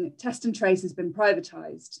evening, test and trace has been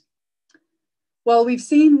privatised. While we've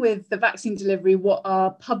seen with the vaccine delivery what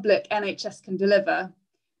our public NHS can deliver,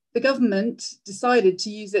 the government decided to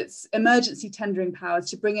use its emergency tendering powers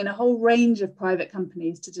to bring in a whole range of private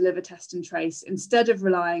companies to deliver test and trace instead of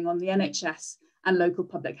relying on the NHS and local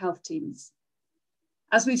public health teams.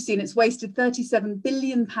 As we've seen, it's wasted £37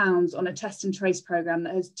 billion on a test and trace programme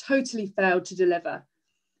that has totally failed to deliver.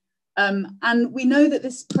 And we know that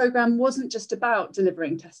this programme wasn't just about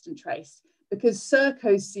delivering test and trace, because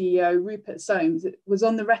Serco's CEO, Rupert Soames, was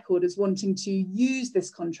on the record as wanting to use this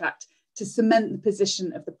contract to cement the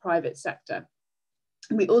position of the private sector.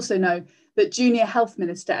 And we also know that Junior Health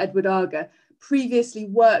Minister Edward Arger previously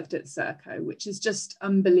worked at Serco, which is just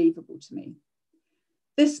unbelievable to me.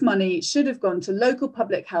 This money should have gone to local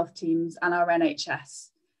public health teams and our NHS.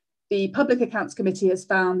 The Public Accounts Committee has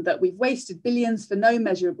found that we've wasted billions for no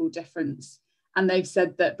measurable difference, and they've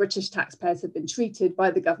said that British taxpayers have been treated by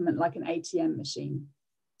the government like an ATM machine.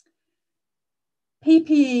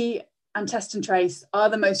 PPE and test and trace are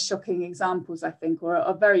the most shocking examples, I think, or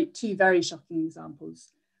are two very shocking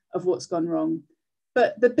examples of what's gone wrong.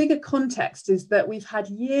 But the bigger context is that we've had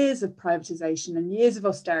years of privatisation and years of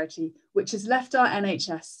austerity, which has left our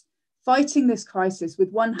NHS fighting this crisis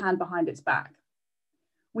with one hand behind its back.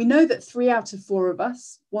 We know that 3 out of 4 of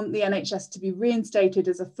us want the NHS to be reinstated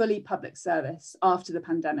as a fully public service after the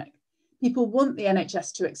pandemic. People want the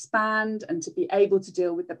NHS to expand and to be able to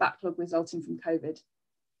deal with the backlog resulting from COVID.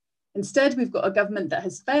 Instead, we've got a government that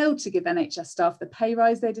has failed to give NHS staff the pay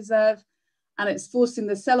rise they deserve, and it's forcing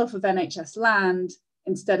the sell-off of NHS land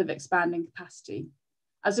instead of expanding capacity.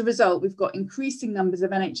 As a result, we've got increasing numbers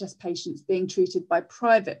of NHS patients being treated by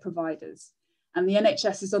private providers, and the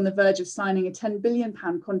NHS is on the verge of signing a £10 billion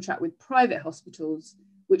contract with private hospitals,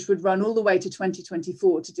 which would run all the way to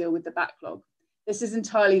 2024 to deal with the backlog. This is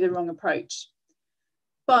entirely the wrong approach.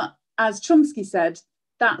 But as Chomsky said,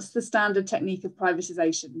 that's the standard technique of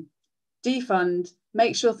privatisation. Defund,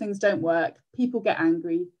 make sure things don't work, people get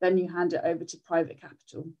angry, then you hand it over to private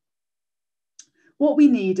capital. What we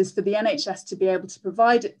need is for the NHS to be able to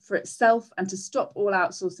provide it for itself and to stop all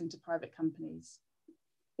outsourcing to private companies.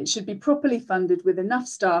 It should be properly funded with enough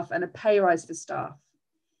staff and a pay rise for staff.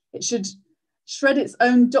 It should shred its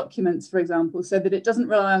own documents, for example, so that it doesn't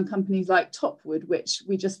rely on companies like Topwood, which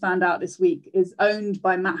we just found out this week is owned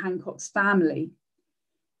by Matt Hancock's family.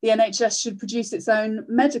 The NHS should produce its own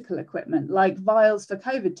medical equipment, like vials for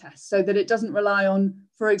COVID tests, so that it doesn't rely on,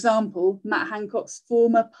 for example, Matt Hancock's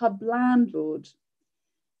former pub landlord.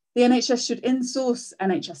 The NHS should insource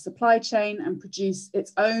NHS supply chain and produce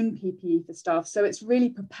its own PPE for staff, so it's really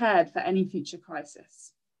prepared for any future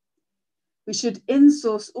crisis. We should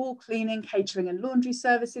insource all cleaning, catering and laundry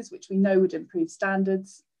services, which we know would improve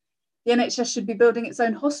standards. The NHS should be building its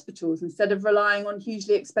own hospitals instead of relying on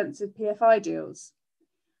hugely expensive PFI deals.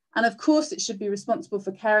 And of course, it should be responsible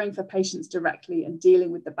for caring for patients directly and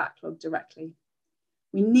dealing with the backlog directly.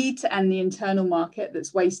 We need to end the internal market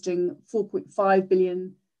that's wasting 4.5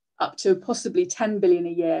 billion up to possibly 10 billion a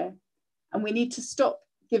year. And we need to stop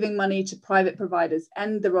giving money to private providers,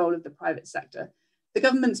 end the role of the private sector. The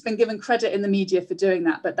government's been given credit in the media for doing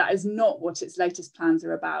that, but that is not what its latest plans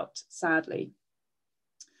are about, sadly.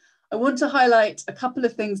 I want to highlight a couple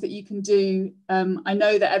of things that you can do. I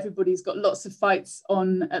know that everybody's got lots of fights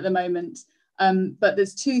on at the moment, but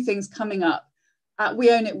there's two things coming up. At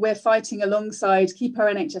We Own It, we're fighting alongside Keep Our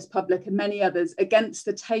NHS Public and many others against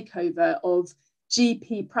the takeover of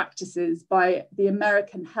GP practices by the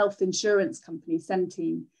American health insurance company,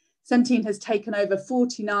 Centene. Centene has taken over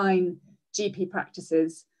 49 GP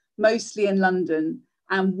practices, mostly in London,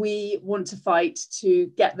 and we want to fight to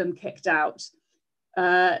get them kicked out.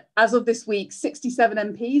 As of this week, 67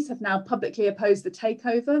 MPs have now publicly opposed the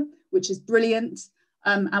takeover, which is brilliant.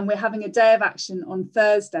 And we're having a day of action on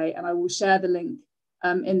Thursday, and I will share the link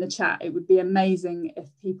in the chat. It would be amazing if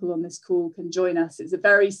people on this call can join us. It's a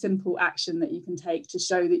very simple action that you can take to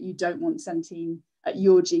show that you don't want Centene at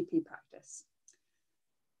your GP practice.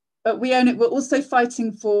 But We Own It, we're also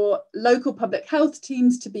fighting for local public health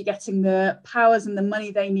teams to be getting the powers and the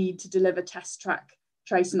money they need to deliver test, track,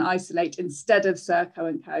 trace and isolate instead of Serco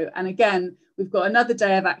and Co. And again, we've got another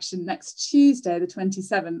day of action next Tuesday, the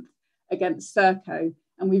 27th, against Serco.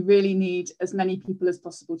 And we really need as many people as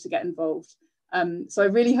possible to get involved. So I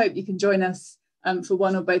really hope you can join us for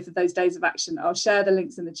one or both of those days of action. I'll share the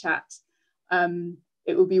links in the chat.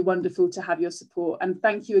 It will be wonderful to have your support. And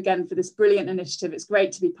thank you again for this brilliant initiative. It's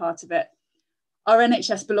great to be part of it. Our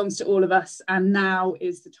NHS belongs to all of us, and now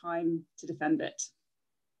is the time to defend it.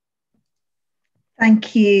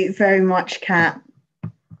 Thank you very much, Kat.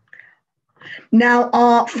 Now,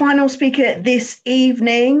 our final speaker this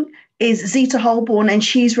evening is Zita Holborn, and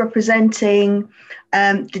she's representing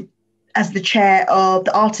as the chair of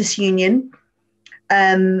the Artists Union.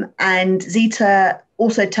 And Zita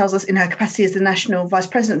also tells us in her capacity as the National Vice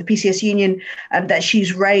President of the PCS Union that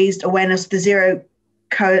she's raised awareness of the Zero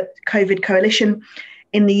COVID Coalition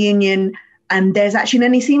in the union. And there's actually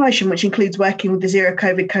an NEC motion, which includes working with the Zero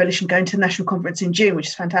COVID Coalition going to the national conference in June, which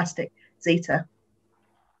is fantastic. Zita.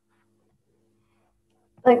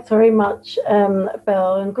 Thanks very much,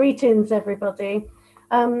 Belle, and greetings, everybody.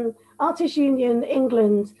 Artists Union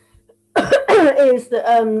England is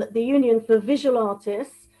the union for visual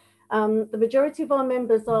artists. The majority of our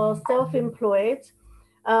members are self-employed.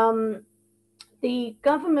 The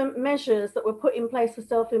government measures that were put in place for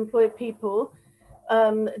self-employed people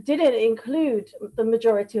didn't include the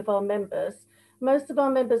majority of our members. Most of our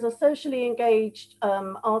members are socially engaged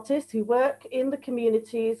artists who work in the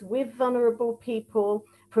communities with vulnerable people,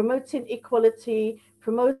 promoting equality,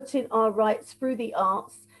 promoting our rights through the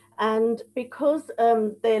arts. And because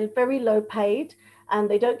they're very low paid and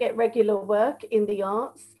they don't get regular work in the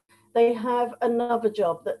arts, they have another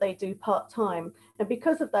job that they do part-time. And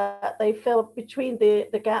because of that, they fell between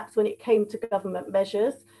the gaps when it came to government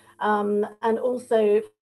measures. And also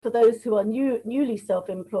for those who are newly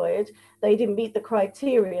self-employed, they didn't meet the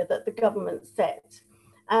criteria that the government set.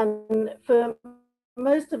 And for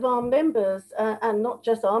most of our members, and not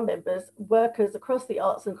just our members, workers across the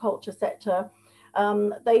arts and culture sector,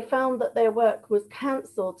 they found that their work was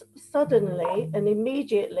cancelled suddenly and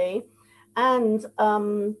immediately, and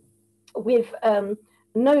with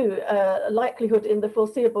no likelihood in the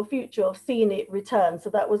foreseeable future of seeing it return. So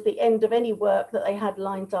that was the end of any work that they had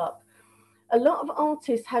lined up. A lot of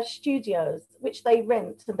artists have studios which they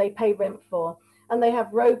rent and they pay rent for, and they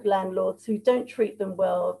have rogue landlords who don't treat them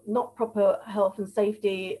well, not proper health and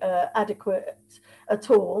safety adequate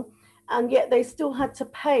at all. And yet they still had to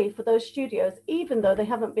pay for those studios, even though they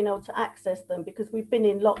haven't been able to access them because we've been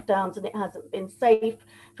in lockdowns and it hasn't been safe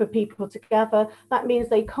for people to gather. That means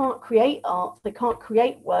they can't create art, they can't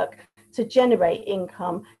create work to generate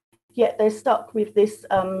income, yet they're stuck with this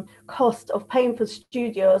cost of paying for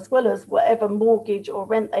studio as well as whatever mortgage or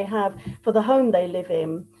rent they have for the home they live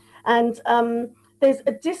in. And there's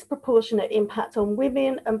a disproportionate impact on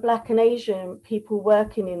women and Black and Asian people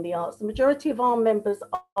working in the arts. The majority of our members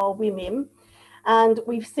are women, And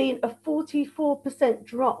we've seen a 44%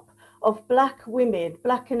 drop of Black women,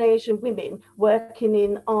 Black and Asian women working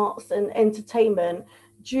in arts and entertainment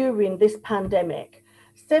during this pandemic.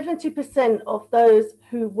 70% of those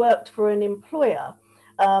who worked for an employer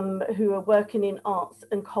who are working in arts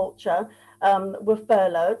and culture were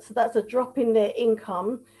furloughed. So that's a drop in their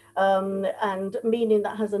income, and meaning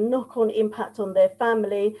that has a knock-on impact on their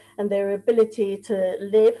family and their ability to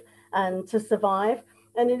live and to survive.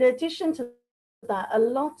 And in addition to that, a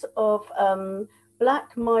lot of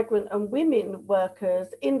Black, migrant and women workers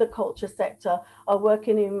in the culture sector are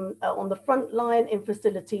working in on the front line in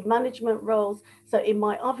facility management roles. So in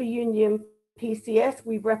my other union, PCS,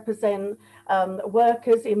 we represent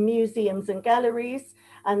workers in museums and galleries,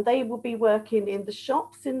 and they will be working in the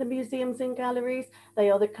shops in the museums and galleries.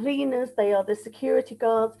 They are the cleaners, they are the security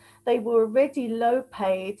guards. They were already low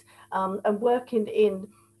paid and working in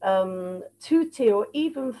 2-tier or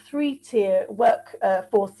even 3-tier work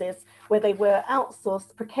forces where they were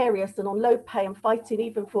outsourced, precarious and on low pay and fighting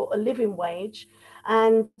even for a living wage.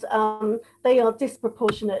 And they are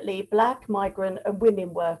disproportionately Black, migrant and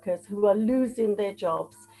women workers who are losing their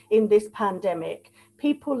jobs in this pandemic.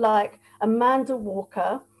 People like Amanda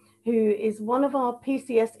Walker, who is one of our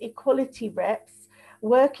PCS equality reps,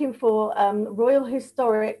 working for Royal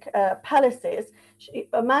Historic Palaces.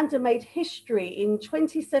 Amanda made history in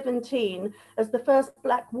 2017 as the first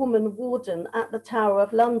Black woman warden at the Tower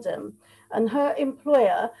of London. And her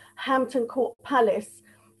employer, Hampton Court Palace,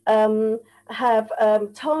 have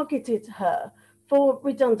targeted her for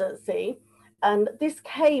redundancy. And this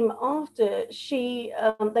came after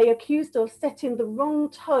they accused her of setting the wrong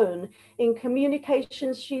tone in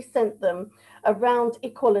communications she sent them around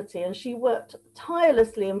equality. And she worked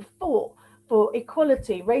tirelessly and fought for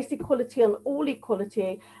equality, race equality and all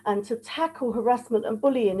equality, and to tackle harassment and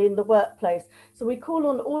bullying in the workplace. So we call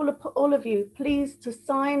on all of you, please, to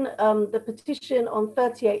sign the petition on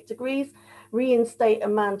 38 Degrees, reinstate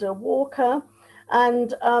Amanda Walker.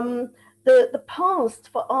 And the past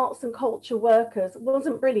for arts and culture workers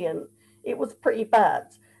wasn't brilliant. It was pretty bad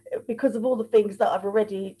because of all the things that I've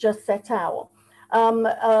already just set out.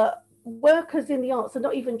 Workers in the arts are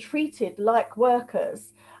not even treated like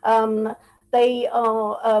workers. They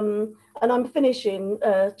are, and I'm finishing,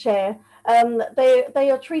 Chair, they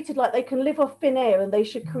are treated like they can live off thin air and they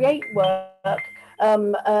should create work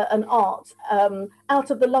and art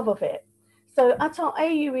out of the love of it. So at our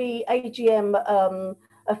AUE AGM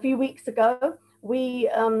a few weeks ago, we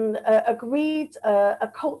agreed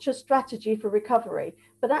a culture strategy for recovery,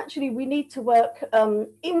 but actually we need to work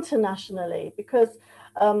internationally because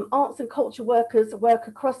arts and culture workers work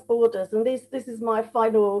across borders. And this is my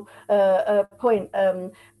final point,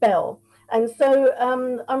 Belle. And so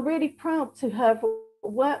I'm really proud to have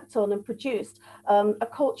worked on and produced a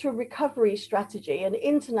cultural recovery strategy, an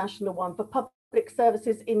international one for Public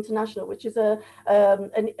Services International, which is a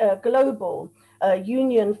global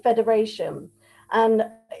union federation. And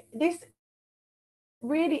this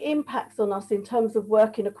really impacts on us in terms of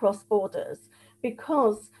working across borders,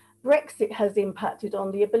 because Brexit has impacted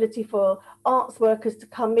on the ability for arts workers to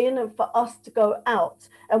come in and for us to go out.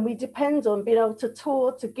 And we depend on being able to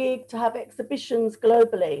tour, to gig, to have exhibitions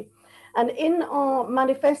globally. And in our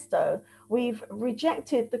manifesto, we've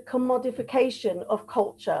rejected the commodification of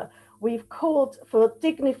culture. We've called for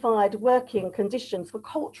dignified working conditions, for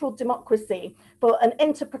cultural democracy, for an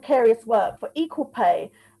end to precarious work, for equal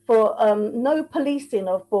pay, for no policing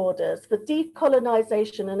of borders, for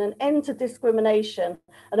decolonisation and an end to discrimination,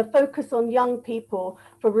 and a focus on young people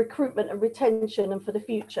for recruitment and retention and for the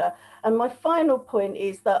future. And my final point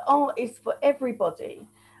is that art is for everybody.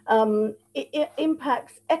 It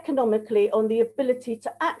impacts economically on the ability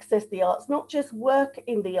to access the arts, not just work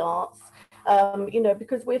in the arts,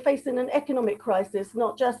 because we're facing an economic crisis,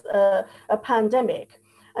 not just a pandemic.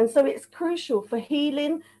 And so it's crucial for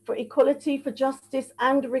healing, for equality, for justice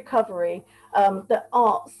and recovery that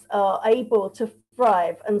arts are able to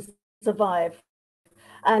thrive and survive.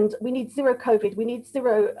 And we need zero COVID, we need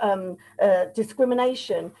zero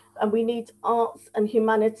discrimination, and we need arts and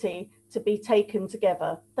humanity to be taken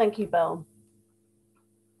together. Thank you, Belle.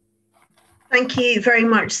 Thank you very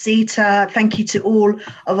much, Zita. Thank you to all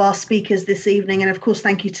of our speakers this evening. And of course,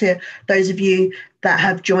 thank you to those of you that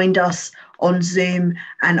have joined us on Zoom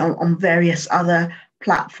and on various other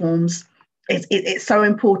platforms. It's so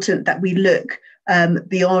important that we look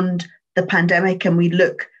beyond the pandemic and we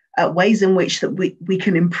look at ways in which that we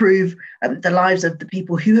can improve the lives of the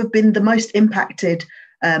people who have been the most impacted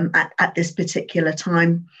at this particular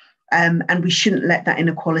time. And we shouldn't let that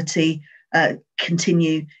inequality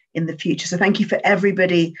continue in the future. So thank you for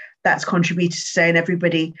everybody that's contributed today and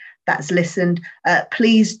everybody that's listened.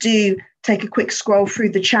 Please do take a quick scroll through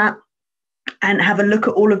the chat and have a look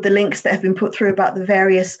at all of the links that have been put through about the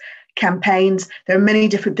various campaigns. There are many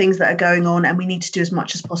different things that are going on, and we need to do as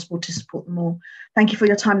much as possible to support them all. Thank you for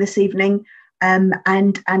your time this evening, and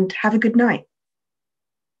have a good night.